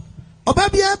so a oba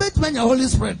bia betmanya Holy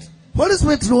Spirit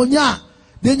no nya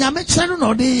de nyame kire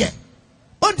no de ye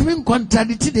ontimi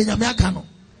contradict de nyame aka no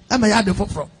ema ya de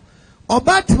foforo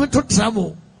oba timi to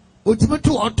travel otimi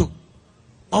to auto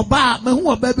oba mehu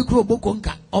oba bi kro oboko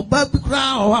nka oba bi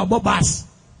kra o abobas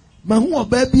mehu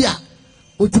oba bi a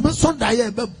otimi so da ye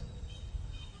bab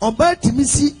oba timi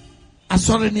si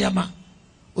asore niama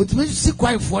otimi si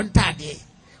kwaifo ntade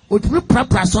otimi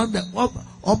prapra so de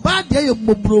oba de ye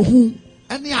mobrohu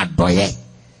ene adoye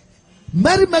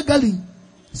Mary Magdalene,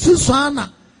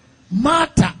 Susanna,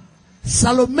 Martha,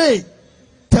 Salome,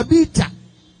 Tabitha,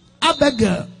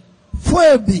 Abigail,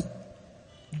 Phoebe,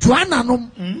 Joanna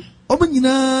nom omo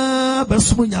nyina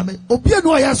basumu nyame obi anu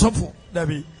oya sofo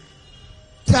dabi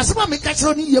ti asema me ka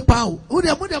kire ni ye pa o wo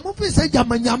de mo fi se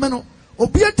jama nyame no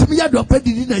obi atimi ya do pa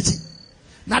didi na chi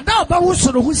na da oba wo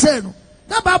soro hu se no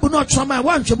na babu no troma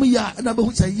wa nhwemu ya na be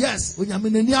hu se yes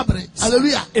onyame nani abre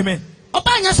hallelujah amen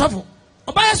oba anya sofo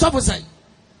oba ya sofo say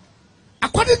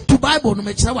according to Bible no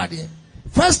me kire wade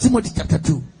 1 Timothy chapter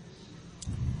 2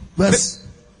 verse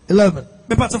 11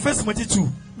 me part of 1 Timothy 2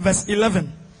 verse 11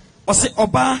 ose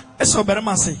oba ese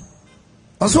oberema ase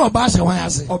ose oba ase wan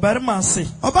ase oberema ase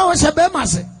oba wo se be ma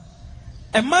ase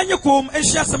emanye kom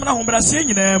ehia asem na hobrase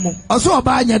nyina mu ose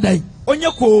oba anya dai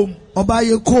onye kom oba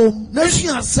ye kom na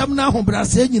ehia asem na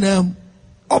hobrase nyina mu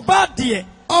oba de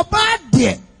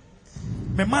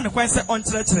me man kwan se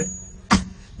onkyerɛkyerɛ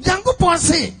Yankopɔn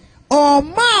se o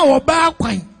ma oba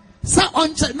kwan Sa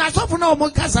onche na so for na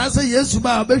omo kasa say Yesu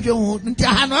ba obehwe ho nti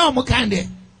ha na omo kan de.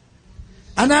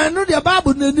 Ana no de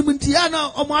Bible na nim nti ya na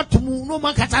omo atom no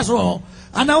omo kata so.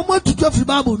 Ana omo tutu afri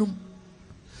Bible num.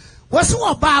 Wose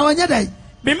wo ba wanya dai.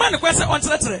 Me man kwese on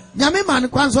tere. Nyame man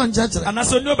kwanso on tere.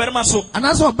 Anaso ni oberema so.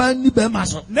 Anaso oba ni be ma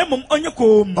so. Nemum onye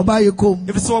kom. Oba ye kom.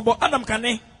 If so obo Adam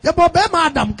kane. Ye bo be ma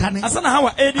Adam kane. Asa na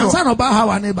Hawa edi ho. Asa na oba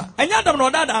Hawa ne ba. Enya Adam no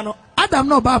dada no. Adam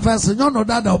no ba first nyo no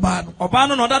dada oba no. Oba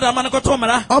no dada man ko to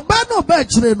mra. Oba no ba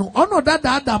kire no. Ono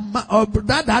dada Adam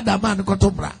dada Adam man ko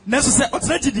to mra. Neso se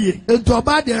otena gidie. Ento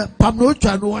oba de pam no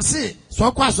twa no wo se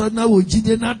so kwa so na wo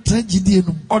gidie na tra gidie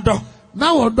no. Odo.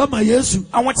 Na wo do ma Yesu.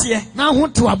 Awotie. Na ho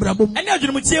te wabrabom. Ene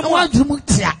adwunumu tie mu. Adwunumu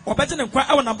tia. Obegye nkwa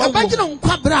e wona ba wo. Obegye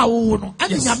nkwa bra wo no.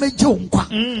 Ane nyame gye nkwa.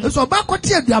 Eso oba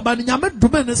kwoti aduaba ne nyame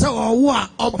dume ne se owo a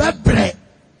obebre.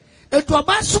 Etu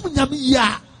oba sum nyame yi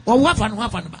a owo afa no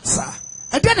ba. Sa.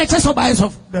 E dey na cheso ba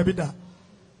yeso. David da.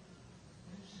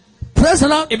 Praise the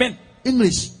Lord. Amen.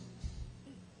 English.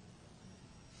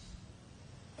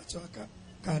 Achoka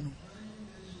kanu.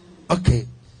 Okay.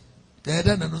 There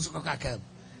then no so ka ka.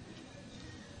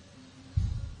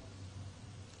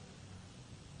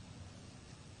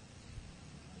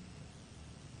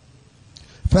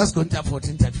 1 Corinthians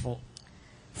 14:34.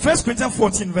 1 Corinthians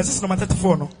 14 verses number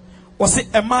 34 no. Wose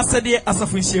ema sede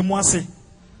asafo nhyiamu ase.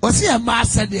 Wose ema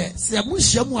sede se mu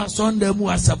hyiamu asonda mu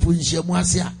asafo nhyiamu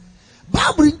ase a.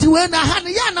 Bible nti we na ha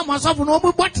ne ya na masafo no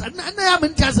omo bota na ya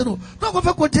menti ase no. No go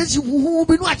fe quotation huhu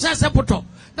bi no a kya se poto.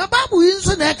 Na Bible yi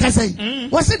nso na e kasa yi.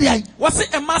 Wose de ai. Wose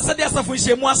ema sede asafo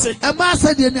nhyiamu ase. Ema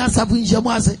sede ni asafo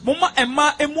nhyiamu ase. Mumma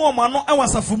ema emu omano e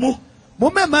wasafo mu.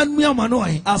 Mumma ema emu omano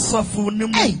ai. Asafo ne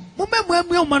mu. Ei, mumma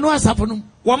emu omano asafo no.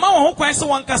 Wama wo ho kwan se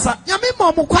wankasa. Nyame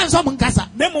ma mo kwan so mo nkasa.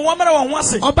 Na mu wamara wo ho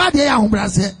ase. Oba de ya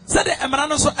hobrase. Se de emra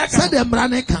no so eka. Se de emra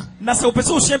ne ka. Na se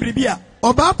opese ohia bibia.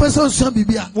 Oba pese ohia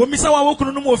bibia. Wo misa wa wo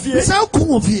kunu no mo fie. Se ku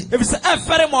mo fie. Ebi se e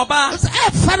fere mo ba. Se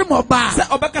e fere mo ba. Se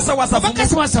obekasa wasafo.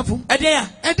 Obekasa wasafo. Eden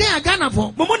a Ghana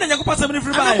fo. Mumu na nyakopa sam ni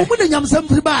firi ba. Mumu na nyamsam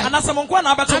firi ba. Ana sam nko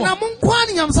na abeto. Ana mun kwa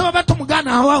ni nyamsam abeto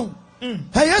Ghana hawa.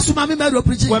 Hey, Yesu mami mero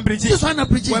preaching. This one na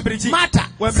preaching. Martha,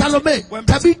 Salome,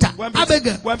 Tabitha,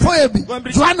 Abega,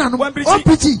 Foyebi, Joanna no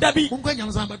preaching. Munko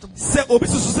nyamsam abeto. Se obi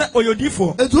susu se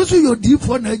oyodifo. Ezo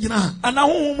yodifo na gina. Ana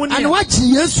honhom ni. Ana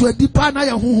wachi Yesu adipa na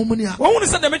ya honhom ni a. Wo hunu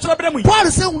se de metro abra mu.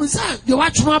 Paul se hunu se de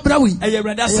watchno abra wi. Eye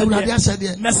Awurade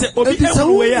asede. Na se obi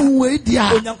ehunu we dia.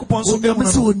 Onyankopon so be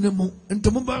se onemu. Nto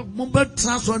mumba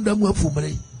transfer da mu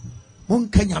afumre.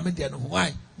 Munka nyame de no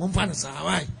why? Mumfa no sa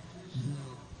why?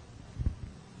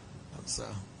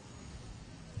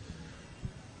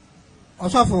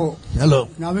 Osafo. Hello.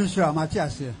 Na we sure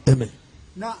Matthias. Amen.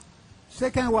 Na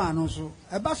second one no so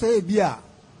e ba say bi a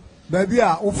ba bi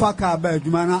a ofa car ba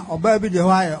adwuma na oba bi de ho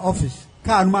aye office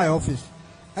car no my office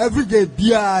every day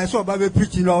bia so oba be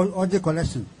preaching or the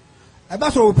collection e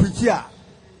ba so o preach a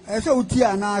e say uti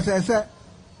ana say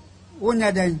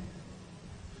wonya den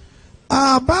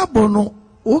Bible no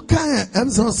o kan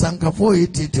emso sankafo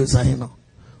 82 sahi no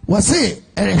wase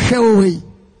ehwe we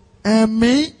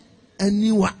eme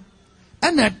aniwa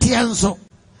ana tie nso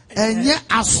enye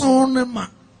ason ne ma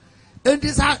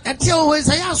endisa etie o we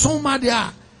say ason ma de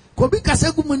a ko bi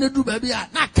kase gumu ne du ba bi a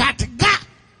na kat ga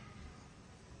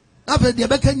afa de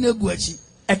be kan na gu achi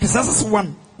Ecclesiastes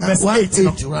 1 verse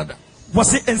 8 rather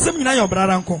wase ensem nyina yo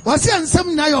brara nko wase ensem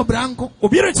nyina yo brara nko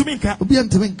obi rentumi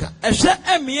nka ehwe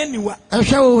emie niwa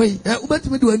ehwe o we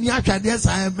ubetumi de ani ahwade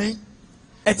sa eme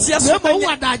etia so ba wo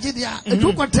adaje de a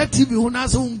etu kwata TV ho na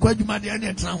so nkwadwuma de na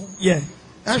etra ho yeah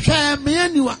ehwe emie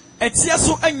niwa etia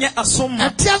so enye asoma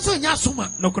etia so nya asoma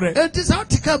nokore enti sa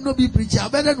otikam no bi preach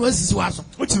abeda no asisi waso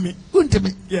utumi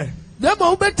yeah na ma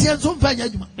obetia so mfa nya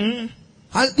adwuma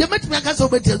de metimi aka so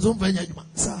obetia so mfa nya adwuma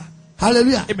sa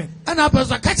hallelujah amen ana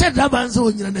pesa kacha draba nso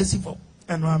onyina na sifo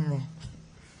eno amro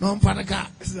no mfanaka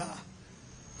sa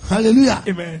hallelujah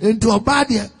amen enti oba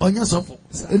de onya sofo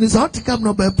eni sa otikam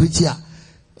no ba preach a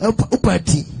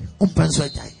upati umpenso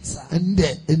jai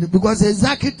and because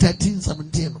exactly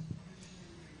 13:17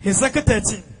 Ezekiel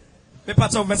 13 the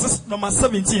part of verses number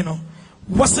 17 no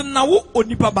was na wo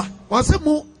onipa ba was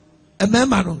mu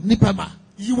emema no nipa ma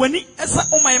yiwani esa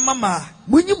oman mama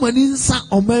munyi mani nsa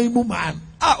oman mu ma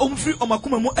a omfiri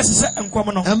omakoma mu esese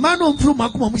enkom no ema no omfiri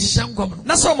omakoma mu hihye enkom no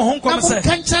na so mo ho nkom se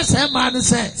kancha se ma no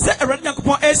se Awurade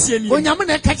Nyankopon asie ni onyame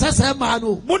na kancha se ma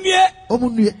no munue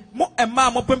omunue mo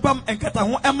ema mo pempam enkata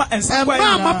ho ema ensa kwa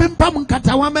ema ma pempam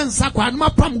nkata wa mensa kwa no ma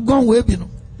pam gon we bi no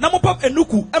na mo pam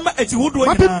enuku ema eti hodo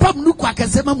nyina ma pempam nuku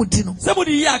akase ma muti no se mo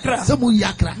di yakra se mo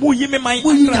yakra mo yi me man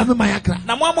mo yi me man yakra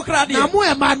na mo amokra de na mo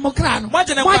ema mo kra no mo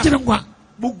agene nkwa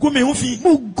Bugumi Hufi.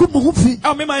 Hufi.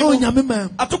 Oh, me my own.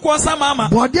 I took one some mama.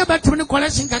 But dear back to the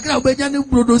collection, Kakao Benjamin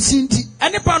Brodo Sinti.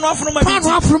 Any pan off from my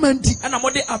Afromenti. And I'm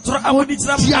what they I would eat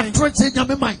some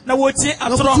Yamai. Now what's it?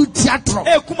 Teatro.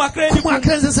 Eh, Kumakre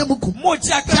Samuku.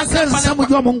 Moja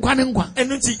Samuka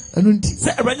Anunti.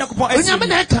 Say a Renako.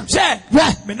 Yamaneka. Share.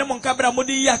 Minimum Cabra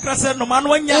Modi Yakrasa no man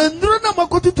one year. And Runa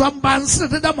Makotu to Ambans,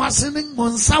 the Damascene,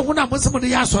 Monsahuna, Mosamo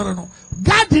Yasorano.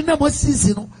 Garden was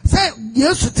season. Say,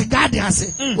 yes, to Guardian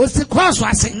say, was the cross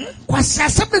was saying, was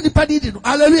somebody padid.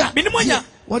 Hallelujah. Minimoya.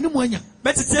 One moya.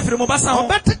 Better take from Mobasa,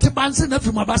 better to Banson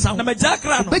from Mabasa. The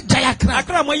Majakra, but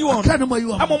Jayakra, where you are.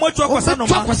 I'm a much of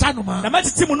Sanoma. The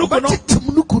Magic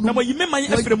Timunuku, no more you mean my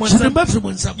every month.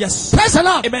 Yes. Praise the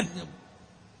Lord. Amen.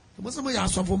 Mosamoya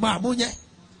so for Moya.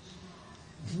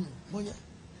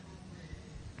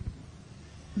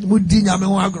 Mudinya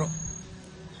Mewagro.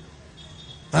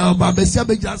 Babesia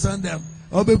be just on them.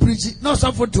 Or be preaching. No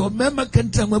suffer to a member can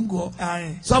tell them go.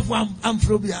 Suffer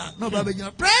amphobia. No baby.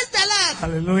 Praise the Lord.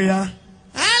 Hallelujah.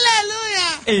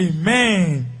 Hallelujah.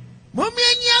 Amen.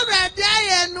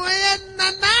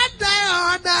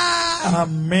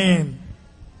 Amen.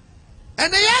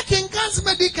 And the yakin comes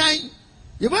medicain.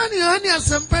 You want your honey as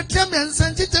some petem and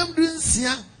sensitive drinks.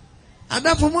 And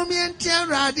that for mommy and tear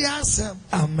radiasum.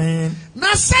 Amen.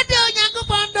 Now said the young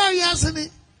Pondo Yasini.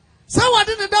 So what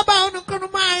in the double on the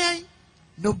Konumai?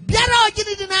 No better get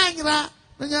it in Angra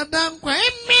than your damn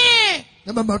me.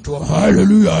 Number two,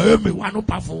 hallelujah, every one of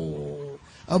powerful.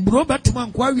 A bro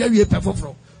Batman, why we are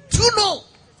perform. To know.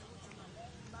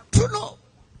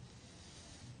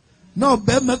 No,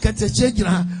 Bema can change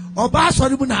or Bass or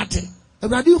Bunati. A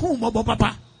radio home of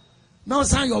Papa. No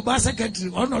sign your Bass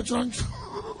secretary or not. You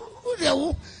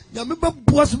remember,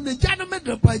 was the Jano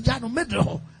Medal by Jano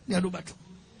Medal.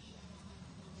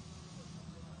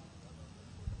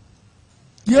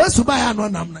 Yes, to buy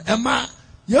an Emma.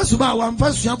 Yes, to buy one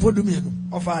first shop for the meal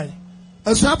of I.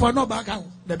 A shop for no back out,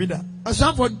 the bidder. A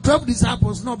shop for 12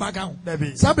 disciples, no back out.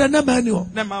 Sabra no manual,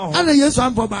 and a yes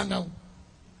one for Bango.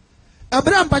 A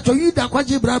bram pacho you da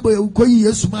quaji brabo, Ukoyi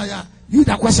Yesumaya, you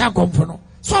da quasha comfono.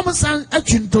 Some son a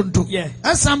chintonto, yeah,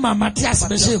 as some Matthias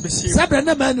Bishop, Sabra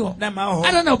no manual,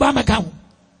 I don't know Bama count.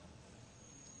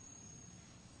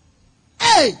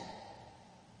 Hey!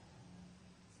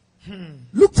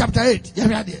 Luke chapter 8.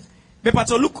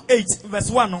 Bepato Luke 8 verse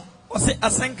 1. Or say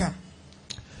Asenka.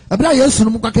 Abra yesu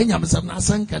no mukwa Kenya msam na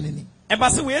Asenka nini.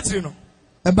 Ebase we yetri no.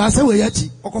 Ebase we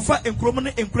yachi. Okofa enkrom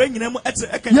ne enkura nyina mu ete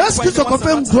ekenya. Yes Kristo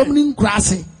kofa enkrom ne nkura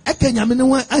ase. Ekenya me ne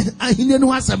ho ahine ne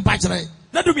ho asempa kire.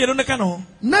 Na dumienu ne ka no.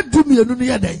 Na dumienu ne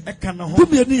yedai. Eka no ho.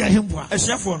 Dumienu ye hemboa.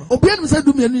 Ehyiafo no. Obianu se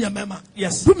dumienu ye mema.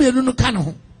 Yes. Dumienu no ka no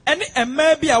ho. Any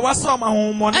emma bi a wasa ma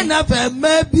homo ne. Na fa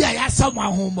emma bi a yasa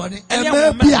ma homo ne.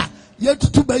 Emma bi a ye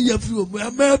tutu ba ye firi omu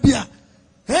emma bi a.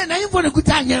 Hey na yimfo ne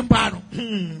kuta anyemba no.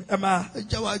 Emma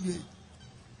ejawadwe.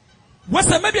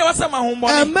 Wasa maybe wasa ma homo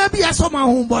ne. Emma bi a so ma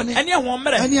homo ne. Eni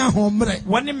ahomre. Eni ahomre.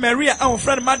 Woni Maria a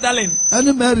friend Magdalene.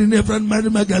 Eni Mary ne friend Mary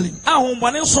Magdalene. Ahombo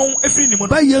ne nso efiri ni mu no.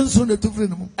 Ba ye nso ne tufiri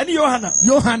ni mu. Eni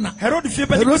Yohana. Herod fie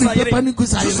pa ni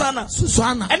kusayire.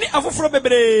 Susana. Eni afoforo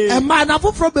bebre. Emma na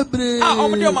afoforo bebre.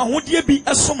 Omde o ma hodie bi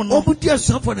esom no. Omde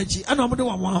asafo na chi. Ana omde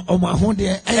o ma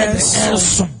hodie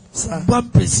esom.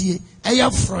 Bampesie.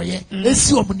 Eya froye.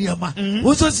 Esi omde ama.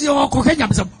 Wo so si o ko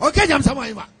kenyamsam. O kenyamsam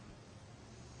ayiba.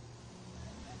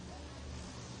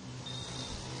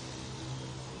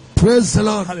 Praise the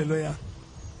Lord. Hallelujah.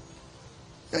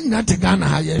 You not to Ghana,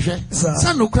 how you say?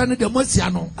 Son of Cranny de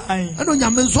Mosiano. I don't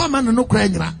know, so man no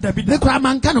crania. The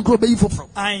craman can grow baby for.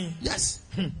 Yes.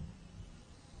 2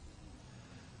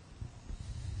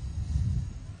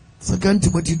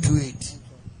 Timothy 2:8.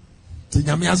 To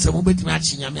Yamiasa, who bet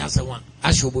matching Yamiasa 1.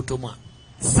 Ashobotoma.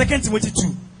 2 Timothy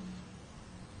 2.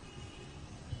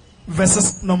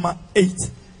 Verses number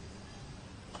 8.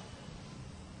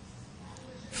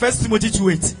 1 Timothy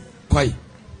 2:8. Quite.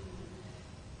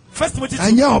 1 Timothy 2.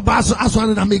 And your basso as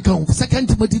one and make 2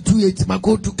 Timothy 2:8. My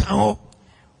go to count.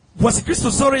 Was Christo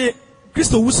sorry?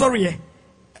 Christo who sorry?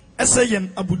 Esayan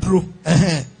Abudro.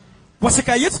 Was a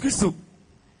Kayet Christo?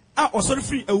 I also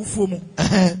free a ufomo.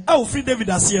 I will free David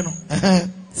Asiano.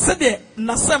 Said the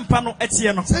Nasam Pano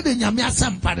Etiano. Said the Yamia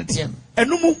Sam Panetian. And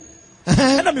Numu.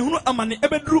 And I mean, a money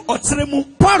ever drew or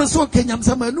Tremu. Part of so Kenyam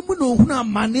Sama Numuno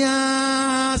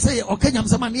Mania say or Kenyam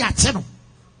Samania channel.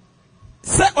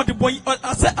 Say or the boy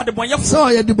or say at the boy of so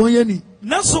I the boyani.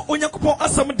 Naso Onyakupo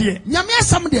Asam dear. Yamia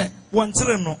some dear. One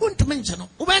Treno. Won't mention.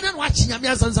 When I'm watching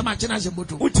Yamia Sama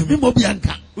Chanajabutu. Utumi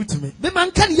Mobianca. Utumi. The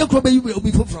man can you probably will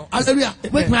be for. Hallelujah.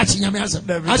 When watching Yamia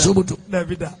Ashabutu.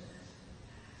 Davida.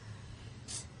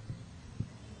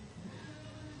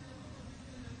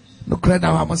 no credit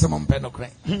I must have pen no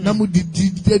credit. No more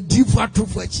the deep for two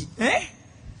for chi.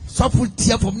 So full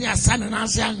tear from near son and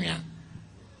answer.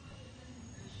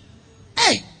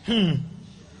 Hey,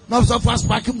 not so fast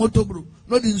packing motor bro.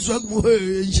 Not in so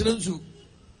insurance.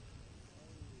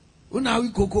 Una we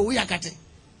cocoa we are cutting.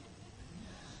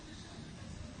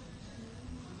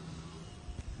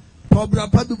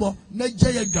 Pobra Pabibo, no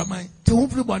jaya gamai, to whom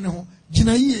free one home,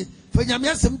 Ginaye, for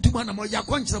Yamia some 2 months more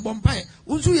Yaquanch of Bombay,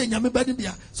 Uzu and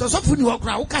Yamibadibia, so often you walk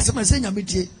around, Cassama saying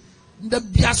Yamiti, the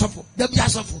Biasofo, the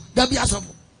Biasofo, the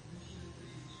Biasofo.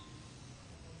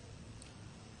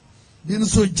 Didn't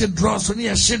so jet draws, so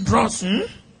near shit draws.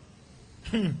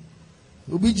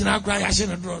 Ubijina cry, I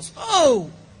shouldn't draws.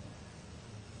 Oh,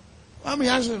 I'm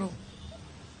Yashino.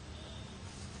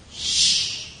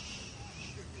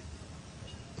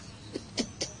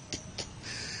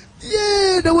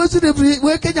 Yeah, there wasn't every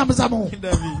where can you some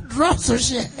drop so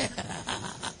shit.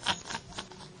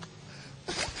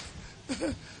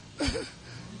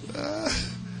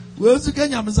 Where's the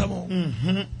Kenya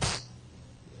Masamo?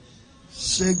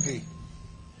 Shaggy.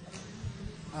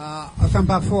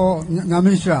 Asampa for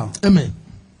Namisha. Amen.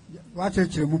 Watch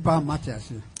it, Mupa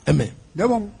Matthias. Amen. There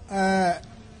won't,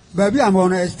 baby, I'm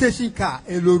on a station car,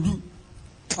 a loadu.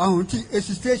 A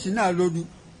station now loadu.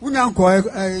 We now call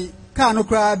a car no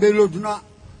cry, below do not.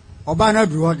 Or banner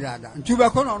drew the other.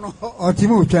 Tubacono or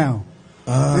Timu Town.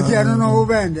 I don't know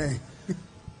when they.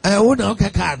 I would not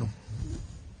cacano.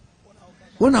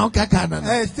 One out cacano.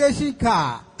 A station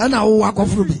car. And I walk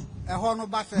off me. A horn of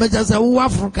Bass. But just a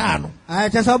Wafricano. I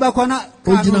just have a corner.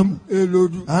 Original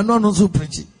loadu. I know so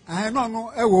pretty. I don't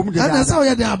know a woman. And I saw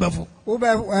you there before.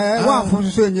 One from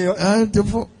Sunday and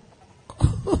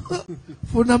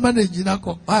for number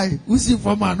Jinako. Why? We see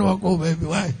from my no go, baby.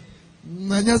 Why?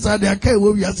 Just I can't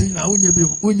we are saying now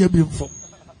when you be for.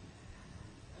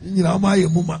 You know, my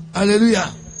mama.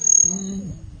 Hallelujah.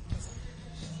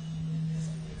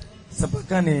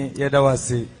 Sapakani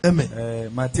Yadawasi.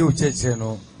 Amen. Matthew Church,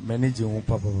 no, managing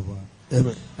Papa.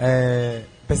 Amen.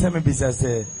 Pesame Bisa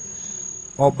say,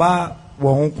 Oba.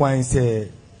 Wọ́n kwan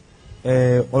sɛ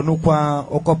ɔnukwan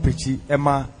ɔkɔpɛkyi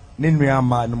ɛma ne nua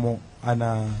ama no mo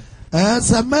ana.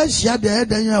 Sɛ mɛhyia deɛ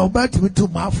ɛda yɛn a ɔbɛtumi to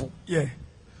mu afo. Wɔn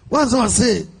sɛ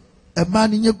ɔse ɛmaa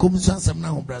no nye kom so asɛm na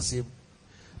ahobrɛasɛm.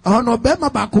 Ɛhɔ no ɔbɛrima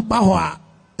baako ba hɔ a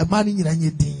ɛmaa no nyina nye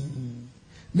din.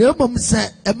 Na mmom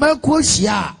sɛ ɛmaa kɔ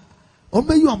hyia a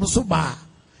ɔmɛyi ɔmo so baa.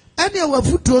 Ɛne ɛwɔ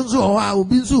afutuo nso wɔ hɔ a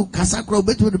obi nso kasa koraa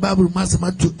obɛtumi de baabulu mu asɛm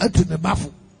atu ne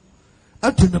bafo.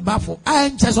 Atu ne bafo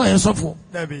a nkyɛ sɛ ɔyɛ sɔfo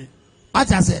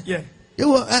wata sɛ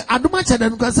yɛwɔ adoma kyɛ dɛ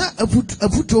no kɔ sɛ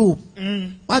afutuo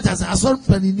wɔ wata sɛ asɔre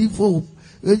mpanimfo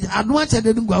wɔ adoma kyɛ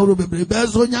dɛ no nkɔ ahorow bebree bɛɛ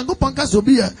so Onyankopɔn ka sɛ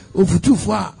obi yɛ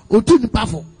ofutufo a otu nipa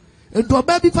fo nti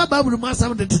ɔbaa bi fa baabulu mu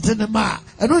asɛm de tete ne ma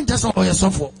a ɛno nkyɛ sɛ ɔyɛ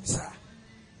sɔfo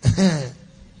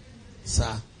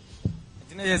saa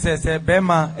ntina yɛ sɛ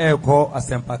bɛrima ɛrekɔ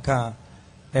asɛmpaka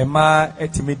ɛma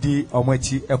ɛtumi di ɔmo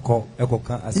akyi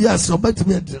ɛkɔka asɛm. Yes,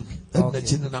 ɔbɛtumi ɛdɛm.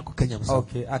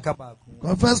 Okay, Akaba.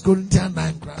 1 Corinthians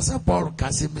 9. Say Paul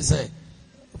Kasim say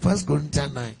 1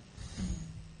 Corinthians 9.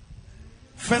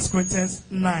 1 Corinthians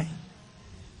 9.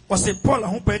 Was it Paul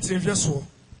who paid to the so?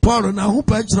 Paul na who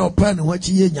paid to open what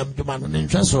ye yam demand and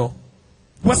interest so.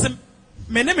 Was it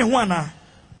Meneme Juana?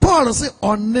 Paul say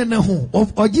on Nene who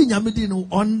of Oginyamidino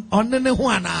on Nene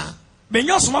Juana.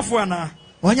 Benyosmafuana.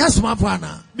 On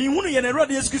Yasmafuana. Being one in a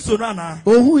radius Kisonana.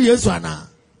 Oh, who is one?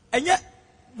 And yet.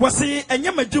 Was he a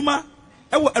Yamajuma?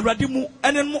 A radimu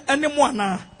and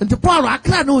Moana. And the power I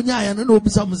can't know Yan and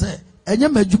Obisam say, and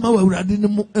Yamajuma were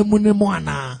Radinimu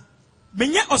Emunemoana.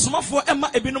 Benya Osma for Emma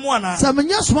Ebinomoana. Some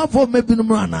Yasma for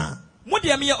Mebinomoana. What do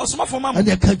you mean Osma for Mamma? And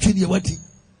their country, what?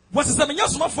 Was it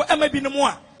Yasma for Emma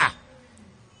Binomoa?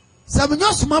 Some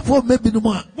Yasma for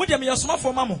Mebinomoa. What do you mean Osma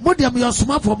for Mamma? What do you mean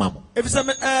Osma for Mamma? If some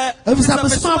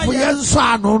smart for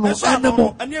Yansan or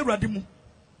animal and near Radimu.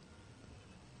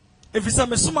 If it's a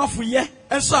mesuma for ye,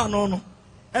 and so no,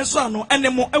 and so no,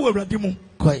 and more ever radimu.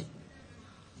 Quite.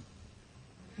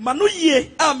 Manu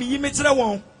ye, ye made the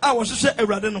one, I was share a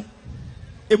radino.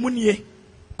 A munie.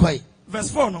 Quite.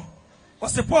 Verse 4 no.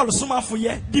 Was the Paul suma for ye,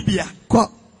 dibia. Quite.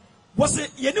 Was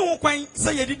it ye no quite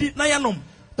say ye did nayanum?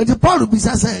 And the Paul be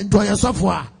saying to your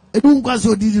software. It won't go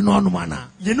so did no manner.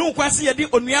 You know, quite see a di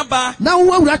on yaba. Now,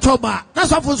 what would I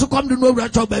that's what to come to know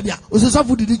Racho baby. Was a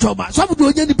soft did the choba. Some do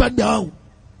any depend.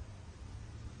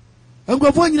 And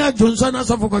go for Johnson and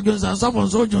Suffolk Johnson, someone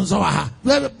so Johnson.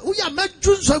 We are met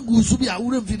Johnson Goose, we are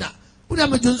wouldn't finna. We are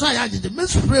met Johnson, the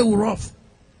men's spray were off.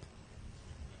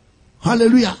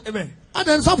 Hallelujah. Amen. And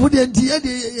then some of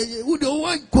the would the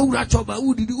one call Rachoba,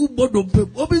 who did you bodom pay,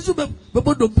 Obisu,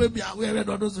 Bodom pay, we are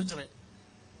not those.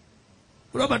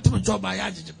 Robert to job by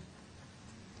Yaji.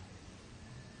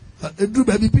 A do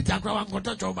baby Peter Crown got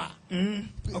a job.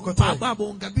 Babu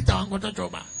and Peter got a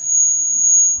job.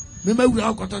 Remember, we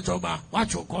all got a job.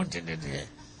 Watch your continent here.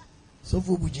 So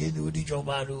for Obugyei, do the job.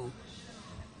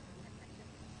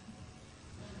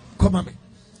 Come on, me.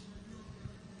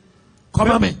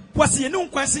 Come on, me. Was ye no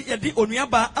kwasi ye di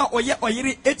onuaba a oye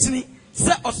oyiri etini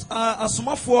se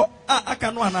asomafo a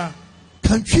aka no ana.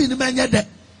 Country ni manya de.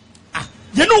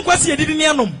 Ye no kwasi ye di ni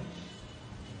anom.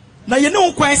 Na ye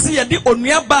no kwasi ye di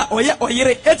onuaba oye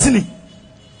oyiri etini.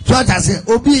 So I say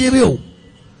obi yiri o.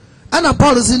 Ana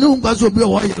Paul si no kwasi obi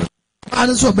o oyiri.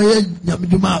 Ana so be ye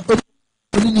nyamduma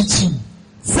oni ni team.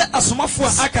 Se asomafo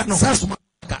a aka no. Se asomafo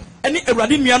aka. Eni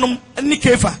Awurade nuanom eni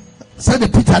Kefa. Se the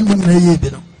Peter no na ye bi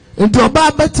no. Nti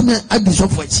oba betime adi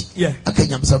sofo achi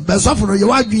akanyam sam be sofo no ye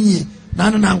wadwenye na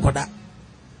na nkoda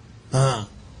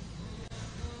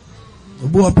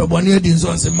obo opebone adi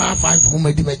nso se ma 5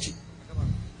 homa di machi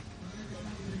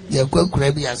ye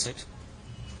kwakura bi ase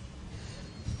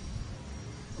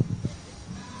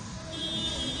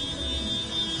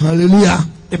hallelujah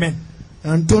amen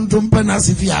antontom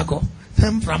penasi fi akọ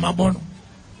tem framabono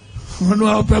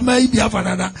ono opema ibi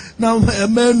afadada na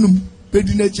emenum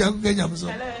pedina chi akanyam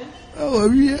so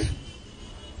oh, yeah.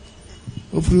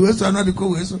 If we were to another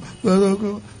go,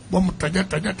 bomb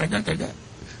taja.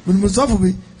 When we suffer,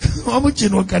 how much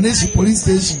in Kaneshi police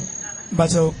station?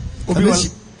 But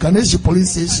Kaneshi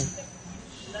police station.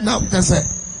 Now, that's it.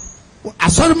 I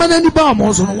saw the man in the bomb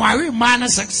also. Why we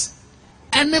minus 6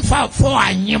 and if I 4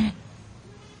 and him.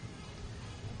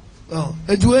 Oh,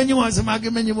 a duany was a maggie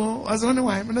minimo, as only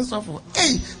why I'm suffer.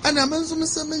 Hey, and I'm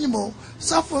some minimo.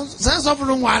 Suffer, sense of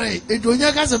no worry. It will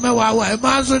not get a mewa, a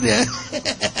master there.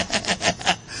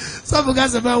 Some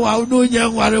guys about no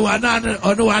young worry one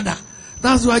or no one.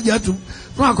 That's why you have to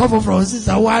not cover from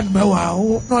sister one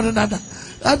mewa, not another.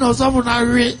 I know someone I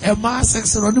read a mass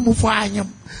section on the move for him.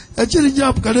 A chilling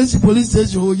job, Kaneshi police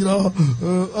station, you know,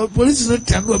 police is not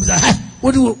can go.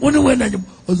 What do you win?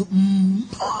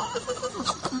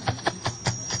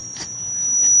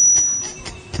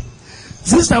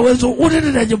 Sister was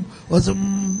ordered that was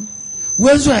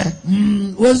where's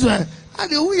where? And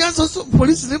we also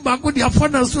police in back with their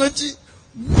phone and switch.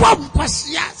 One pass,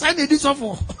 yes, I need this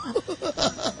offer.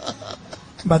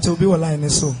 But you'll be a line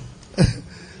so.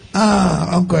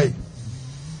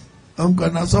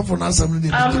 Uncle, now suffer now somebody.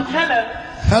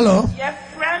 Hello.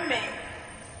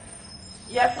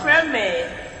 Your friend me,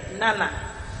 Nana.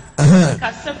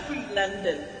 Kasafri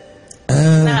London.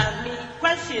 Now, my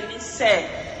question is say,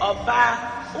 Oba,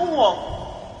 who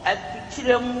at the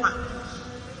Chilema.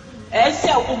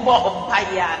 Ese ubo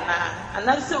opayana, and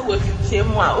that's what we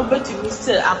chemwa. Uber to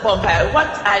Mr. Apompa.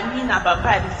 What I mean about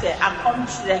that is a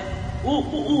country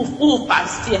who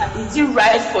passed here. Is it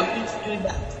right for you to do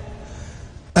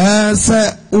that?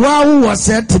 Sir, wow was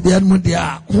said to be a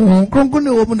mudia.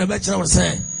 Concone woman a bachelor was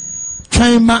say,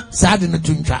 Chima sad in the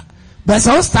tuntra. But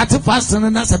so started fasting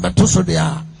and as a batoso they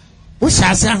are. We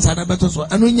shall say answer a batoso.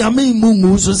 And when you mean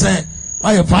moon, so say,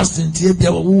 why you fasting till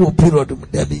you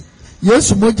period, Debbie.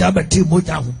 Yes, moja bati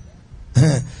moja ho.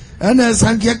 And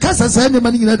sankia kasa say any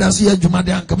man in that see adwuma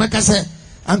de anka meka say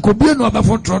anko bie no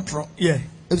abafo trotro. Yeah.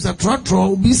 If a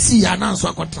trotro bi si ananso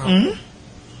akotra.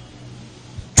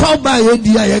 Toba ye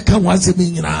dia ye ka wase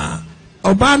mi nyina.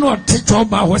 Oba no te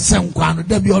toba ho senkwa no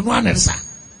da bi ono anersa.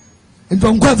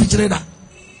 Nto nkwa fikire da.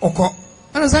 Okọ.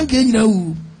 Ana sankia nyina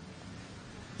wu.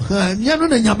 Nyano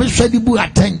na nyame hwadi bu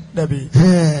aten dabi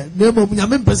nemo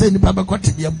nyame mpese ni baba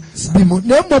kwatebia bimo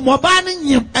nemo oba ne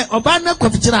nyim oba na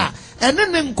kwafikira ene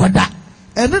ne nkoda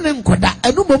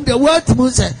enu mom de watumu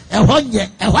se ehonye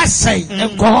ehwasai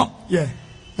enko yeah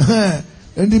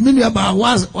and the mini about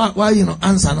why you know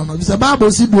answer no bisa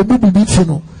bible si do bubu bi fi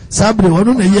no sabre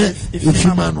wono na ye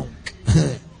efima no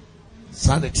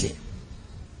sanity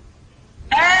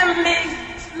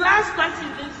last question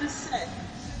is said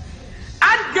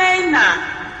Adena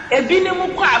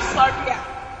ebinim kwa asoria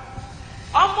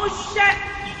omo hye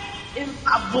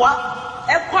impabua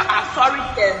ekwa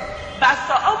asorite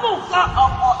baso omo ko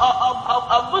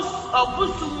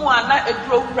obusumu ana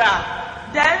edrowura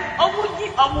then omo yi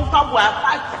omo pabua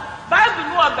part bible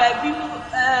no baby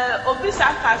obisa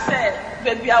ka say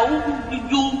baby awu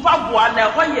you pabua na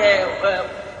ho ye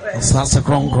sasa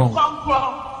kron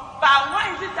but why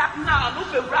is it that now no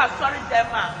be sorry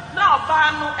them now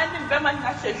no any bema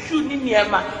na shoe ni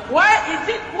niema why is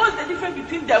it what's the difference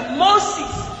between the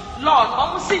Moses law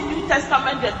almost in New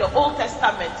Testament and the Old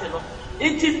Testament, you know?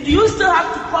 Do you still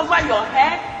have to cover your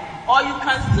hair or you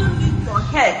can still leave your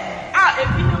hair? If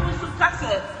you know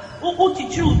Uku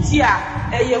Tichutia,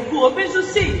 a Obisu,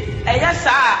 a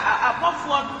yasa, a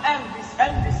buffalo and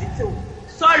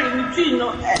sorry,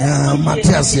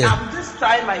 Matthias, I'm just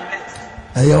trying my best.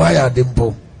 I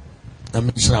dimple.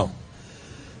 I'm sure.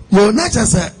 Well, not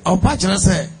as a patcher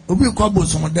say, Obi Cobble,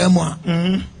 some of them are.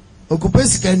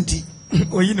 Occupes canty,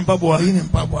 or in Pabua,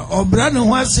 or Brandon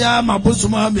was my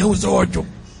bosom, who was ordo.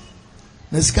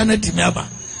 The scanner Timaba.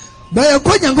 By a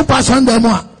coin and go pass on them.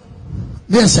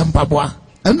 There's some Pabua,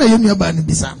 and the Union Bani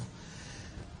Bisan.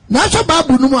 Nasha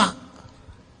Babu Numa,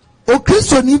 O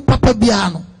Christo ni Papa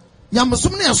Biano.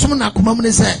 Yamasumni asumna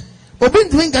kumamune say, Obin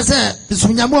Twinka say,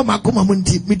 Sunyamo Makuma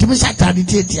Munti, Mitimisha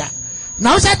Tadititia.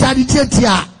 Now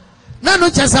Sataditia. Nano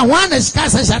chasa one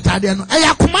skasa Satadiano.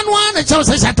 Ayakuman one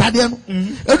chose Satadiano.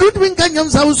 A good wing can yam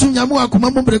Sausunyamu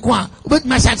Akumamu Brequa, but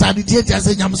my Sataditia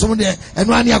say Yamsumde, and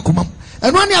one Yakumam.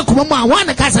 And one Yakumama,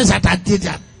 one Casa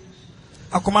Sataditia.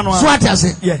 Akumano Swat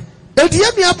say, yeah.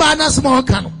 Ediamia Bana small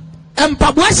canoe. And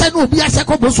Pabuasa no be a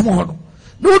Sacobo small.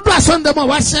 No dress on them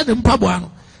was said in Pabuano.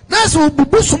 That's what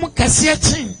Busum Cassia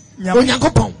Chin,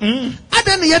 Yakopon. I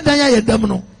don't yet die a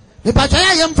domino. The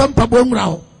Pataya am from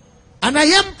Pabongrao. And I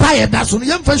am tired, that's on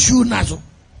young for shoe nazo.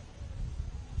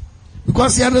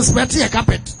 Because you respect your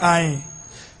carpet. Aye.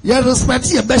 You respect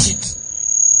your bedsheet.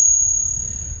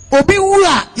 Obi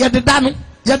Wula, you're the Dano.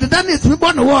 You're the Dano is we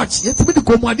want to watch. It's with the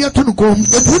Comodia to the comb.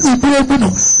 It wouldn't be a winner.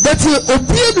 That's your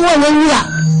opinion where we are.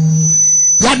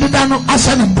 You're the Dano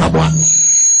Asan and Pabua.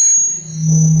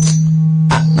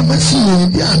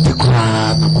 Namasi dia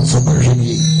tekura namun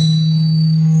seperti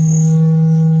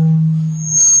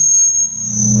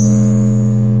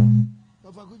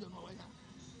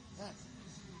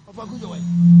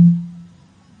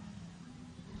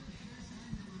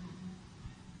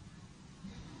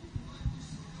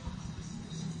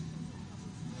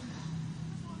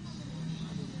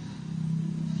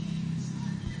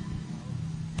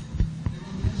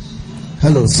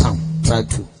Hello Sam, try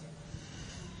to.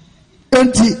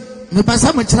 Enti me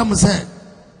pasa me kira mo se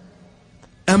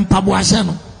empaboahye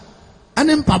no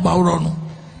ane mpabawro no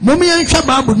momi yenhwe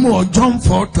Bible mu John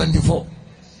 4:24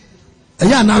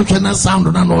 eya na hwe na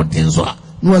sound na no din so a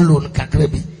no alone kakra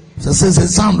bi se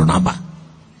sound na ba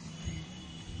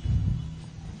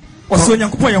oso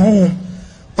Nyankopon ye honhom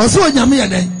oso onyame ye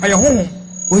den aye honhom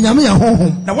onyame ye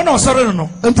honhom na wona osore no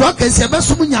enti akase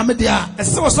besom nyame de a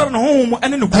ese osore no honhom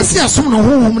ane no ese asom no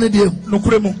honhom ne de no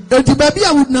kuremu enti ba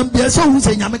bia wudnam bia se hu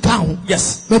se nyame ka ho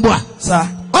yes meboa sa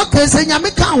okay se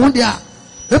nyame ka ho de a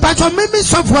e ba cho me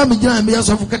sofo am gina me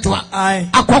sofo ketwa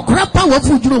akokora pa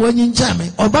wafu gina wanyi ncha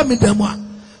me oba me dam a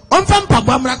onfa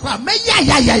mpabwa mra kwa me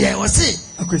ya o se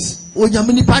akwesi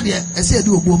onyame ni pa de ese ade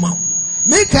obuo ma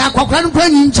me ka akokora no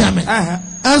wanyi ncha me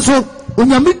enso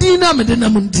onyame din na me de na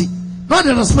munti no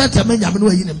the respect me nyame no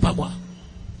wayi ne mpabwa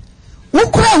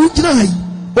wukura wugina hayi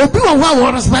obi wo ho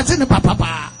a respect ne papa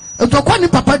pa entokwa ni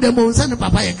papa dem o se ne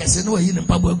papa ye kese no wayi ne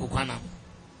mpabwa agukwana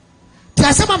ti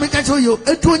asema me ka cho yo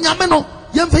etu onyame no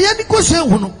yemfa ye ni ko hwe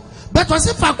hu no beto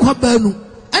se fa kwa ba nu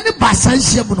ene basa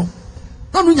hye bu no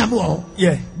no no nyame wo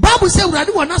yeah Bible say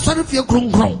urade wo na sori fie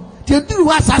kronkron ti eduru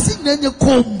wa asase na nye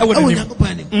kom ewo nyame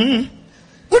pa ni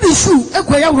wodi shu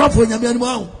ekwa ya wrofo nyame ani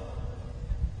mo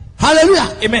hallelujah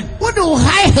amen wodi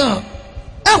high hill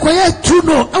ekwa ya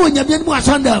tuno ewo nyame ani mo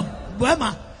asonda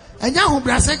boema enya ho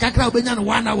brase kakra obenya no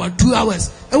 1 hour 2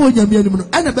 hours ewo nyame ani mo no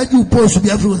ana baji u post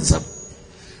bi afro nsam.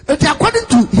 It according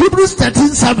to Hebrews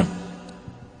 13:7.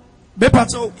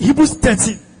 Hebrews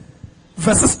 13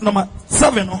 verses number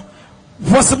 7.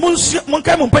 Was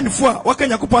Monkai Monpanifua, what can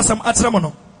you put some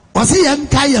atramono? Was he young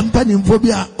Kayan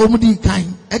Panimphobia, Omudi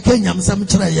Kain, a Kenyam some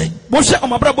tray? Moshe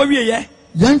Omabraboye,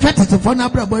 young chatted to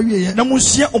Fonabraboye,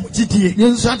 Namusia Obugyei,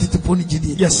 young chatted to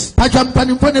Ponigidi. Yes, Pajam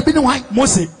Panimphone, Ebinuhai,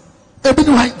 Mose,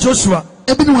 Ebinuhai, Joshua,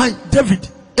 Ebinuhai, David,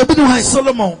 Ebinuhai,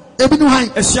 Solomon, Ebinuhai,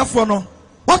 Eshafono.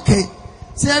 Okay.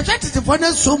 Se attracted for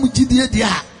them so much dia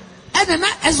and then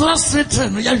Exodus 3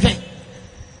 no yahwe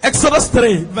Exodus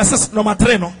 3 verses number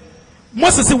 3 no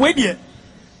Moses say we dia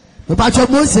me ba cho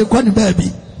Moses kwa ni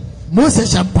baby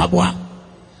Moses shampaboa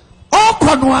o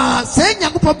konwa se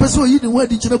Nyankopon pese oyi ni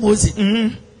wadi kire Moses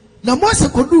na Moses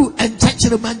kodu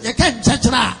enchakire man ye ka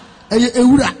enchakire a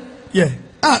ewura yeah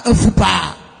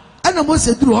afupa ana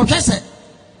Moses duru o hwese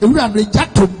ewura no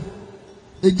ejato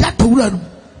wura no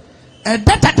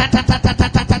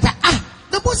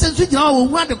the person who you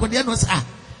want to go there no sa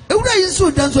ewura yin so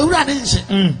dan so ewura ne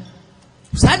nche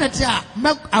sanatia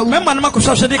memma na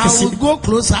makosha de kesi I will go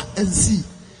closer and see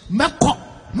meko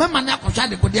memma na akosha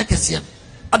de kodi kesi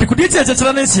adekudi ti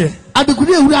echechera na nsie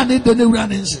adekudi ewura ne de na ewura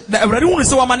ne nche na ewurade hunu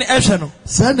se wa ma ne ehwe no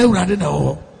sa na ewurade na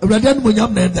ho ewurade no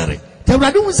monyam na edare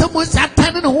Tewrade hu sɛ Mose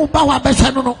atane ne ho ba wa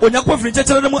bɛhwɛ no no. Onyankopɔn firi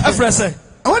nkyɛkyerɛ no mu ɛfrɛ sɛ.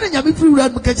 Ɛwɔ ne nyame firi wura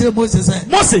mu ka kyerɛ Mose sɛ.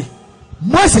 Mose.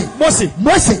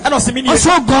 Ɛna ɔsɛ mini.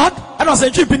 Ɔsɔ God. Ɛna ɔsɛ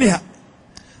ntwi pini ha.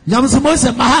 Nyame sɛ Mose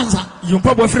mahansa.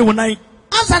 Yompa bo afiri wo nan.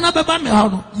 Ansa na bɛba me ha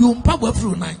no, yompa bo afiri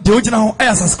wo nan. De ogyina ho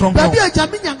ɛyɛ asase kronkron. Baabi a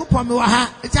Nyame Nyankopɔn me wɔ ha,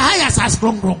 ɛkyɛ ha yɛ asase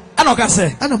kronkron. Ɛna ɔka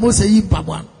sɛ. Ɛna Mose yi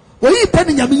mpaboa no. Oyi pɛ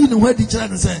ne Nyame yi ne ho adi kyerɛ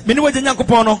no sɛ. Mene wagye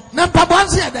Nyankopɔn no. Na mpaboa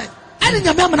nso yɛ dɛ. Ɛne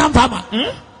Nyame amena mfama.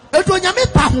 Etu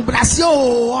Nyame pa ahobrɛaseɛ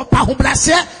o, pa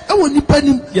ahobrɛaseɛ ɛwɔ nipa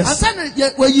nim. Ansa na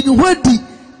wayi ne ho adi.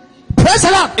 Praise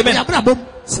the Lord. Amen. Yabra bom.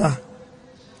 Sa.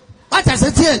 What I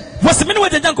said here. What's mene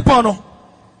wagye Nyankopɔn no?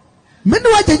 Mene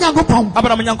wagye Nyankopɔn.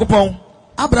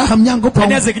 Abraham Nyankopɔn.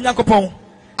 Ɛne Isaac Nyankopɔn.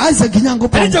 Isaac Nyankopɔn.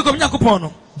 Ɛne Jacob Nyankopɔn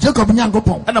no. Jacob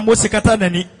Nyankopɔn. Ɛna Mose kata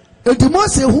n'ani. Enti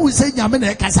Mose hu sɛ Nyame na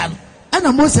ɛkasa no.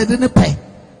 Ɛna Mose de ne pɛ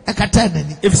ɛkata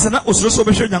n'ani. Efisɛ na osoro so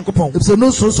bɛhwɛ Nyankopɔn. Efisɛ na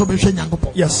osoro so bɛhwɛ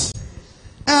Nyankopɔn. Yes.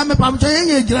 Me pamtɔ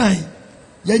yɛnyɛ gyina yi.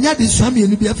 Yɛnya de sua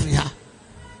mmienu bi afiri ha.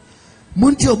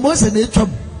 Munti o Mose na etwam.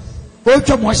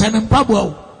 Otwam wɔhyɛ ne mpaboa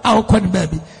o. A ɔkɔ ne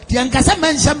baabi. Deɛ nkasa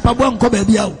mɛnhyɛ mpaboa nkɔ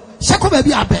baabi a o. Hyɛ kɔ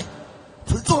baabi apɛ.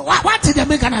 So what did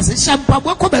America say?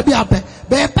 Shampabwa ko baby ape.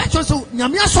 Be patcho so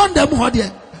nyame asonda mu hɔ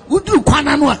de. Uduru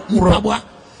kwana no a mpabwa.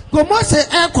 Go Mose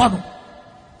ekɔ no.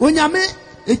 Onyame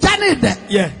ejane de.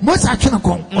 Yeah. Mose atwene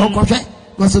kon. Ɔkɔhwɛ.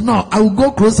 Because no, I will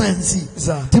go closer and see.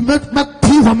 To make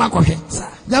pii hɔ makɔhwɛ.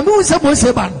 Nyame hu sɛ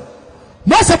Mose ba no.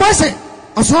 Mose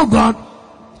also God.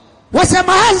 Was a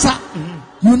mahansa.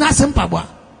 You na mpabwa.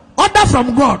 Order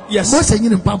from God. Yes. Mose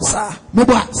yin mpabwa.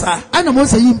 Meboa. Ana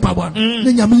Mose yin mpabwa.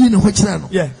 Ne nyame yin ho kyerɛ no.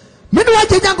 Yeah. Me no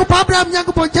wagye Nyankopɔn Abraham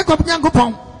Nyankopɔn Jacob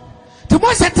Nyankopɔn. Te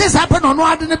Mose te sa pe no no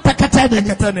ade ne pekata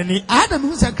n'ani. Ana me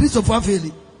hu sɛ Christopher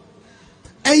afeli.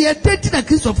 Ɛyɛ deti na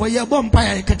Christopher yɛ bɔ mpa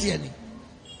ya kete ani.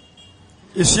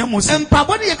 Esua Mose.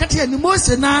 Mpabwa ne kete ani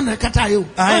Mose na kata yo.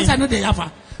 Onsa no de yafa.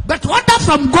 But order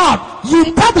from God, you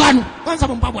mpabwa no. Onsa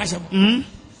mpabwa hyɛ.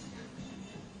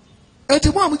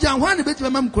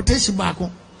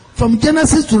 From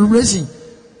Genesis to Revelation.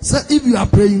 So if you are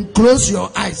praying, close your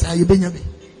eyes.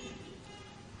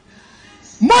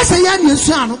 Mose ya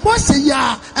nyesuano, Mose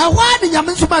ya why the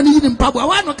Yaman in Pabua,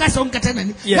 why no cast on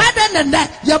Catanani? Rather than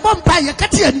that, your bompa, your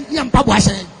Catian, Yam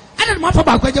Pabua. I don't want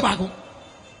about Quajabago.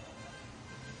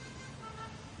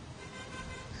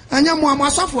 And Yamma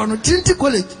software no Trinity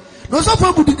College. No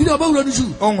software would degree about the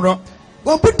shoe. On rock.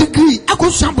 One put degree, I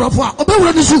could sample for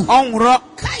about the shoe. On rock.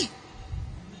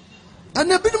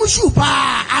 And the bit of shoe,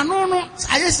 pa, I know,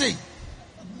 I say.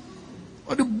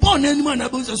 Or the born anyone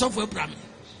about the software programming.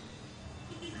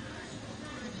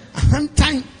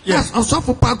 Time, yes, or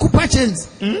software Pakupa chains,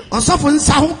 or software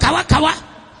Sahu Kawakawa.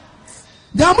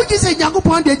 The Amuji say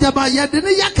Yakupon de Jaba, yet the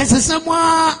Yakas is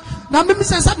somewhere. Now, maybe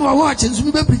some are watching, so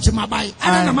we be preaching my bye.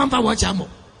 I don't know watch Amo.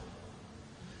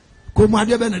 Come, my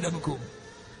dear Benedamco.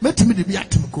 Met me to be at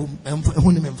Tumco and for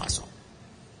whom in Faso.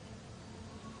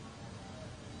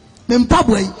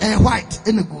 Zimbabwe white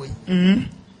in a going.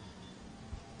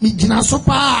 Me jina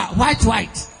sopa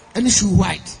white and shoe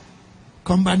white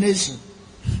combination.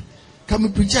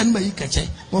 Come pretend by you catch it.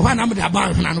 But when I'm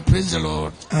about and praise the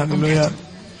Lord. Hallelujah.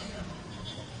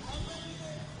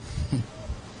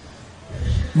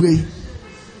 We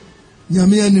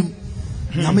Yamianim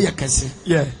Yamia Cassie.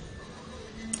 Yeah.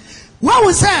 What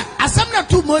was that? Assembly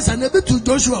 2 months and a bit to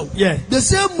Joshua. Yeah. The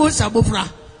same Moses Abofra.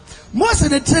 Moses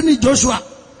the training Joshua.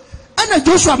 And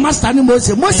Joshua master ni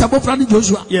Moses. Moses Abofra ni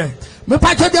Joshua. Yeah. Me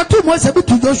patch there 2 months a bit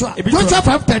to Joshua. Joshua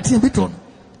 5:13 bit on.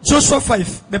 Joshua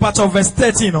 5. The part of verse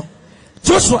 13. No.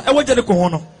 Joshua e waje de ko ho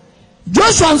no.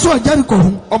 Joshua nso Jericho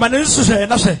ho. O man nso hwe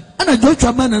na hwe. And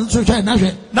Joshua man nso hwe na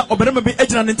hwe. Na oberema bi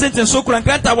agina ne tenten so kura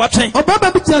nkranta watwen.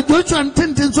 Obaba bi tia Joshua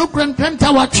tenten so kura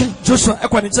nkranta watwen. Joshua e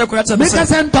kwa ne Jericho ya tebe. Make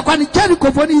sense ntokwa ne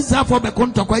Jericho fo ni Israel fo be ko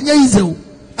ntokwa nya Israel.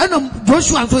 And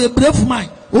Joshua nso e brave man.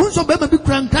 O nso be bi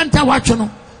kura nkranta watwen no.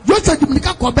 Joshua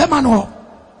dimnika ko be man ho.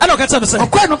 Ano kacha no say.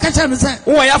 Okwa no kacha no say.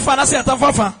 Wo ya fa na say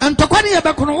atafafa. Ntokwa ne ye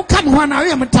be ko no ka me ho na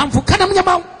we mtamfo kana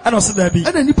mnyama. Ano se da bi.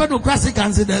 Ana nipa no krase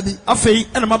kan se da bi. Afei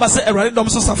ana maba se Awurade dom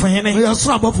so safo hene. We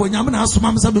so abofo nyame na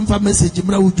asoma me se be mfa message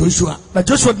mra wo Joshua. Na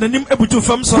Joshua nanim ebutu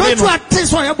fam so re no. Joshua te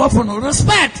so ye bofo no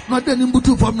respect no de nim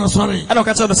butu fam no sorry. Ano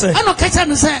kacha no say. Ano kacha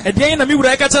no say. E de na mi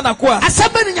wura kacha na ko a.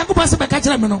 Asaba ni nyankopɔ se be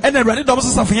kacha me no. Ana Awurade dom so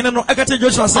safo hene no e kacha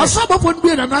Joshua say. So abofo no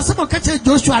bi na asaba kacha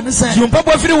Joshua ne say. Yumpa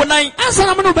bo afiri wo nan. Ansa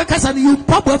na me no be kacha ni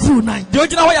yumpa bo afiri wo nan. De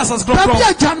ogina wo ya sas kron.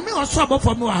 Bia jan me so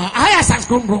abofo me wa ha. Aya sas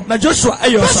kron. Na Joshua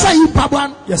ayo. Joshua yumpa bo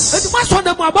an. Yes. Edi ma so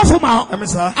de mo abofo ma ho.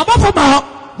 Amisa. Abofo ma ho.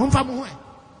 Mo mfa mo ho.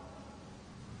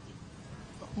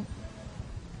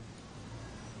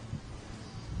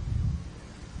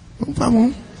 Mo mfa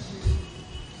mo.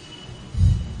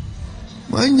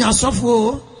 Mo nya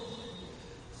sofo.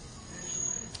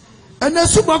 And the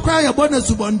super cry about the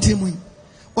subon team.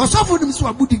 Or suffer them to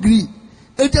a good degree.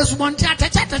 It is one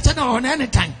chat on any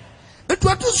time. It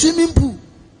was a swimming pool.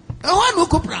 I want no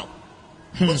copra.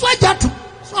 What's why that?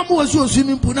 Some was your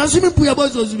swimming pool. Now swimming pool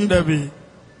about your swimming pool.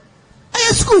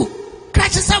 I school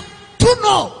catches up to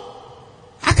know.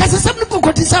 I can say something for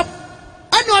what is up.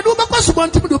 I know I don't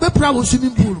want to be proud of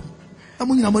swimming pool. I'm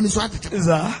going to money swat.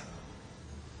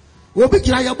 Obi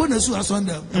gira ya bona su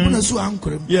asonda bona su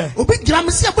ankorem obi gira me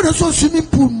se bona su swimming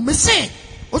pool me se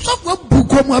osofo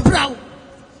buko mu abrawo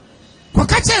ko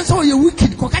ka chen so ye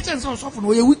wicked ko ka chen so osofo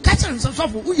no ye wicked ka chen so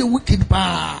osofo wo ye wicked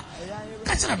pa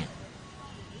ka chen me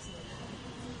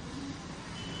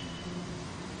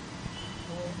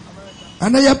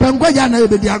ana ya pangwa ya na ye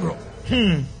be diagro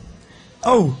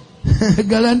oh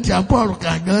Galantia Paul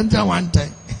ka Galantia 1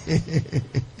 time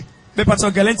be part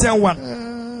of Galantia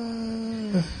 1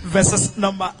 verses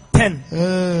number 10.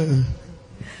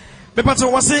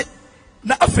 Bepato wase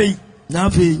na afei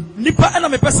nipa ana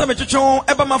me pesa me twetwon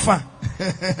eba mafa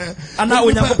ana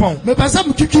onyankopon me pesa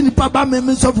me twetwi nipa ba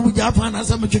me sofu ja fa na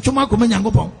sa me twetwon akoma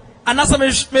nyankopon ana sa me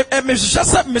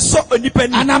hwehwesa me so onipa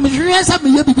ni ana me hwehesa me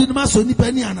ye bibi no ma so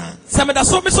onipa ni ana sa me da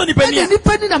so me so onipa ni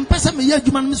nipa ni na me pesa me ye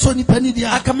adwuma no me so onipa ni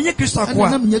dia aka me ye Kristo akwa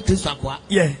na me ye Kristo akwa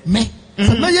me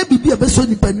so me ye bibi e be so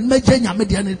onipa ni me je nyame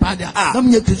dia ni pa dia na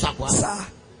me ye Kristo akwa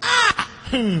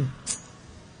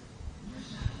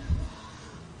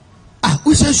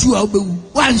Usha shua ubewu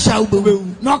wansha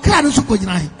ubewu no kra no so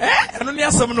kogina he eno ne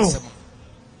asem no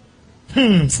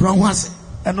from wase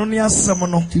eno ne asem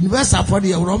no universal for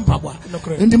the Europa boa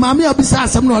ndi maami obisa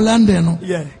asem no London no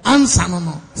answer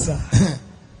no sir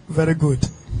very good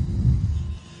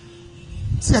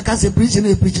see I can say preaching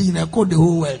in a code the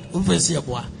whole world overseas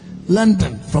boa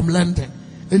London from London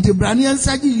Enti Branian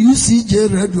Sagi UCJ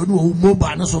radio no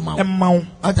mobile no so ma. Emma.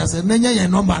 Ata se nenya ye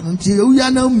number no nti uya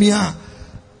na umia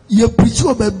ye preach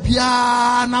oba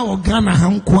bia na wo Ghana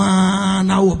hankwa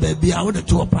na wo ba bia wo de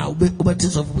to pa obeti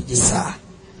so Obugyei. Sir.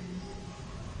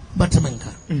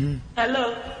 Batamanka.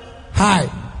 Hello. Hi.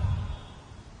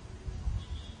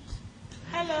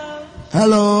 Hello.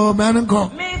 Hello,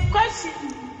 Mananko. Me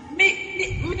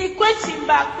question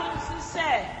back to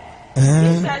say.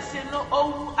 Jesus, you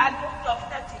know, at the age of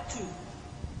 32.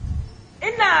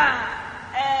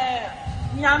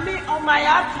 Nyami on my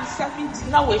up to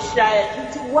 70 now we share.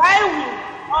 Why would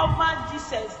Almighty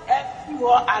Jesus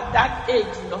everywhere at that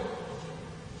age, you know?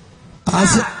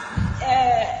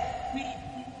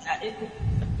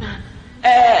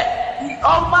 We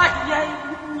Almighty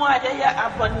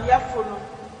upon your phone.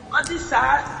 On this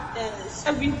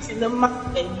 70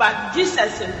 but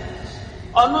Jesus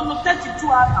no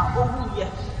 32 hours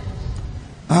year.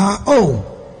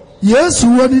 Yes,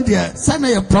 what did there? Sana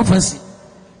your prophecy.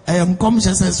 I am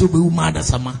conscious as you be mad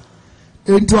sama.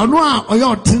 Into anwa or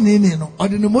your training no or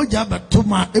the moja but to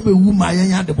my ebe wuma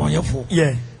ya de bonyefo.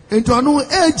 Yeah. Into anu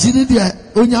age ni dia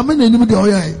onyame nanim de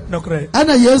oyoy. No correct.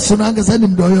 Ana yesu na ngasa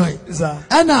nim de oyoy.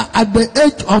 Ana at the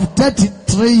age of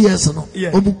 33 years no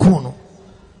obuku no.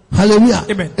 Hallelujah.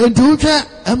 Amen.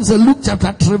 Into Luke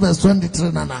chapter 3 verse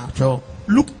 23 na na.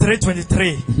 Luke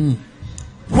 3:23.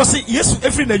 Was it yes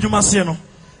every na dwuma se no?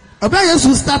 About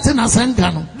Jesus starting as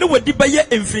Sankano. No, what did buy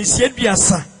infinity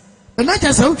biasa? And I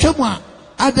just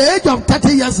at the age of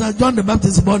 30 years, John the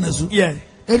Baptist born as yeah.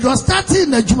 It was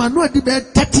starting the Jumano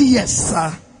debate 30 years,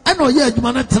 sir. I know, yeah,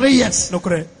 Jumana 3 years. No,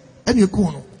 correct. And you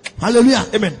cool. Hallelujah.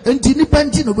 Amen. And Tini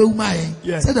Pantino Bumai.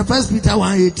 Yeah. Said the first Peter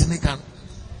 1:18.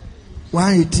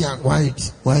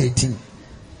 1:18.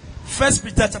 First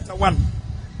Peter chapter 1,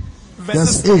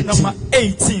 verse number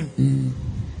 18.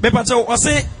 Bepacho was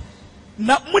say.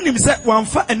 Na munim se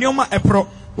wamfa enioma epro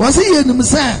wase yenum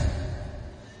se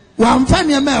wamfa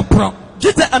niema epro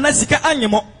gita anasika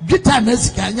anyemo gita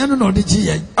anasika anyano na odi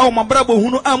giye e o mabrabo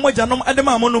hunu amojanom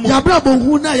adema amonom ya brabo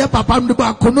hunu na ya papa ndo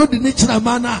ba kono di ne kira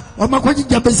mana o makwaji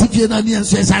jabesi fie na ne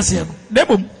enso esase no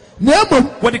nebom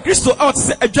what the Kristo out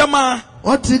se adwama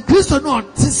what the Kristo no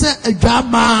ti se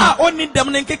adwama oni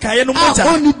dam ne nkekaye no moja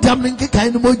oni dam ne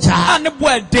nkekaye no moja ne bo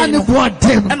aden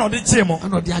no na odi chemo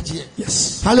na odi agye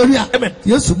yes hallelujah amen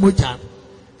yesu moja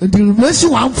and the Revelation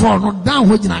 1:4 no down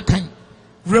ho gina kan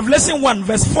Revelation 1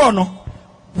 verse 4 no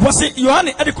was it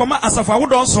Yohane edi koma asafa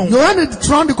wodo nson Yohane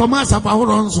tron de koma asafa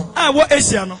wodo nson wo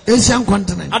Asia no Asian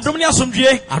continent adomni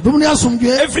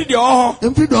asomdwe every day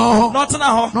not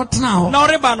now na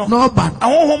oreba no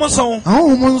ahonhom nson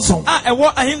ewo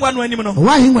ahengwa no anim no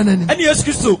eni Yesu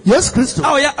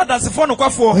Kristo ya adansefo no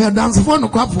kwafo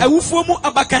awufo mu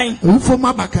abakan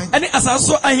eni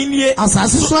asaso ahenie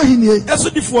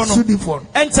esudifo no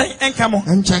enchen enkamo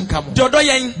dodo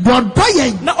yen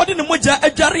na odi ne moja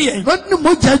adware yen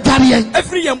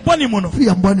Every young bonny mono. Free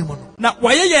and bonny mono. Now,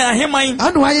 why are you mine?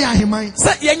 And why are him?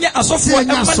 Set young a software and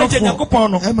manage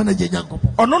Yankopono. I manage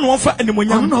Yankopo. Or no one for any money.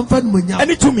 No fun when you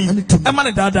any to me. A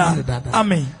man dada.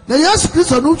 Amen. The yes,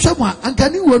 Chris or no Chama, and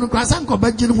can you want to cross Uncle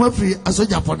Benjamin Humphrey as a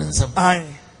Japanese? Aye.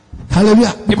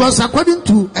 Hallelujah. Because according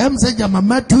to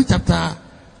Matthew chapter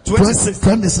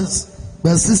 26.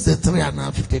 Verse 63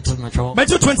 and 53.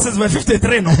 Matthew 26 verse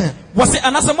 53. No. Was it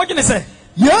another more than say?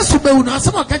 Yes, but we know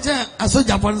some catch as a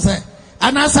Japanese say.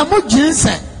 And as a more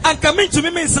say. And coming to me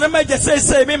means Remaja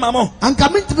say, me, mamma. And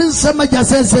coming to me, some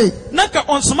say, Naka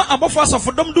on some above us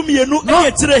of them do me a no, no,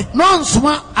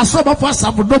 sma, a sub of us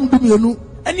of them do me a no.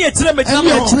 Any a drama,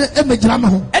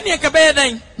 any a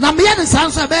cabin. Namian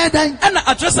sounds a bad day. And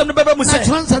I trust them the baby say,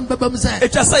 and baby say,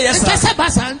 it just say yes, I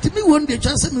say, and to me one day,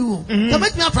 just me woo. To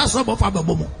make me a first of Baba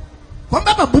Bomo. One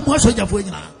Baba Boom was a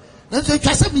Japonia. That's a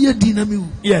just me a dinner meal.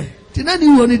 Yeah. Tina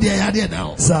knew only the idea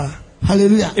now, sir.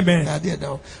 Hallelujah. Amen.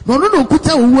 No, put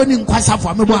a warning quasa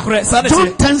for me.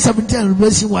 John 10:17,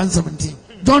 verse 117.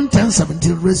 John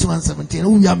 10:17, verse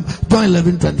 117. We am John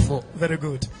 11:24. Very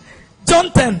good.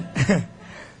 John 10,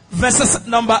 verses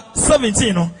number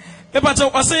 17. No, but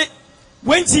I say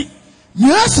 20.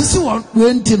 Yes, you see one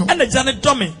 20. And the Janet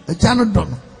Dummy. A Janet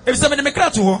Dummy. If somebody make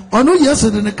crack to her, or no, yes,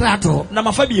 in the crato.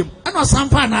 Namafabium. I know some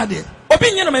pan idea.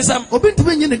 Opinion of myself. Open to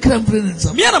me in the cram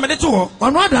prince. Me and a tour.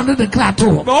 Or not under the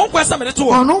crato. No one question the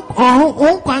tour. Or no,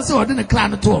 or question or in the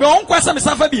clan tour. No one question is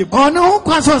Safabium. Or no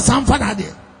question some fan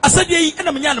idea. I said, ye and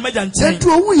a man, Majan. Said to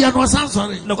a we are not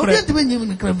sorry. No, correct to me in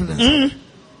the cram prince.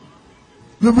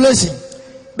 Revelation.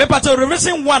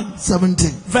 Revelation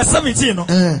 1:17, verse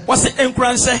 17. Was it in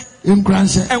Cranse? In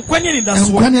Cranse. And when you need that,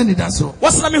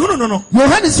 what's the Mihuno? No,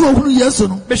 Johannes, who yes,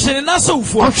 no, Beshanina so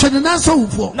for Shanina so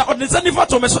for now on the Sunday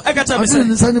Fato, Agata,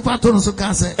 the Sunday Fato, so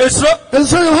can say, it's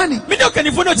so, honey. Middle can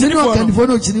you follow Chinipo,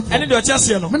 and the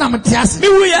Chasiano, Manamatias,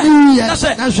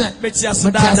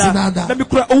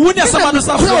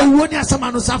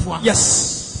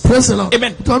 yes. Praise the Lord.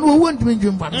 Amen. Don't want to mean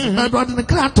I don't the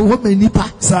crowd to what may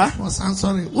nipa. Sir, I'm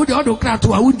sorry. Would the other crowd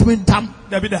to I wouldn't mean tam.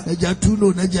 Naja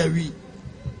tuno naja we.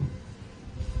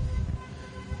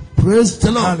 Praise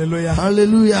the Lord. Hallelujah.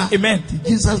 Hallelujah. Amen.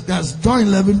 Jesus Christ. John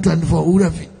 11:24.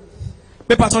 Urafi.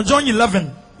 Bepato John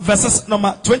 11 verses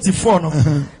number 24. No.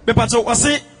 Bepato was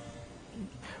say.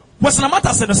 What's the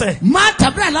matter? Say.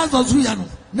 Matter brand Lazarus Uyano.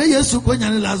 Na Yesu ko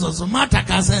nyane Lazarus. Matter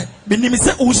ka say. Benim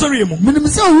say usoriemu. Benim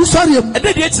say usoriemu. E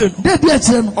dey ekyire. Dey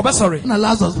ekyire no. Oba sorry. Na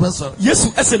Lazarus be sorry.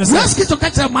 Yesu ese no say. Yesu kito ka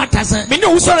tell matter say. Me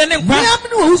no usori ne nkwa. Me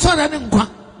no usori ne nkwa.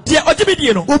 Die ojibi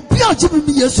die no. Obi ojibi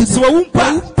mi Yesu. Se wo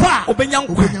wumpa. Obenya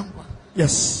nkwa.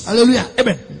 Yes. Hallelujah.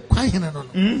 Amen. Kwa hina no.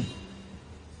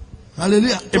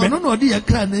 Hallelujah. Amen. No odi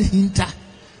yakra na hinta.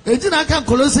 Ejina kan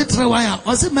Colossae 3 wire.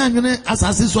 O se manwene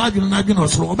asase so adwene na adwene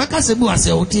osoro. Obeka se mu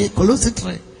ase otie Colossae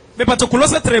 3. Me pato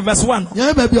Colossae 3 verse 1.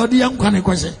 Ya ba bi odi yankwa ne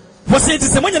kwose. Wose enti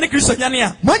se monya ne Kristo nyane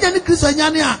a. Monya ne Kristo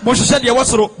nyane a. Mo hwehwe de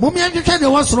wosoro. Mo me hwehwe de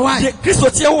wosoro wa. Kristo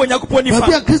tie wo Yakobon nifa. Ba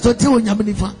bi Kristo tie wo nyame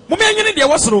nifa. Mo me nwene de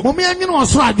wosoro. Mo me nwene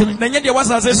osoro adwene. Na nye de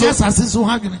wasase so. Wasase so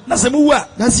ha adwene. Na se mu wu a.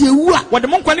 Na se wu a. Wode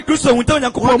mo nkwa ne Kristo hunta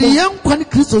Yakobon mo. Wode yankwa ne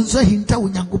Kristo nso hinta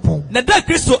Yakobon. Na da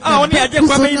Kristo a oni aje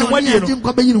kwa bayi no wadi no.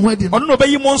 Kwa bayi no wadi no. Ono no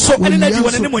bayi mo nso ene na di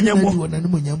wona ne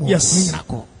monyamo. Yes.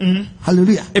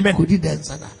 Hallelujah. Amen. Kodi dance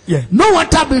na. Yeah. No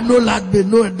water be no lad be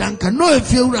no danka no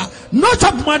efiura no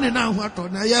chop money na hwato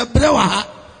na ye brewa ha.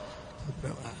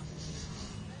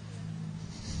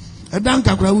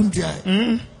 Danka kura wuntia.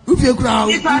 Ufie kura.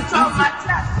 If I talk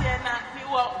Matthias na mi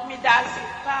wo mi dance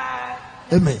pa.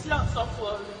 Amen.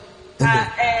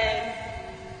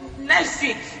 Next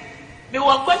week me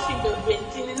wo question be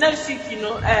 20 next week you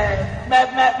know me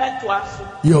to aso.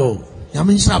 Yo,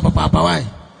 yami sha papa why?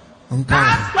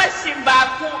 Last question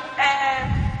back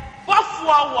what for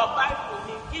Bible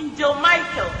Angel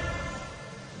Michael.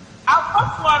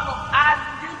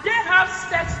 Did they have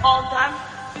sex organ?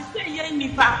 They say yeah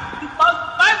nipa because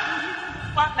Bible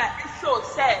one that it shows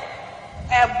said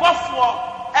before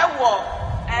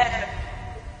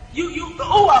you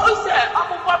who said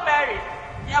Abu Mary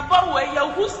yeah but where you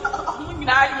who's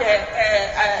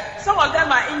some of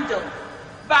them are angels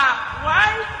but why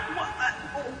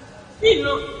you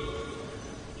know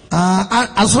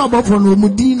as Robert from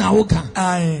Mudina Oka.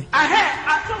 I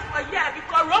told for yeah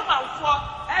because Roman for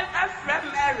Ephraim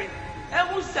Mary and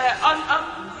who said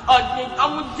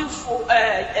on beautiful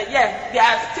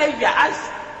their savior as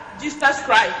Jesus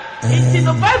Christ. It's in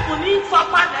the Bible need for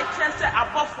man that say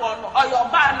above one or your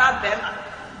banner them.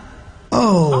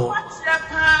 Oh.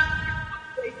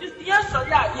 Yes, so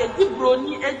yeah, you did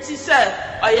brony and she said,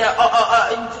 oh yeah,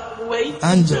 way.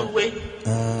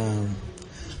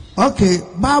 Okay,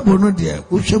 Bible no dear,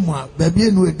 Ushemwa, baby,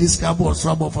 no discover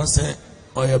trouble for say,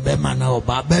 or your bema now,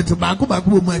 but better back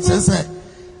woman says,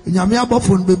 Yamia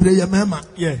Bofun, baby, your mema.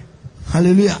 Yeah.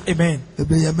 Hallelujah. Amen.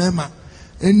 Baby, your mema.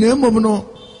 In the moment,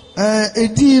 a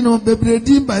dean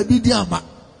baby, by Bidiama.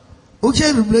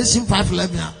 Okay, Revelation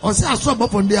 5:11. Or say, I saw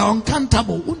upon the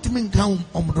uncountable, won't mean count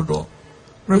on the door.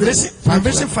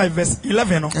 Revelation 5 verse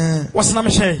 11. What's the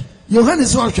name?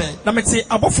 Yohanes Washer. Na me say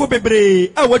abofo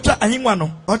bebre a watwa ahengwa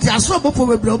no. O ti aso abofo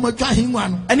bebre o matwa ahengwa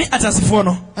no. Ani atasefo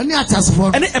no. Ani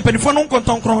atasefo. Ani empanifo no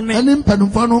nkontonkron ne. Ani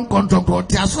empanifo no nkontonkron. O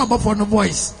ti aso abofo no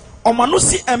voice. Omanu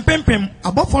si empempem.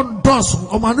 Abofo dos.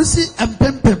 Omanu si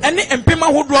empempem. Ani empema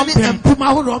hodo empem. Ani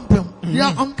empema hodo empem. They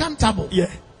are uncountable. Yeah.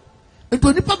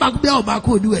 Ento nipa baako bia o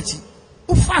baako odi wachi.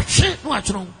 O fa hwe no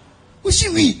atwron. O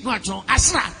shiwi no atwron.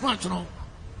 Asra no atwron.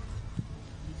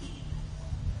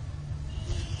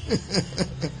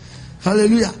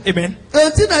 Hallelujah. Amen.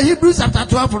 In Hebrews chapter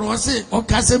 12, we say,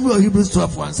 okay, Hebrews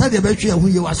 12:1. Say the best who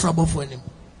you was trouble for him.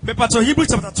 Hebrews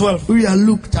chapter 12. We are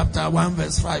Luke chapter 1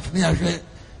 verse 5. Near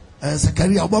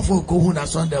Zechariah, Obafo Kohuna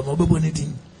Sunday, Mobonity.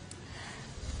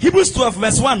 Hebrews 12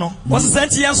 verse 1. Was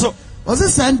sent Yanso. Was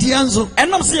a Santianzo.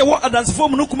 And I'm saying what a dance for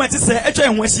Munukumati say,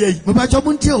 and West Yay.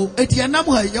 Babajamuntio,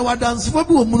 Etianamwa, Yawa dance for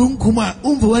Munukuma,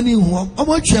 Umvani,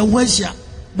 Omocha, Westia.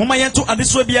 Mama yanto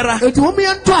adeso biara. Eti mama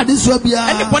yanto adeso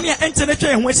biara. Ene boni a entenetwe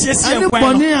ehwo asiesie nkwan.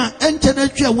 Ene boni a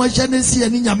entenetwe ehwo ahye ne sie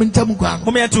ne nyamentam kwan.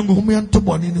 Mama yanto ngu. Mama yanto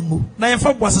boni ne ngu. Na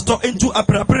yemfa boaseto entu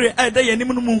aprapre a da yanim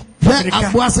no mu.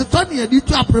 Aboaseto ne yedi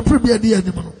tu aprapre bi ade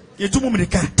yanim no. Yetu mu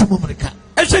mrika. Tumu mrika.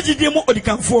 Ehwe gidie mu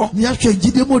odikanfo. Ni ahwe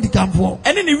gidie mu odikanfo.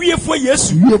 Ene ne wiefo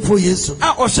Yesu. Wiefo Yesu.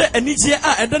 A ohwe anigye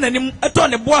a eda nanim eto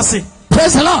ne boase.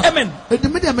 Praise the Lord. Amen.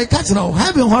 Edimi de me ka kira o.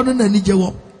 Heaven ho no na anigye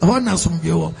wo. Ho na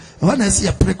somdwe wo. Ho na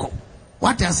se preko.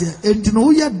 What I say, and no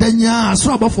ya danya,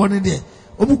 so about for the day.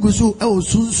 Obugusu,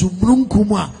 sunsu,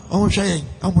 brunkuma, on Shayan,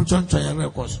 and which on Chaya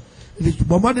records. It is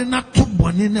Bomadi not to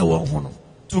one in a one.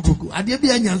 To go. I did be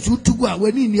an answer to go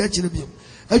when in the actually.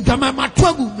 A Jama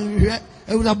Matuagu,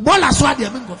 it was a bola swadi,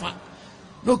 a mingofa.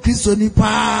 No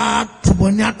Christonipa, to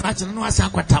Bonia, no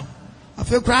Asaquatam. A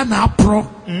fair crown now pro,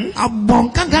 a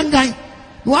bonkangangai.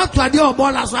 What to do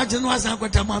about us watching was a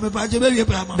quatam, but you very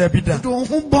pama. There be that.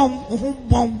 Who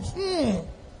bomb.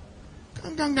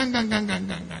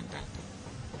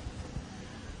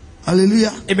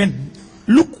 Hallelujah. Amen.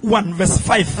 Luke 1 verse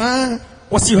 5.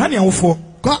 Was Yohania for?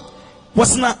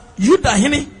 Was not Yuda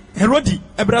Hini, Herodi,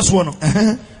 Ebraswono.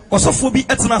 Was a phobia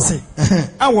etnase.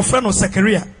 Our friend of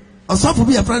Zechariah. Asofu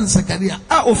bi friend Zechariah.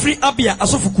 Ofri Abia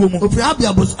asofukuo mu. Ofri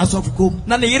Abia bos asofukuo mu.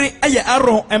 Na ne yere aye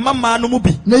Aaron mama no mu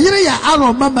bi. Ne yere ya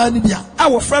Aaron mama no bia.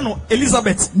 Wo friend no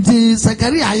Elizabeth. Di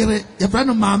Zechariah yere ya friend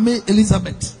no maame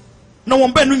Elizabeth. Na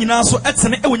won ba no nyina so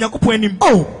etene e Onyankopon anim.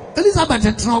 Oh, Elizabeth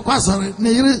etene kwa sore ne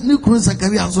yere ni kunu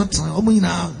Zechariah so tene. Omo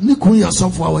nyina ni kunu ya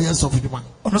sofo a wo ya sofo djuma.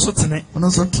 Ono so tene.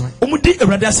 Omo di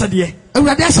Awurade asade.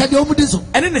 Awurade asade omo di so.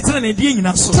 Ene ne tene ne die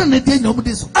nyina so. Tene ne die nyina omo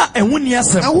di so. Ehun ni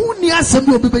asem. Ehun ni asem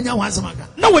bi obi benya ho asem aka.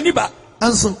 Na woni ba.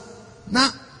 Anso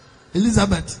na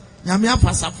Elizabeth nyame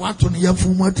afasafo ato ne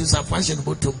yafu mu atu safo ahye ne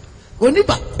botom. Oni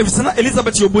ba. Efisana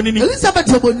Elizabeth yobonini. Elizabeth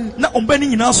yobonini. Na omba ni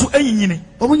nyina so anyinyini.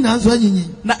 Omo nyina so anyinyini.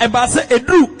 Na eba se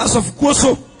eduru asofukuo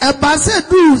so. Eba se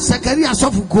eduru Zechariah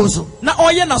asofukuo so. Na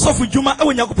oye na asofu djuma e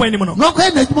Onyankopon anim no. No ko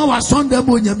na djuma wa sonda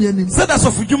mo nyame anim. Se da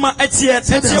asofu djuma etie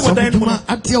wodan mu no.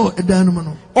 Atie o edan mu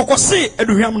no. Okosi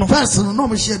eduhwam no. First no no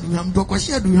mo hye eduhwam, do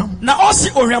kosi eduhwam. Na osi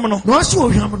ohwam no. Na osi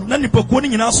ohwam no. Na nipakuo ni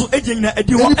nyina so eje nyina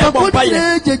edi ho e bompa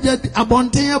ye. Eje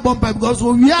abonten e bompa because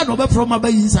we are no be from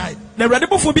about inside. Na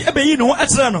radibofo bi ebeyi no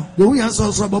etre no. The we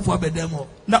answer so abofo abedem.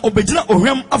 Na obegina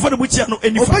ohwam afadebuchia no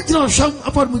enifa. Obegina ohwam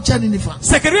afadebuchia ni nifa.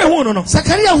 Zechariah hu no no.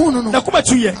 Zechariah hu no no. Na kuma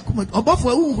tuye. Obofo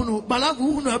hu no balagu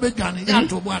hu no abedwane ya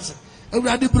to boase.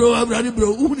 Awurade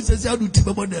bro hu ni sese adu ti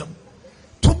bebodem.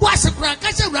 To boase kura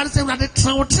ka se awurade se awurade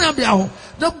tra bia ho.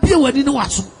 Na bia wani ne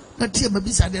waso. Na tie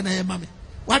mabisa de na ye mame.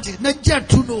 Wate na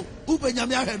jetu no.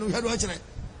 Ubenyame ahwe no hwe do kire.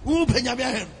 Ubenyame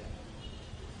ahwe.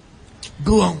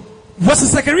 Go on. Was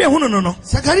Zechariah hu no.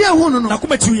 Zechariah hu no. Na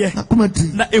kuma tuye.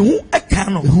 Na ehu eka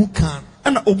no. Ehu kan.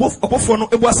 Ana obofo no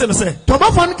ebu ase no se. To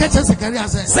obofo no kache Zechariah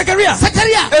se. Zechariah.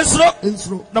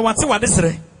 Ensro. Na wate wade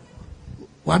sere.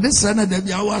 Wade sere na da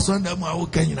bia wo aso nda mu awo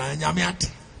kan nyina nyame ate.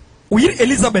 Oyiri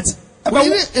Elizabeth.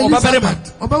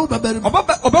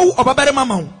 Obabere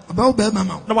mama ho.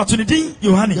 Na wato ne din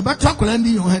Yohane. Ye beto akola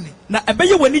ndi Yohane. Na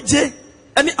ebeye wani je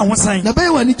Any I was saying. The bay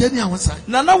when you get me, I was saying.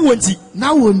 Nana won't he?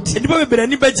 Now won't he? And you be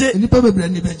any budget. And you probably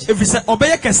any budget. If you say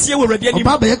obey, can see already. Or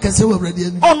Baba can say already.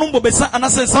 Oh, no, Bobesa, and I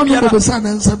said, Sabia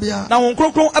and Sabia. Now on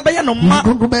Crocro, Abaya no ma.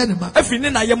 If you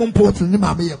need I am on Pope.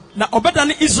 Now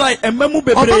Obedani Israel and Memu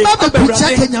Bebre.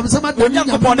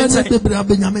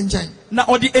 Now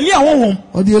or the Elia home.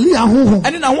 Or the Elia home.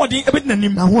 And now what the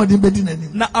Ebedin. Now what the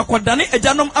Bedin. Now Aquadani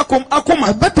Ejanum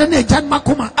Akuma. Better than Jan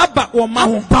Makuma. Abba or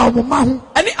Mahu.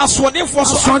 Any aswadin for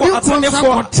so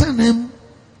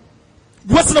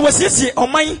what's the was or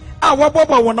mine? Our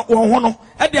Baba one hono.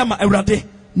 Ediama Erade.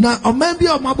 Now, or maybe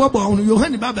on my Baba on your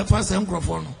hand about the first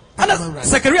microphone.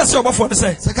 Secretary, so before the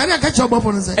say, Secretary, catch your buffer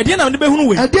and say, I didn't know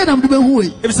who I didn't know who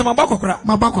it was. My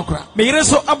bacocra. May you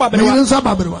so about now,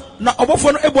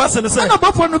 Obophone Ebwas and say,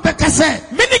 Obophone Becca say,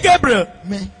 Mini Gabriel.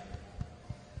 Me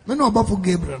no Obophone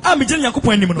Gabriel. I'm a Junior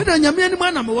Coupon. I don't know any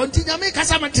man. I want to make a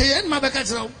summer tea and my Becca.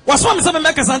 Was one some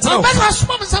Becca Santo?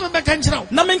 Some Becca.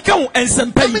 Namin and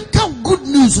some payment count good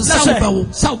news.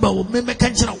 Sauber,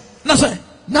 Memecano.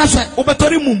 Nasa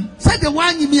obetorium said the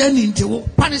one you mean into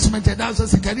punishment and also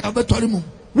secretary obetorium.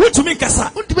 What to make us?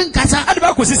 What to make us?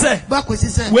 Backwas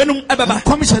is when ever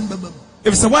commission.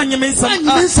 If someone you mean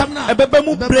some a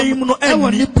babamu blame no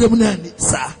and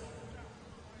sir.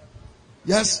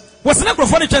 Yes, what's not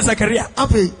for the career?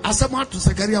 Ape, as someone to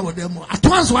Sakaria with them at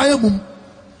once. Why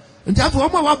and therefore,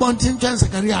 my bontin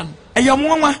Sakaria. A young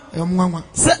woman,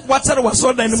 said what was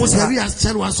so then the most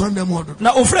serious was on the model.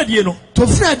 Now, Fred, you know, to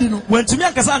Fred, you know, when to me,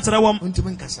 I want to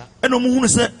make us. And no moon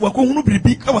said, what could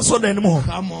be I was so then more.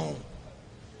 Come on.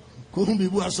 Couldn't be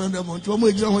worse on the moon. To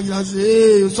me, you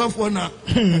say, software now.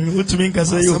 What to make us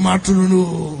say, you Martin.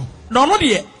 No, not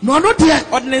yet. No, not yet.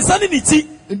 Ordinary sanity,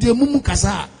 the Mumu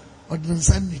Casa, ordinary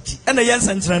sanity. And the young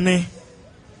Santrane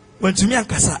went to me and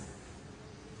Casa.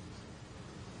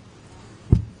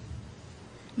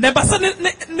 Never said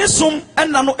Nesum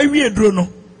and Nano a weird drono.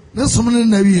 No summon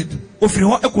in a weird. Offering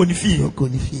what a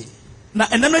conifee. Now,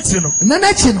 and then it's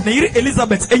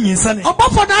Elizabeth and your son.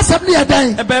 Above for that, somebody a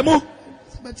day. A bamo.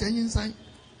 But any sign.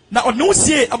 Now, no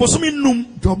see, I was assuming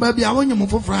noom. To baby, I want you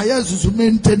for friars to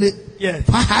maintain it. Yes.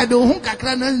 I had a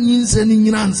Hunkakran and means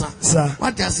any answer. Sir,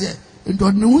 what I say? It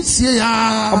don't know see,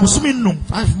 I was assuming noom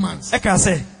 5 months. I can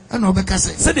say. And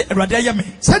Obecase said the Radiame,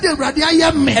 said the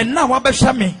Radiame, and now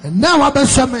Abeshame, and now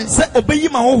Abeshame said obey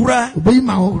my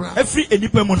ohra, every any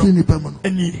permanent,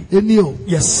 any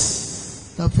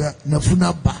yes,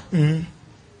 Nafunaba.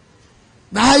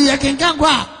 Now you can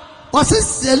go. Was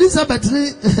this Elizabeth?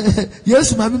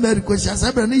 Yes, my Mary question. I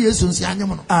said, yes,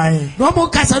 Yanyaman. Aye, no more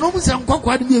Casanova and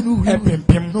Coquad,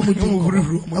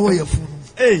 no way of food.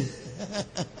 Hey,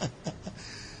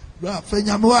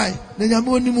 Fenyamoy, the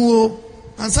Yamonimu.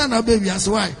 And son of baby as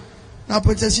why. Now,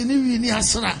 Petition, we need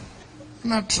Asra,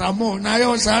 not Tramo,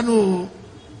 Nayo Sano.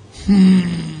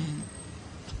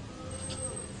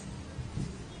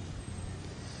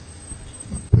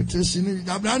 Petition,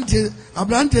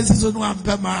 Abrantes is on one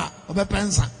pema of a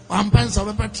pensa, one pence of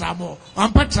a petramo,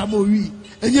 one petramo, we,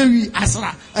 and you,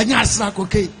 Asra, and Yasra,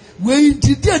 okay. Wait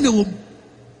to dinner.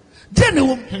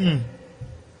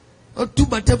 Or two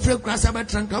but a frail grass of a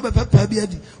trunk of a pepper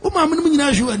beard. Oh, Mamma,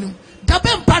 you and him.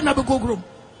 Tabem partner be kogro.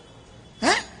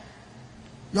 Eh?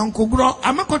 Young kogro,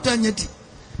 amakota nyeti.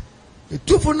 The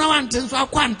two for now and ten so I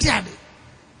can't tell it.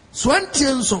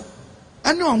 Swanty so.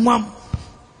 And no one.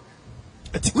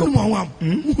 A tickle one.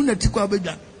 Who a tickle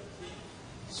began.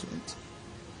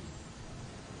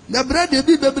 The bread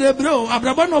be bro,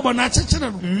 Abrabano Bonacha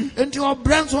children. And your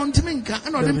brands on Timinka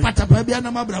and on the Patapabiana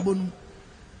Mabrabon.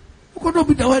 Who could not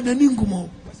be the way the Ningumo,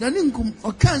 the Ningum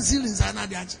or cancel in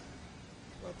Zanadiach.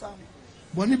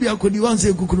 Bonibia could you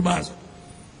answer Kukurubazo?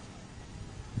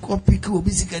 Pico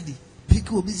Bisicadi,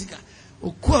 Pico Bisica,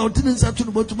 or quotes up to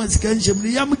the bottom of the scansion.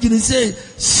 The Yamagin say,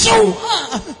 so.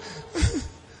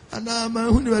 And I'm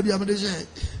a hundred Yamadej.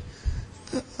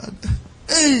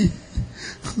 Hey,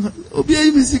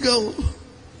 Obugyei Bisico.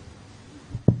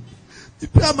 The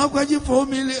Pamaquaji 4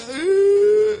 million.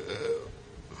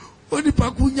 What the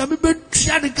Pacunya be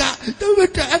Shadika,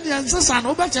 the answer, son,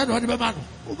 or better than the man.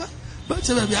 But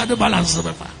we had a balance of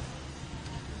a fire.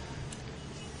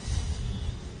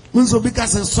 So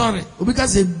because sorry,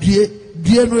 because a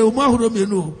dear no Mahuro,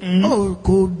 oh,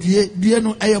 cold dear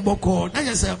no Ayaboko,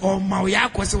 I say, oh,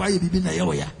 Mawyak was why you be in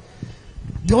Ayoya.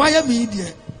 The wire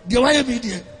media,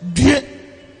 dear,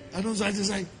 I don't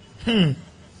say,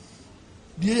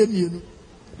 dear me,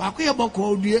 Bakuya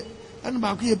Boko, dear, and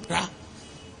Bakuya Pra.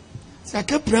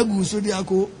 Saka Pragu, so the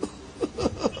Ako.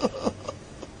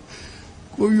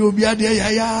 you be at the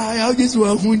I just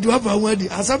want to have a wedding.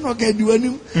 As I'm not going to do any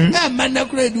man, I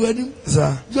could do any. So,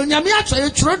 Yamia,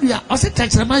 Trodia, I said,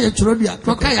 Tex, my Trodia,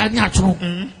 Tokaya, natural.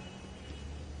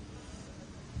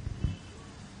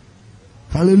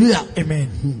 Hallelujah.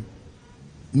 Amen.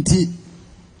 Nti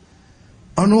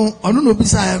ono no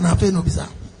bisa na fe no bisa.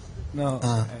 No.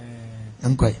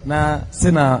 Na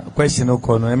sena question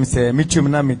okono em say mitwum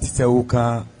na metise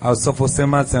wuka asofo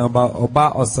sema say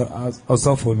oba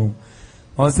osofo no.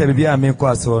 On say bia me ko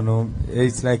aso no,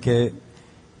 it's like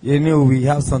you know we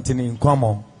have something in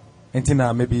common.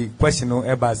 Entina maybe question no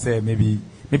eba say maybe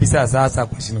say asa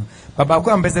question no. Baba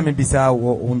ko am be say maybe say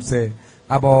won say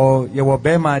about your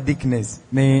bema dickness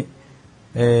ne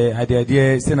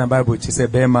idea say na Bible chi say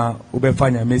bema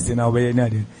ubefanya mesi na we na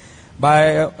ade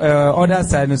by other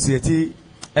side no say ti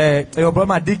your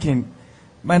brother dickin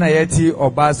man ayeti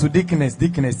oba so dickness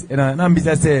na be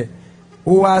say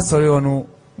who are sorry onu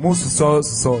musu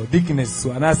so dickness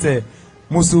so and I say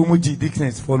musu muji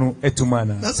dickness for no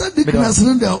etumana na say dickness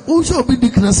no there who should be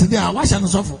dickness there wa sha no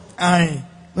sofo ai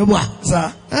meboa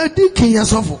sa dickin ya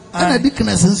sofo na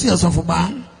dickness nso ya sofo ba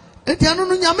etiano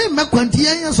no nyame mekwanti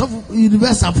ya sofo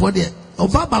universal for there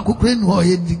oba ba kokre no ho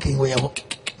ye dickin we ho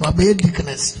no be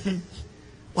dickness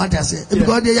what I say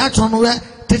because they ya chono we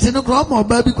tete no kro ma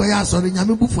oba bi ko ya asori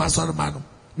nyame bufu asori ma no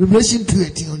Revelation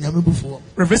 2:18 nyame bufu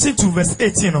Revelation 2 verse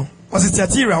 18 no was it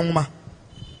Tiatira nwoma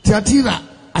Tiatira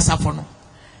asafo no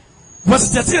was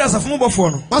it Tiatira asafo mo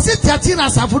bofo no was it Tiatira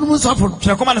asafo no sofo no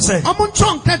twa koma no say omo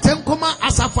nchon tete nkoma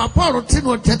asafo Paul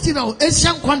tino Tiatira o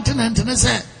Asian continent ne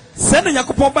say Send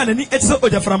Yakupon ba nani etise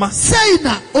ojaframa. Say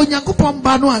na Onyakupon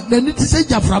ba no a nani tise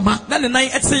jaframa. Na ne nan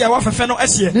etise yawa fefe no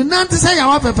ehye. Ne nan tise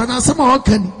yawa fefe na asema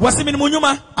okani. Wasimi ni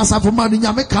munyuma. Asafo ma no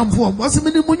nyame kamfo om.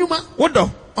 Wasimi ni munyuma. Wodo.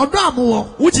 Odo amowo.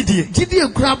 Wujidie. Jidie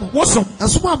nkura mo. Wosom.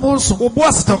 Asom amoso. Obo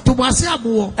aseto. Tobase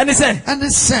amowo. Ene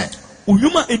se.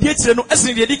 Unyuma edi akire no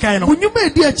esini de edi kan no. Unyuma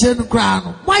edi akire no kura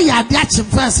no. Wa ya de achim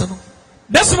first no.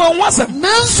 Desimo nwasem.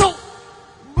 Nanso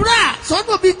bra so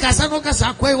no bi kasa no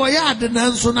kasa kwai wo ya de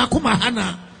nanso na kuma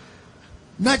hana.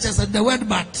 Not just the word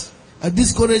but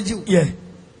discourage you. Yeah.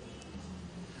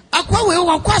 Akwa we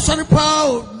wa kwa so ne pa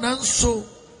nanso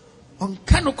on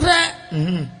kanu kra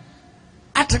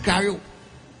atakayo.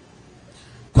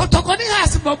 Kotoko ni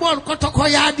hasi babon kotoko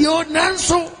ya di o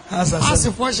nanso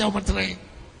hasi fosha omotre.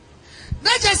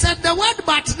 Not just the word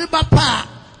but ne bapa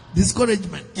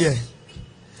discouragement. Yeah.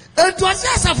 It was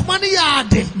just of money yard.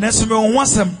 Nesu me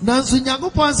onwasem. Nanso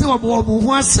Nyankopon se wo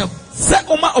ho asem. Se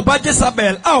oma oba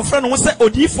Jezabel, a friend no se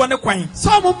odifo ne kwan.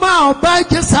 So mo ma oba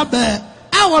Jezabel,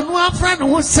 a wonu afra no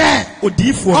ho se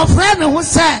odifo. Ofra no ho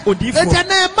se odifo. Ete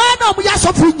na ma na mo ya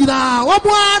sofu nyina, wo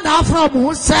mo na afra mo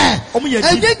ho se.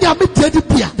 Enye nyame tiadi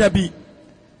bia. Dabi.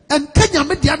 Enka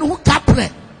nyame dia no ho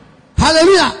kapre.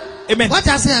 Hallelujah. Amen. What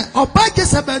I say, oba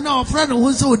Jezabel na ofra no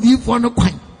ho se odifo no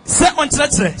kwan. Se on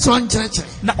chere. So on chere.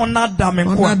 Na onada me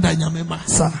nko. Onada nyame ma.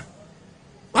 Sa.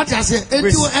 What I say,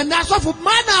 and that's off of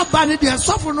man bani dia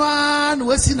sofo no an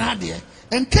wasi na ade.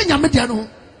 En Kenya media no.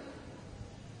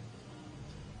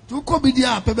 Tu ko bi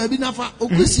dia pe ba bi na fa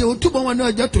okusie otubo won na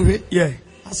oja tohwe. Yeah.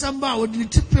 Asamba wo di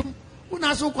tipem.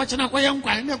 Una so ko chena kwaye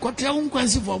nkwan na ko tia nkwan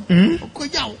si fom.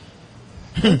 Okoja wo.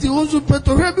 Ti wonzu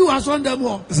petohwe bi wa so ndam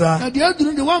ho. Na dia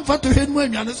duru de wan fa tohwe no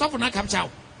anwa ne sofo na capture wo.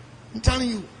 I'm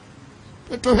telling you.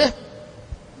 Petohwe.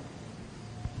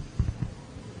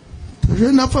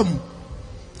 Tohwe na fam.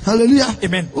 Hallelujah.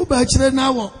 Amen. Uba chire na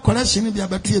wo collection bi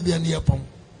abatu e bi na yepon.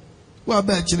 Wa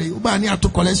ba chire uba ni ato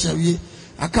collection wi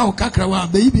aka o kakra wa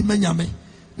ba yi bi manyame.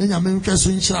 Na nyame nhwe so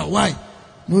nhyira why?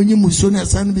 Na onyi muso na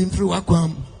san bi mfiri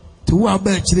wakwam. Ti wa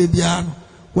ba chire bia no.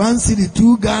 1 cedi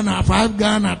 2 Ghana 5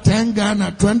 Ghana 10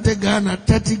 Ghana 20 Ghana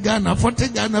 30 Ghana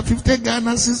 40 Ghana 50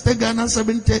 Ghana 60 Ghana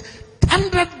 70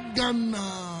 100 Ghana.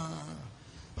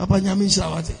 Papa nyame nhyira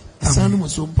wate. San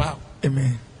muso mpa.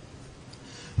 Amen.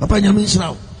 Papa nyame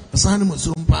nhyira asane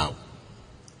musumpa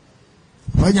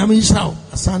wa nyame nhyira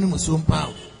asane musumpa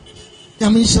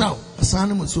nyame nhyira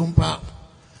asane musumpa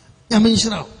nyame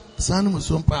nhyira asane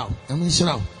musumpa nyame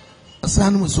nhyira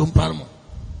asane musumpa mo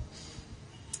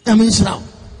nyame nhyira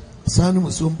asane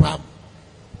musumpa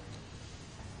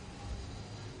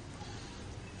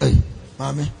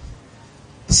mame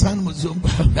asane musumpa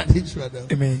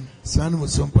amen asane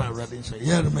musumpa radin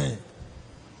yerme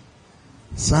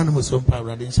San musompa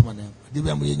awrade nsemane de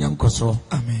bia mo yenya nkoso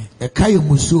amen e kai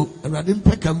muso awrade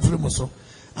mpeka mfre muso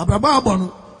abraba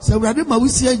abono se awrade ma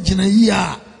wusi agina yi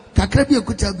a kakra bi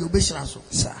ekuta bi obehira so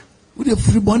sa wo de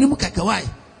free boni mu kakawai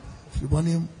free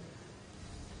boni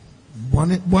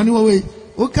we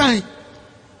o kan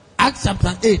Acts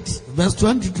chapter 8 verse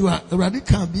 22 awrade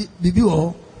kan bibi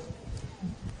wo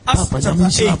Acts chapter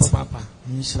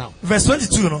 8 verse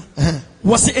 22 no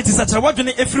was it is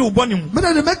sakrawadwene efiri ubonum me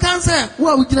na me kan say wo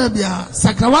awugina bia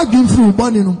sakrawadwene efiri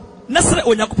uboni no na sere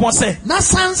Onyankopon say na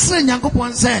sansere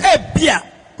Nyankopon say ebia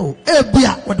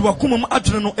wode wakoma mu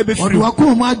adwene no ebefiri wode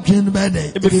wakoma mu adwene no be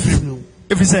dey ebefiri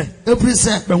every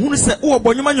say be hunu say wo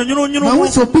bonyuma nyonyono na wo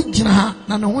so bi gina ha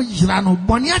na ne ho yira no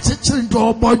boni akyekyere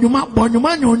ndo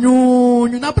bonyuma nyonyo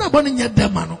na bra boni nye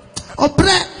dema no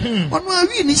obre ono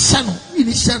awi ni hye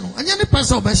no anya ne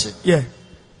pese obehye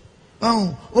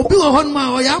obi wo hon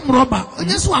ma o ya mroba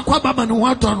anya so akwa baba ne ho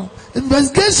ato no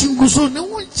investigation guso ne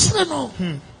ho kyere no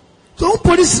so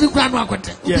police ni kwa no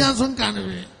akote obi anso nka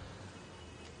ne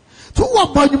to wo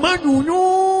bonyuma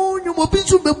nyonyo mo bi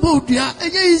so bebo dua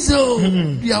enye izo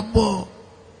dua bo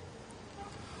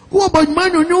wo bonyuma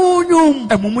nyonyo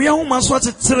amumu ya ho manso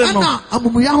atetere no na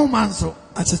amumu ya ho manso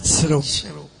atetere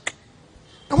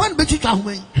na wan be twitwa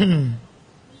ho yi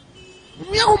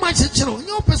mi ya ho ma atetere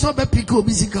nyo person be pick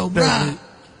obi sika obra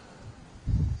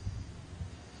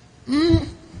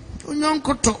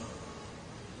onyankoto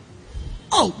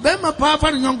be ma pa fa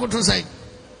onyankoto sai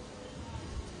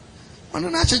wana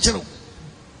na atetere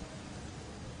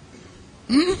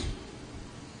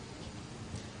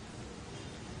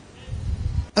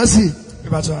asi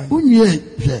unye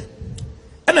je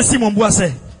ena Simon bua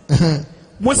say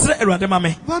Monsre Erade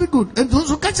mame very good and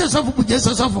so catch yourself Obugyei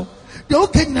sofo de o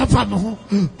kenya fa me ho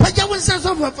paja won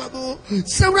sofo fa bo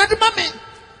se Erade mame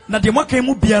na de moka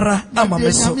mu biara ama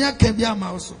me so na aka bia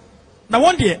ma so na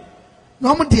won de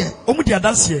na omu de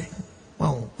adanse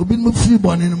wow obi mu free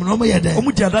born ni no mo ye de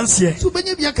omu de adanse so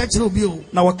benya bia ka kire obi o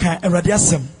na waka Erade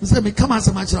asem se me kama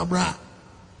asem a kire obra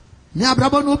ni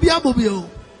abrabo no obi abobi o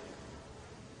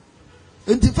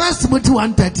in the 1 Timothy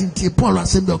 1:13 Paul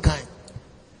asem do kan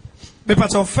be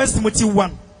part of 1 Timothy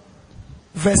 1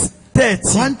 verse 13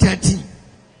 1:13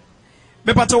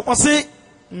 be part of say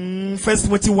 1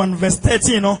 Timothy 1 verse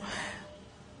 13 no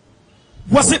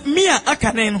was it me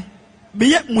akane no be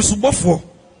ye musubofo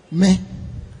me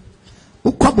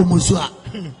ukwabo musu a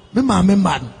me ma me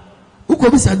man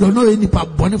ukobi sa do no any pa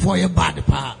bone for ye bad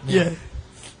pa yeah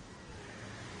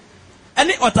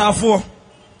any otafo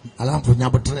alamfo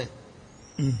nyabotre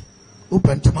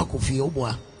upentema kofi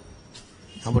oboa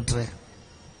nyabotre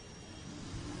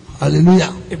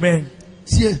hallelujah amen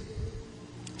sie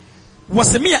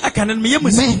was me akane me ye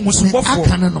musubofo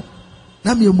akane no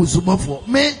na me musubofo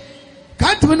me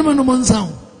ka tumi no no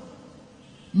monsan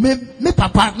me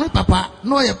papa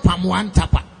no ye pam wan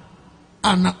tapa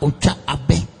ana otwa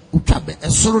abe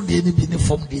esoro de ni bi ni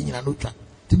form de nyina no twa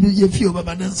timi ye fie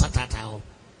obaba den satata ho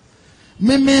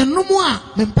me no mo a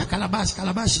me mpa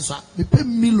calabash so me pe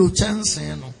milo chance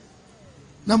no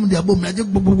na mo de abom na je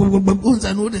gbogbogbogbo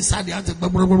unza no de sade ante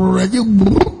gbogbogbogbo je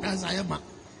asa ye ma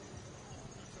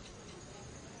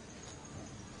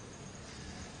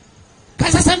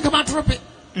kasa san kama trope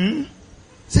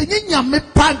se nyanya me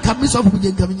panka me so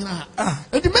Obugyei nka me nyina ha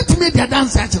edi metime dia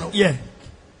dance a kire yeah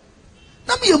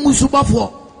na me ye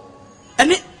musubafo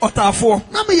any otafo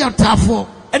na me ye otafo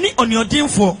any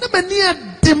oniodinfo na me ne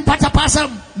dem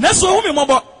patapasam na so hu me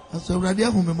mobo so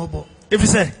Erade hu me mobo if you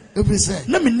say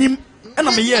na me nim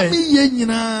na me ye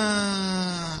nyina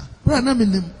bra na me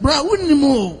nim bra wonnim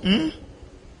o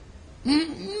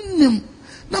nim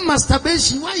na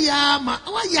masturbation why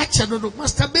ya chedo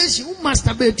masturbation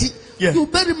masturbate you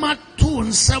very much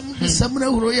to some na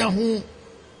huro ya ho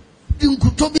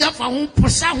dinkuto bi afa ho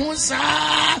posa ho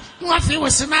sa no afi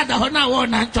wosena da ho na wo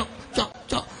na cho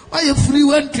why you free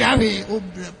when travel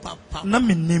obre papa na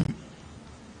me nim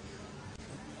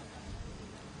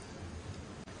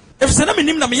if say na me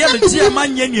nim na me ye be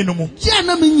amanye ni no mu ya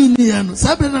na me nyini ya no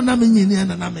sabe na me nyini ya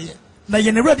na me ye na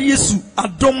ye ne Erade Yesu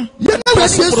adom ye na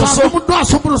Erade Yesu adom do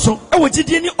asobro so e wo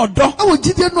gidie ni odo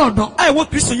ai wo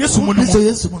Kristo Yesu mu no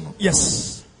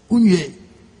yes unye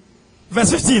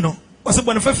verse 15 no was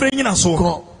bone fefere nyina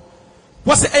so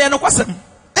was e no kwasem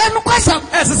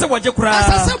se waje kura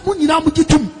asase mu nyina mu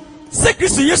gitum se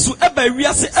Kristo Yesu eba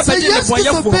wiase eba de ne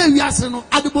boyefo se wiase no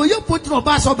adeboyefo tro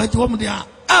ba so baji wo mu dia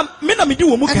me na me di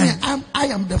wo mu kan I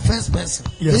am the first person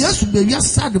Yesu be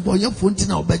wiase adeboyefo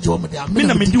ntina obaji wo mu dia me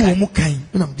na me di wo mu kan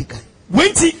me na me di kan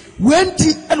wenti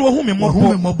ene wo hu me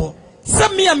mobo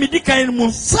Sami a medikan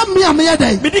mu. Sami a me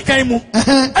yadai. Medikan mu.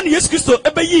 Ani Yesu Kristo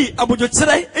ebeyi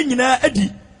abojokyere enyina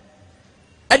adi.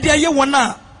 Adi aye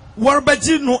wona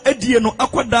warbaji no adie no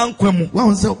akwada nkwa mu.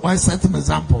 One say why set an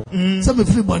example. Say me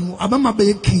free born abama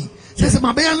be ki. Say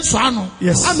my be nso ano.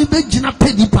 Ami be gina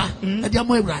pedipa. Adi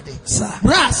amo Erade.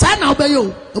 Bra sa na obeyi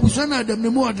o. Obuso na adam ne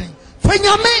mu oden.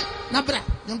 Fanyame na bra.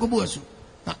 Nko bo asu.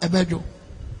 Na ebejo.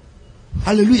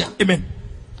 Hallelujah. Amen.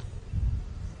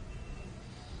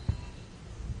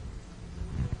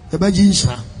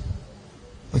 Ebajinsa.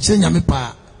 Ochire nyame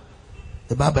pa.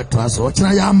 Eba beto aso.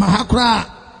 Ochira ya ma hakra.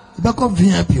 Eba ko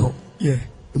VIP ho. Yeah.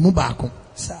 Emu baako.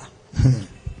 Sir.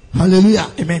 Hallelujah.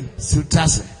 Amen.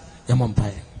 Sutase.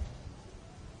 Yamompaye.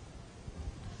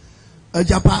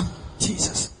 Ajapa.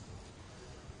 Jesus.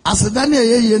 Asedane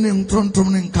ye ne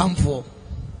ntontom ne nkamfo.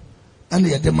 Ane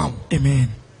ye de mam. Amen.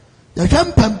 Ya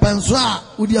hwem pampanso a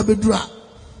udi abedura.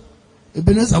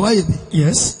 Ebeneza waye bi.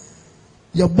 Yes.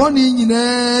 Ya boni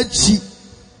nyina chi.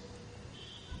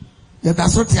 Ya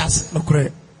daso tiase.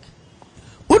 Okre.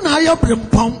 Una ayo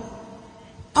brempon.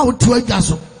 A wotu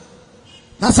adwaso.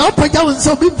 Na sa opagya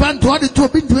wonso bi mfanto ade to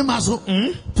bi ntwe maso.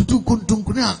 Tutu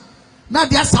kuntunkuni a. Na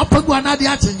dia sa opagwa na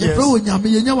dia chenje fro onyame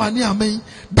yenya wane amen.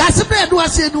 Dase bre do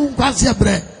ase nu nkwase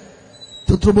bre.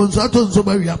 Tutrobonso to nso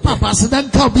ba wia. Papa sedan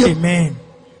ka obi. Amen.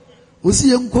 Osi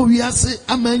yenko wiase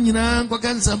ama nyina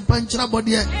nkwaga nsampa nkyira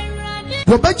bode.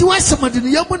 Wobaji wasemade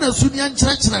ne yemu na suni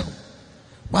ankyerɛkyerɛ no.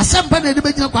 Wasempa na de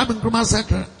begina kwa benkroma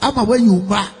sakra ama wayi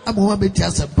umba ama wa beti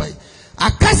asempa.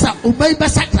 Akasa umbai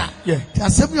basakra. Yeah.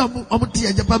 Asem yo omuti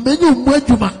ajapa menyi umu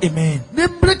adwuma. Amen. Ne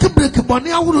break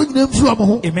bone ahoro nyina mfi omo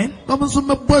ho. Amen. No mso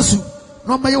mebosu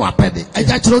no maye wapede.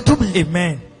 Aja kyerɛ tumi.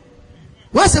 Amen.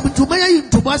 Wasem ntuma yayi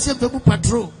ntobo asem femu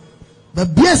patrol. Ba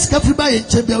bias ka free ba ye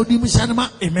nche bia odi mu hyanema.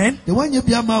 Amen. De wanye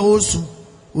bia ma osu.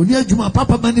 Oni adwuma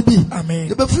papa mani bi. Amen.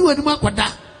 De ba free wani mu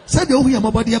akwada. Se de ohu ya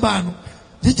mabode ba no.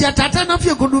 Didi atata na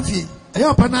fie kono fie. Aye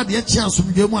opa na de chi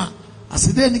asomdwe mu a.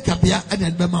 Asede ni kabia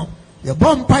ene de ma wo. Ye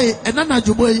bom pai ena na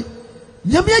dwoboi.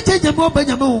 Nyame ajeje mo ba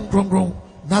nyame wo nkronkron.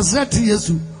 Nazareth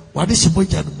Yesu wade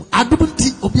shimoja no mu. Adum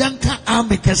nti obi anka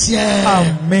amekese.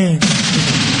 Amen.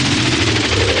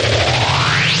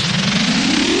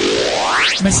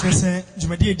 Mesese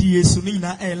jumadi edi Yesu ni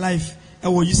na live e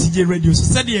wo UCJ radio so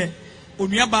said ye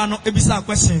onuaba no ebisa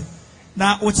question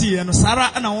na woti ye no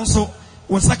sara na wonso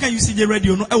won saka UCJ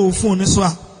radio no e wo phone ne so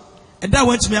a e da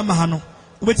wantumi ama ha no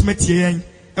obetime tie yen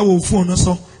e wo phone no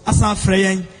so asa afre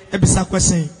yen ebisa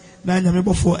question na nyame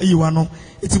bofo ayiwa no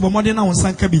eti bomode na won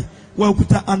sanka bi wa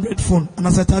okuta Android phone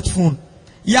anasa touch phone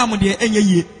ya mo de enye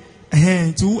yie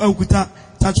ti wo okuta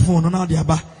touch phone no na de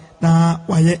aba na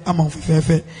waye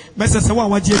amamfefefe mesese wa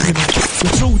waje ebe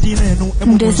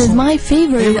no. This is my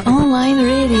favorite online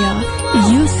radio,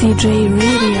 UCJ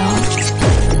Radio.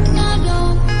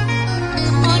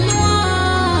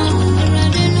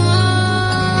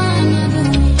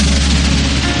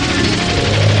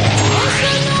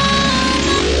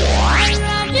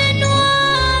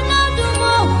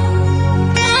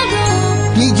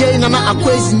 DJ Nana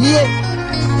Akwes nie.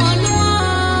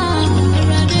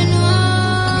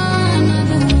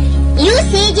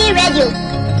 UCJ Radio.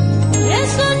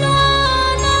 Yes, no,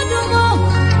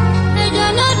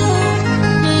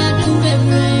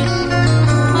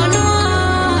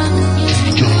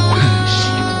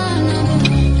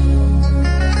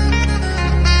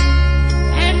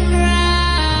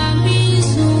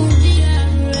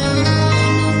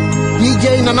 DJ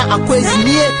Nana Akwes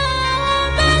nie.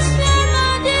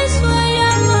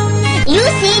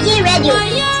 UCJ Radio.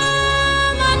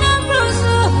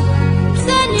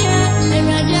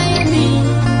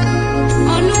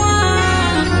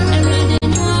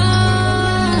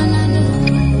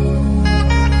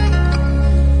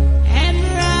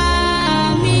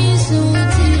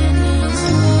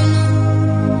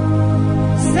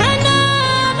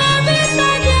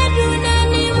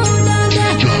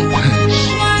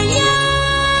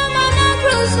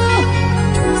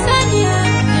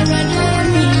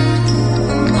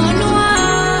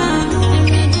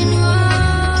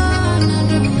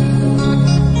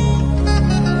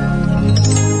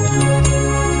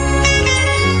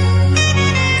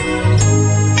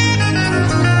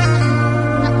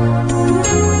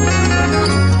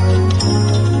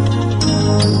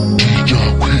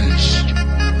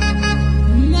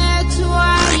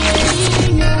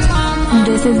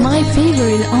 This is my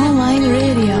favorite online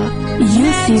radio,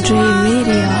 UCJ Radio.